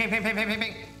 Pink. I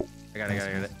got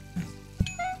it.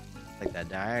 Like that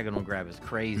diagonal grab is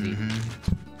crazy.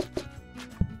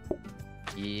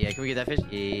 Yeah, can we get that fish?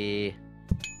 Yeah.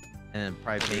 And then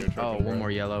probably Over here, pink. Oh, tripping, one bro.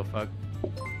 more yellow. Fuck.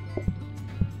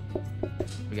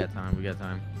 We got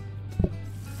time.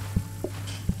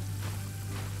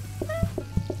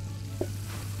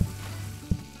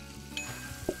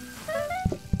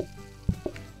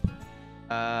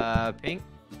 Pink.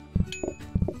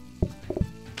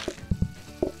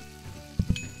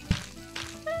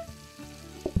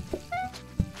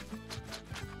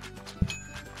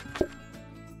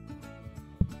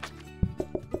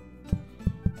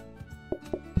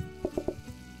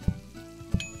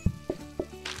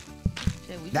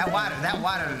 Shit, we That just water, ain't that on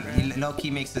water, bro. low key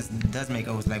does make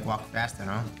us like walk faster,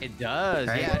 no? It does.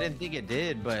 Right? Yeah, I didn't think it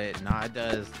did, but nah, it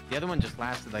does. The other one just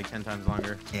lasted like 10 times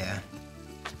longer. Yeah.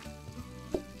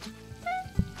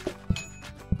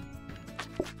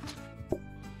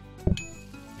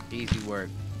 Easy work.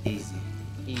 Easy.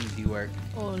 Easy work.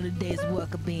 All the day's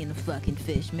work of being a fucking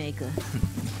fish maker.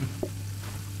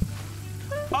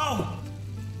 Oh!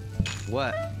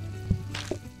 What?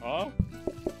 Oh?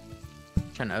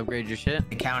 Trying to upgrade your shit?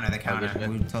 The counter, the counter. good shit.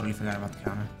 We totally forgot about the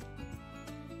counter.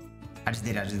 I just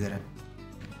did it.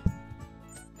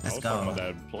 Let's I was go. talking about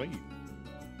that plate.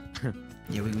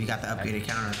 Yeah, we got the upgraded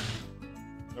counter.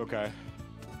 Okay.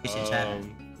 Fish and chat.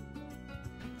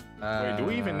 Wait, do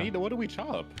we even need what do we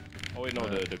chop? Oh wait, no,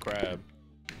 the crab.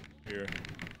 Here.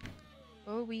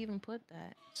 Where would we even put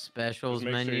that? Specials Just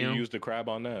make menu? sure you use the crab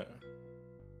on that.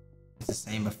 It's the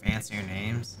same but fancier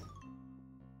names.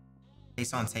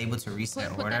 Place on table to reset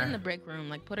Put order. that in the break room.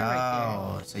 Like, put it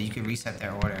right Oh, so you can reset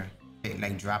their order. It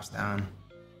like drops down.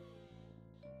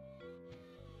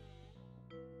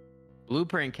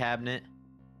 Blueprint cabinet.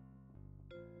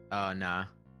 Oh, nah.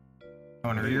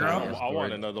 On a I, reroll? I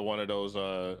want another one of those.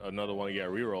 Another one. Yeah,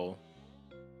 reroll.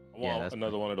 I Yeah, want that's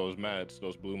another one of those mats.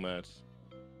 Those blue mats.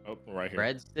 Oh, right here.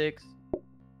 Breadsticks.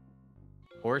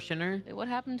 Portioner? there. What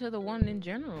happened to the one in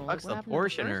general? Fuck's what the happened to the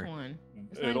first portioner? one?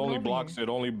 It's not It even only over blocks. here. It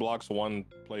only blocks one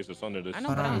place. It's under this I know,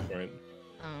 but blueprint.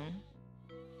 Oh.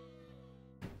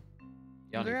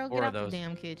 Y'all need Girl, 4 get of out the those.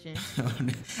 damn kitchen.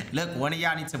 Look, one of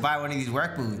y'all need to buy one of these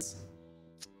work boots.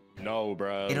 No,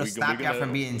 bro. It'll stop y'all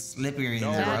from being slippery in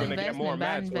No, there, we're bro. gonna get more investment,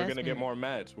 bad mats. We're gonna get investment. more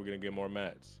mats. We're gonna get more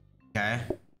mats. Okay.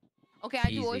 Okay, I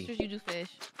do Easy. oysters, you do fish.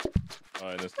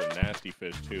 And it's the nasty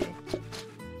fish too.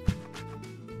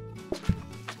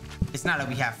 It's not like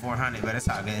we have 400, but it's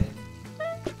all good.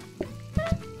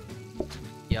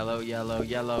 Yellow, yellow,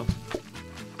 yellow.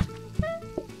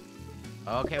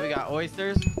 Okay, we got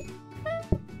oysters.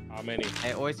 How many?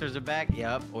 Hey, oysters are back.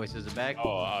 Yep, oysters are back.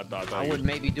 Oh, I thought I you would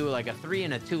maybe do like a 3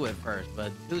 and a 2 at first,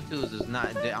 but 2 twos is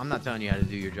not. I'm not telling you how to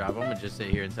do your job. I'm gonna just sit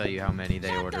here and tell you how many they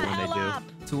Shut order the when they hell do. up.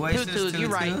 2 oysters, twos, two, you're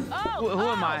right. two. Oh, Who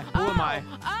am I? Who am I?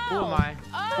 Who am I?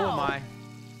 Who am Oh. I?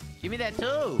 Give me that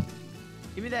 2.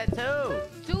 Give me that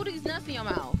 2. Do these nuts in your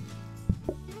mouth.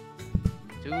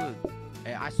 2.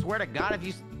 Hey, I swear to God, if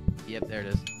you. Yep, there it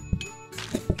is.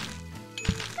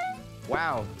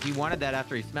 Wow, he wanted that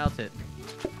after he smelt it.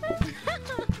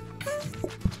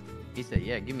 He said,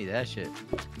 yeah, give me that shit.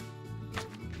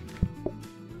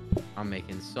 I'm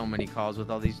making so many calls with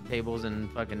all these tables and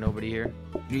fucking nobody here.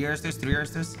 3 oysters, 3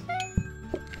 oysters.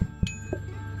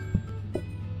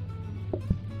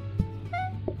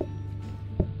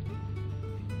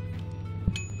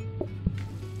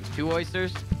 Two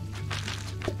oysters.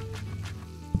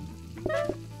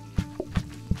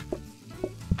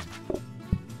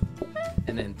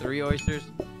 And then 3 oysters.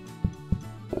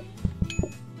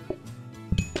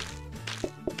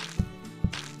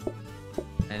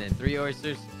 And then 3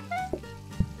 oysters.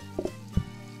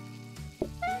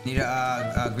 Need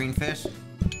a green fish.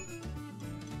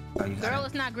 Oh, you got Girl, it.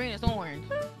 it's not green, it's orange.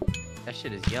 That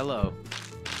shit is yellow.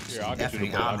 Here, I'll get you the Definitely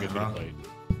plate. I'll almond, get you the bro. plate.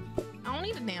 I don't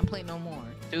need a damn plate no more.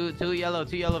 Two yellow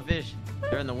fish.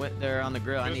 They're in the they're on the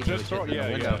grill. I need Just to throw. in the Yeah,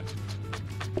 window.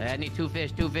 yeah. I need 2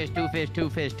 fish, 2 fish, 2 fish, 2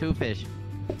 fish, 2 fish.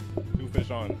 2 fish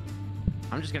on.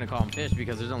 I'm just gonna call them fish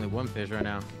because there's only 1 fish right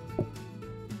now.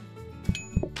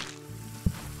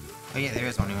 Oh yeah, there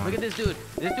is only one. Look at this dude.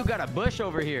 This dude got a bush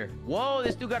over here. Whoa,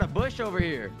 this dude got a bush over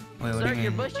here. Wait, what do Sir, you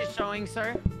your mean? bush is showing,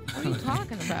 sir. What are you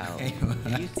talking about?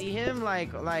 Do you see him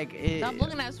like it, Stop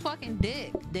looking at his fucking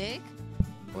dick.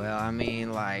 Well, I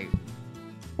mean, like,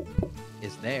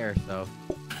 it's there, so,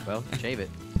 well, shave it.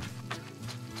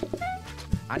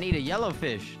 I need a yellow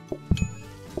fish.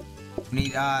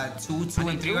 Need two I and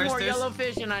need 3 2 more oysters. yellow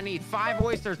fish, and I need 5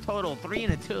 oysters total. 3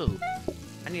 and a 2.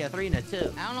 I need a 3 and a 2. I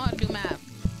don't know how to do math.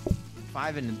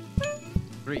 5 and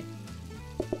 3.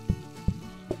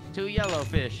 2 yellow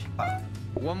fish. Fuck.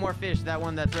 1 more fish. That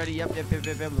one that's ready. Yep.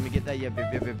 Let me get that. Yep.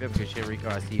 Good shit, Rico.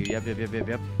 I see you.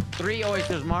 Yep. 3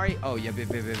 oysters, Mari. Oh, yep. That's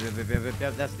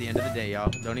the end of the day, y'all.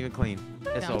 Don't even clean.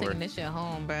 It's I'm over. taking this shit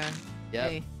home, bruh. Yep.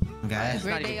 Hey, Okay. It's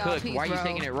not Great even day off cooked. peace, Why are you bro.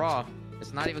 taking it raw?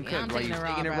 It's not even Yeah, I'm cooked. Why are you taking it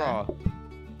raw, taking it bro. raw?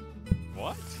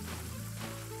 What?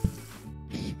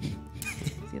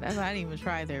 see, that's why I didn't even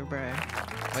try there,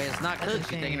 bruh. Wait, it's not That's a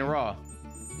cooked. You're taking it shame. raw.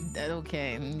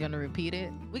 Okay, I'm gonna repeat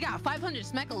it. We got 500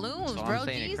 smeckaloons, So bro. I'm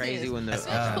saying it Jesus. crazy when the fish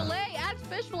fillet, add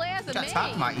fish fillet as a What y'all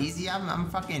talking about? Easy. I'm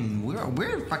fucking.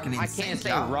 We're fucking I insane. can't say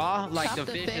y'all. raw. Like Chop the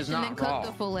fish is and then not raw.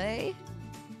 cook the fillet.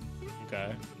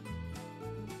 Okay.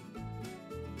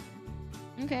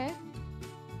 Okay.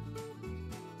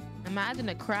 Imagine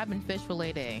a crab and fish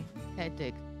fillet day.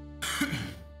 Hectic.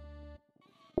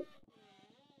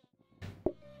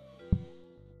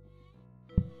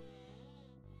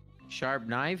 Sharp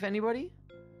knife, anybody?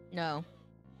 No.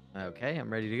 Okay,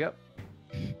 I'm ready to go.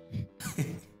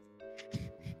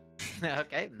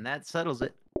 Okay, and that settles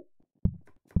it.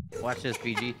 Watch this,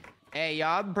 PG. Hey,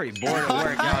 y'all, I'm pretty bored at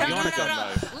work, y'all. You wanna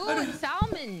come? Ooh, it's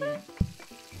salmon.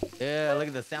 Yeah, look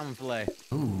at the salmon fillet.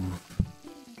 Ooh.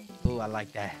 Ooh, I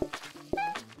like that.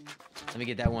 Let me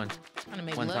get that one. Trying to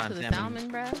make One love time to the salmon.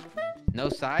 salmon, bro. No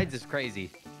sides is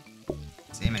crazy.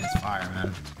 Salmon is fire,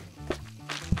 man.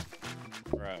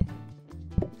 Right.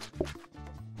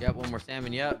 Yep, one more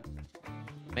salmon. Yep.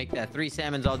 Make that 3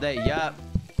 salmons all day. Yup.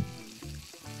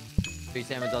 3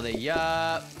 salmons all day.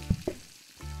 Yup.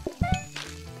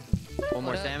 One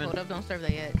more salmon. Hold up, don't serve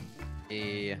that yet.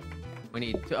 Yeah. We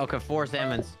need okay, 4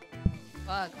 salmons.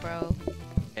 Fuck, bro.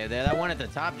 Okay, there. That one at the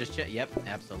top. Just check. Yep,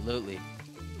 absolutely.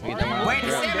 We get that one on Wait, the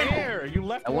the grill. salmon. There, you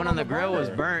left. That one on the grill was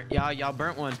burner. burnt. Y'all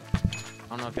burnt one. I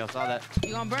don't know if y'all saw that.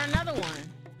 You gonna burn another one?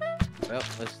 Well,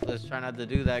 let's try not to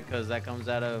do that because that comes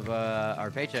out of our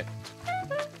paycheck.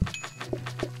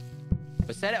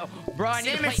 But set it, bro. I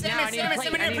need a plate now. I need a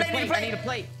plate. I need a plate. I need a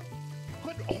plate.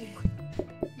 What? Oh my.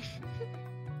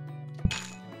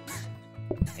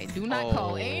 Hey, do not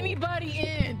call anybody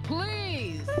in,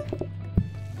 please.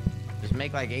 Just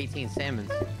make like 18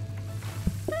 salmons.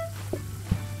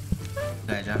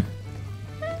 Good job.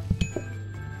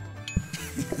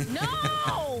 No!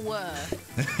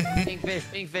 Pink fish,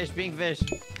 pink fish, pink fish.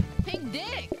 Pink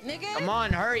dick, nigga. Come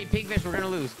on, hurry, pink fish. We're gonna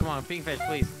lose. Come on, pink fish,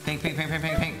 please. Pink, pink, pink, pink,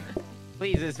 pink, pink.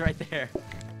 Please, it's right there.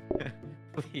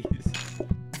 Please.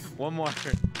 One more.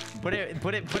 Put it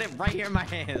right here in my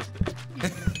hands.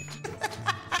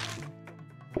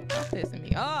 Stop pissing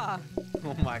me off.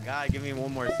 Oh my God, give me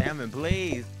one more salmon,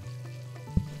 please.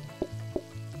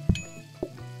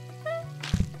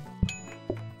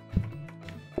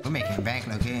 We're making bank,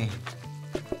 okay?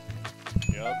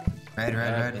 Yep. Right, right,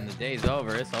 And right. the day's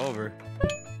over. It's over.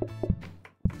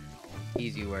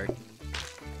 Easy work.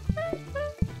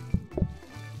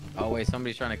 Oh wait,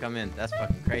 somebody's trying to come in. That's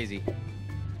fucking crazy.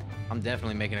 I'm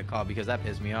definitely making a call because that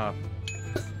pissed me off.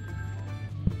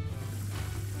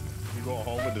 You going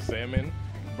home with the salmon?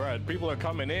 Bruh, people are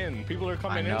coming in. People are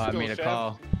coming in. I know. I still, made a chef.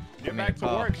 call. Get I made back a to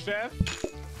call. work, chef.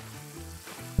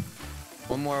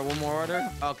 One more order.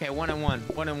 Okay, 1 and 1.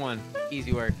 1 and 1.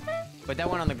 Easy work. But that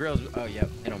one on the grills. Oh, yep.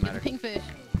 It don't matter. Pink fish.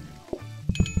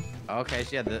 Okay,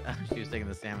 she was taking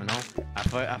the salmon home.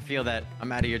 I feel that.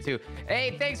 I'm out of here too.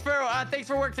 Hey, thanks for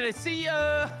work today. See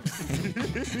ya.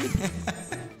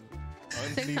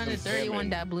 631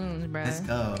 doubloons, bro. Let's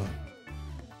go.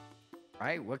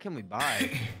 Right, what can we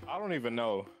buy? I don't even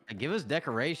know. Give us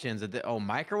decorations.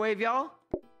 Microwave, y'all?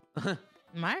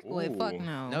 Microwave? Ooh. Fuck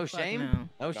no. No Fuck shame?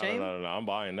 no. No shame? No. I'm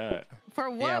buying that. For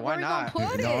what? Yeah, why Where not? we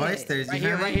gonna put The it? oysters, Right you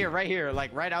here, know right here, right here.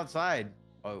 Like right outside.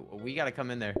 Oh, we gotta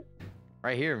come in there.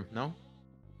 Right here, no?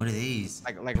 What are these?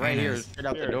 Like right here, Banners. straight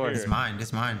out the Here, door. here. This mine,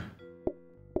 this mine.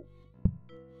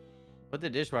 Put the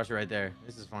dishwasher right there.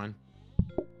 This is fine.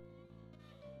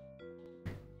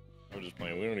 I'm just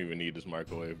playing. We don't even need this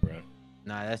microwave, bro.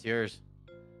 Nah, that's yours.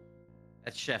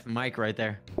 That's Chef Mike right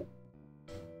there.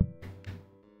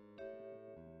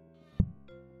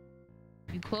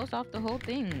 You closed off the whole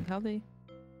thing. How they?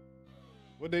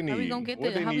 What they need? How we gonna get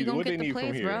What the? they How we need- gonna what get they the need from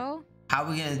plates, here? bro? How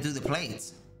we gonna do the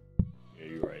plates? Yeah,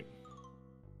 you're right.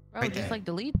 Bro, Right just there. like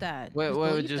delete that. Wait,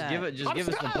 delete just that. give it. Just I'm give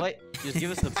us the stuck. plate. Just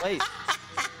give us the plate.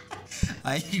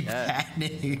 Are you Yeah.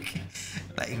 panic?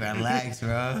 Like, relax,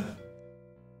 bro.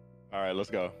 All right, let's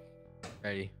go.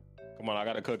 Ready. Come on, I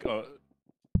gotta cook. No,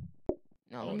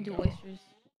 Oh, let me do no. oysters.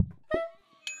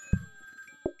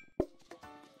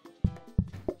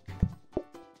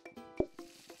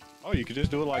 Oh, you could just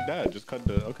do it like that. Just cut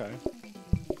the. Okay.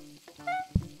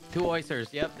 2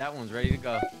 oysters. Yep, that one's ready to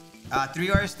go.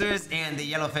 3 oysters and the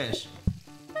yellow fish.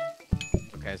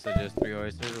 Okay, so just 3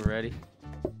 oysters. We're ready.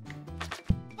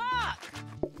 Fuck!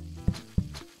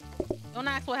 Don't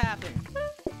ask what happened.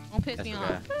 Don't piss That's me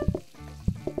okay. off.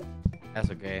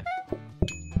 That's okay.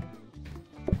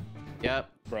 Yep.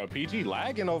 Bro, PG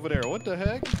lagging over there. What the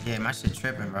heck? Yeah, my shit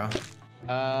tripping, bro.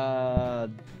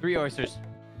 3 oysters.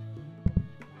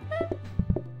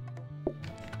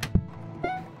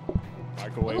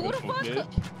 Microwave Who and the some fuck fish.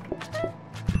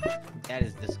 That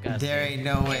is disgusting. There ain't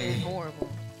no It's way. horrible.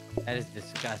 That is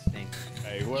disgusting.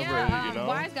 Hey, whoever, Yeah, you know.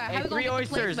 wise guy. How Hey, we 3 gonna get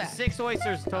the plates oysters. back? 6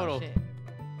 oysters total. Oh,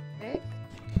 shit.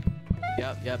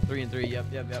 6? Yep, 3 and 3. Yep.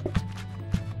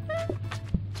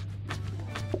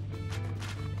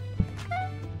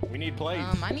 We need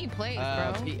plates. I need plates,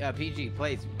 bro. PG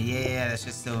plates. Yeah, that's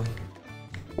just still.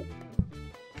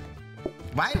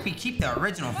 Why did we keep the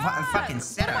original fucking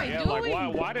setup? Yeah, like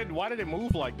why did it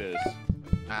move like this?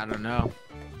 I don't know.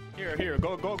 Here,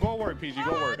 go work, PG,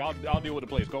 go work. I'll deal with the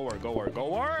place. Go work.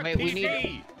 Wait,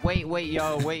 PG. we need. Wait,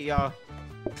 y'all.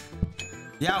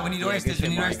 Yeah, we need oysters. We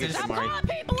need oysters. Stop calling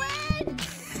people in.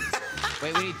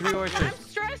 Wait, we need 3 oysters. I'm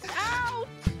stressed out.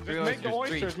 Just make the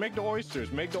oysters. Make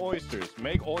the oysters.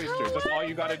 Make oysters. That's all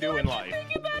you gotta do in life.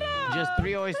 Just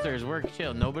 3 oysters. We're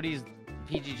chill. Nobody's.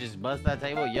 PG just bust that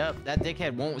table. Yep, that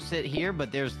dickhead won't sit here,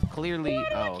 but there's clearly.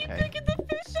 Oh, okay. Picking the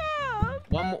fish up.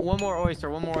 One more oyster,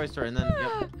 and then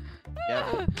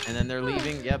yep, and then they're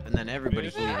leaving. Yep, and then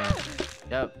everybody's leaving.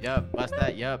 Yep, bust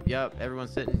that. Yep,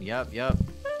 everyone's sitting. Yep.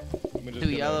 2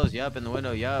 yellows. Yep, in the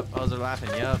window. Yep, others are laughing.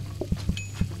 Yep.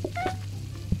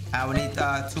 We need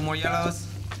 2 more yellows.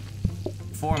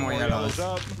 4 more yellows.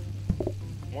 Up.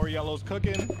 More yellows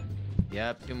cooking.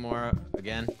 Yep, 2 more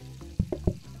again.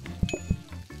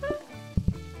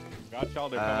 Got y'all.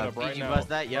 They're coming up right PG now. Bust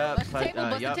that. Yep. Bust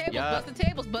the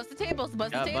tables. Bust the tables.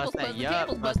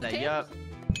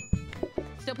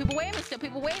 Still people waiting. This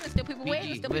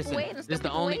is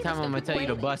the only time I'm gonna tell you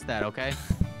to bust that, okay?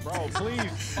 Bro,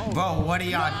 please. Oh. Bro, what are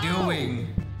y'all doing?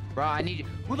 Bro, I need you.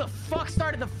 Who the fuck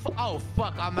started the? Oh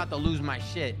fuck! I'm about to lose my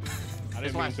shit. I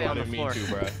didn't mean to,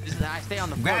 bro. I stay on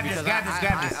the floor Grab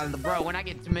because this. Bro, when I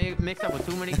get mixed up with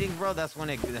too many things, bro, that's when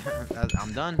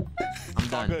I'm done. I'm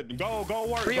done. Good. Go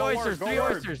work. 3 oysters. 3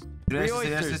 oysters. 3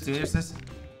 oysters. Do this.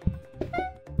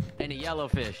 And a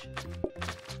yellowfish.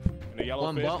 And the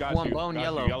yellowfish got one you. bone Got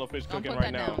yellow. you. Yellowfish cooking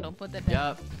right now. Don't put that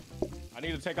down. Yep. I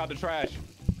need to take out the trash.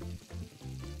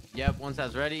 Yep. Once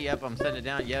that's ready. Yep. I'm setting it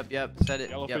down. Yep. Set it.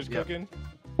 Yellowfish cooking.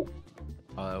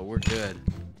 We're good.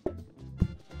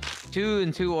 2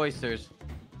 and 2 oysters.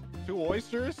 2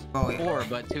 oysters? Oh, yeah. 4,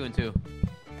 but 2 and 2.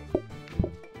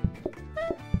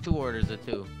 2 orders of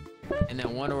 2. And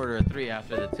then 1 order of 3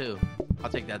 after the 2. I'll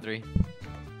take that 3.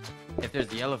 If there's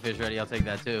the yellowfish ready, I'll take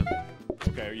that too.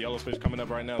 Okay, yellowfish coming up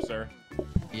right now, sir.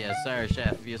 Yes, sir,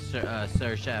 chef. Yes,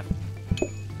 sir, chef.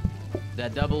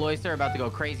 That double oyster about to go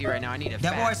crazy right now. I need it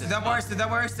Double fast. double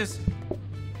oysters.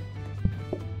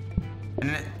 And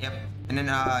then, yep. And then,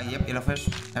 yep, yellowfish.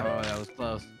 Yep. Oh, that was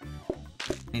close.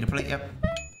 Need a plate, yep.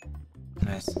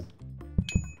 Nice.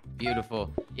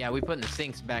 Beautiful. Yeah, we putting the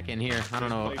sinks back in here. I don't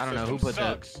know who put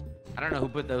those. I don't know who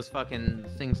put those fucking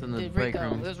sinks in the break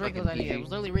room. It was Rico's idea. It was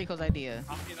literally Rico's idea.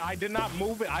 I did not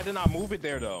move it. I did not move it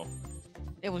there though.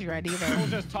 It was your idea though. I was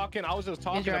just talking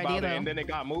about it, and then it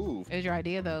got moved. It was your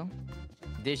idea though.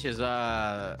 Dishes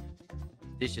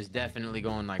definitely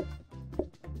going like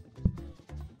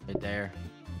right there.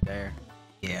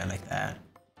 Yeah, like that.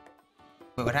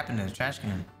 Wait, what happened to the trash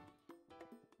can?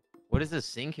 What is this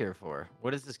sink here for?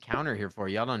 What is this counter here for?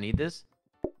 Y'all don't need this?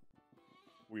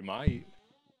 We might.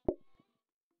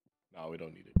 No, we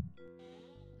don't need it.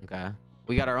 Okay.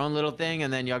 We got our own little thing,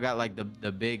 and then y'all got like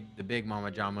the big mama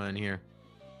jama in here.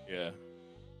 Yeah.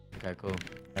 Okay, cool.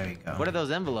 There you go. What are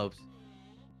those envelopes?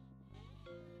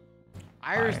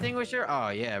 Fire extinguisher? Oh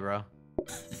yeah, bro.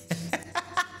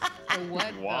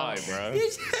 What? Why, bro? You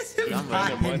just to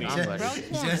Somebody buy money. it.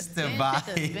 Bro, Just to buy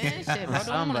Bro, don't want to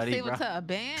Somebody, save bro. it to a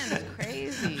band. It's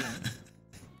crazy.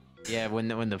 Yeah, when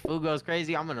the food goes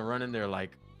crazy, I'm gonna run in there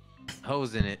like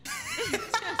hosing it.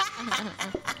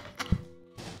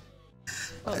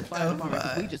 Oh, fire department,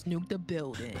 we just nuked the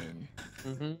building.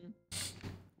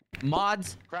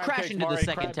 Mods, Crab crash cakes, into Mari. the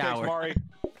second Crab cakes, tower. Mari.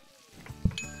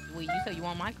 Wait, you said you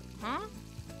want my... Huh?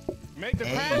 Make the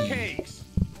crab cakes.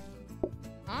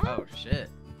 Huh? Oh shit.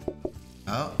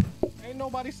 Oh, Ain't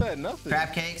nobody said nothing.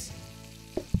 crab cakes.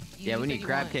 Yeah, we said need you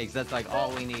crab want- cakes. That's like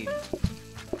all we need.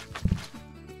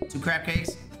 2 crab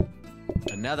cakes.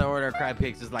 Another order of crab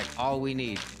cakes is like all we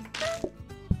need.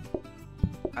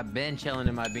 I've been chilling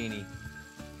in my beanie.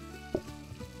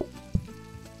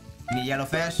 You need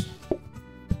yellowfish.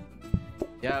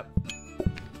 Yep.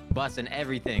 Busting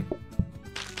everything.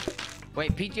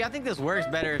 Wait, Peachy, I think this works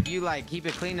better if you like keep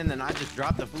it clean and then I just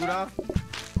drop the food off.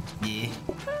 Yeah.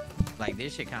 Like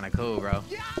this shit kind of cool, bro.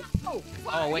 Yo,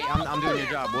 Oh wait, I'm doing your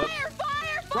job. Whoops.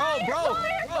 Bro,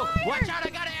 watch out! I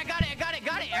got it. I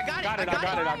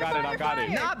got it.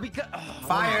 Not because.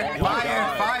 Fire! Oh my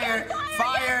Fire! God. Fire!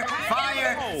 Fire!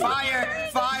 Fire! Fire!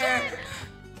 Fire!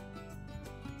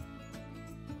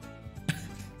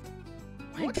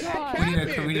 What the God. heck We need a-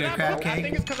 happened? we need a Did I crab put- I cake.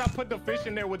 think it's because I put the fish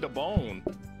in there with the bone.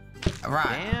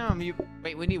 Right. Damn, you.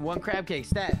 Wait, we need 1 crab cake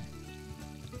stat.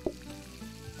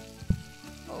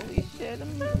 Holy shit.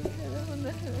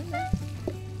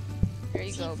 There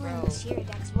you go, bro.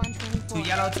 2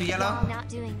 yellow, 2 yellow.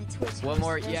 One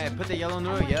more. Yeah, put the yellow in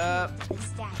the Yup.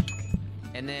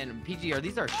 And then PG, are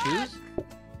these our shoes?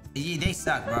 Yeah, they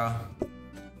suck, bro.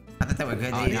 I thought they were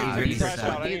good. Oh, They nah, really these trash suck.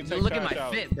 out. I need to take look at my trash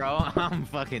out. fit, bro. I'm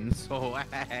fucking Oh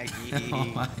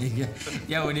swaggy. my god.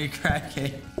 Yo, we need crab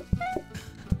cake.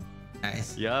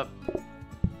 Nice. Yup.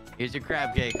 Here's your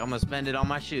crab cake. I'm gonna spend it on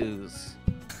my shoes.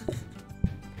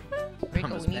 Rico,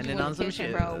 I'm we need spending you in on the some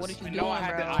kitchen, bro. What shoes. are I you know doing,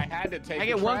 I bro? had to take I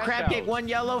get the one trash crab out. cake, one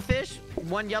yellow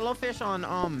fish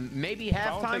on maybe If I half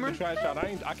don't take timer. the trash out,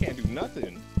 I can't do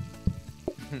nothing.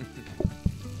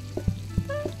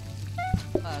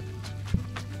 Fuck.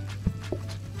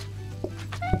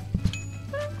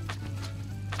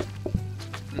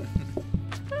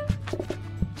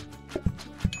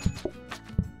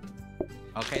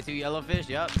 Okay, 2 yellow fish.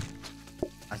 Yup.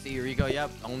 I see you, Rico.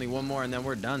 Yup. Only one more, and then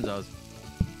we're donezo.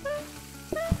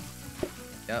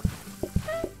 Yup.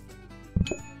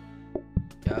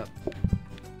 Yup.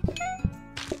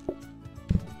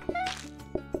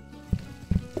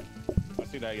 I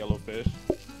see that yellow fish.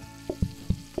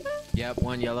 Yep.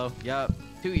 1 yellow. Yup.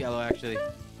 2 yellow actually.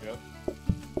 Yep.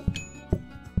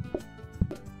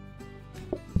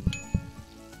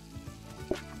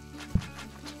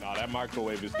 Nah, that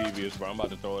microwave is devious, bro. I'm about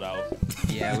to throw it out.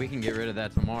 Yeah, we can get rid of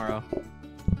that tomorrow.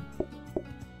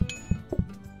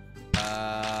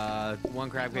 1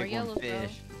 crab More cake, 1 yellows, bro.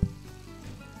 fish.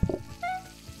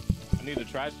 I need the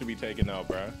trash to be taken out,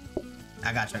 bro.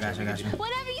 I got you.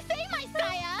 Whatever you say, my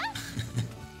sire.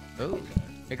 Oh,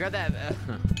 hey, grab that.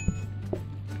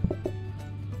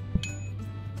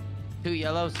 2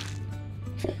 yellows.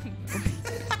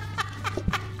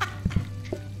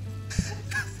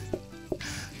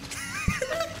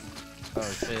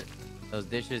 Oh shit! Those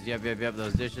dishes. Yep.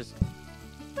 Those dishes.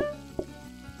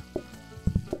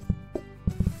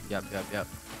 Yep.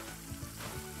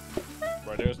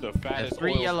 Bro, there's the fattest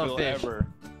 3 oil yellow spill fish. ever.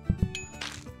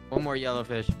 1 more yellow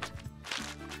fish.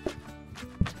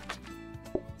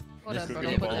 Hold This up, is bro. it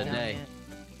Don't for put the that down day. yet.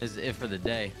 This is it for the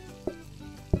day.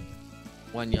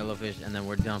 1 yellow fish, and then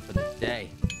we're done for the day.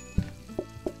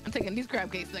 I'm taking these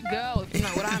crab cakes to go. If you know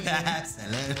what I mean.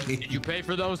 Absolutely. Did you pay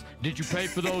for those? Did you pay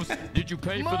for those? Did you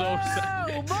pay for Mo, those?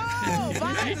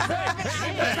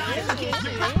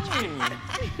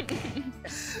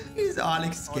 He's all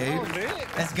escaped. Oh, man.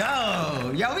 Let's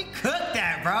go. Yo, we cooked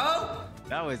that, bro.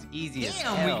 That was easy as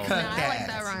Damn, hell. we No, cooked I like that.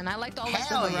 that run. I liked all like, the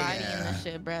Hell variety in yeah. this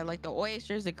shit, bro. Like the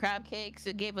oysters, the crab cakes.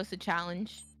 It gave us a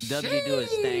challenge. W do a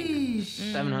stank.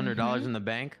 Sheesh. $700 in the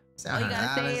bank. All you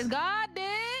gotta say is $700. God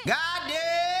damn. God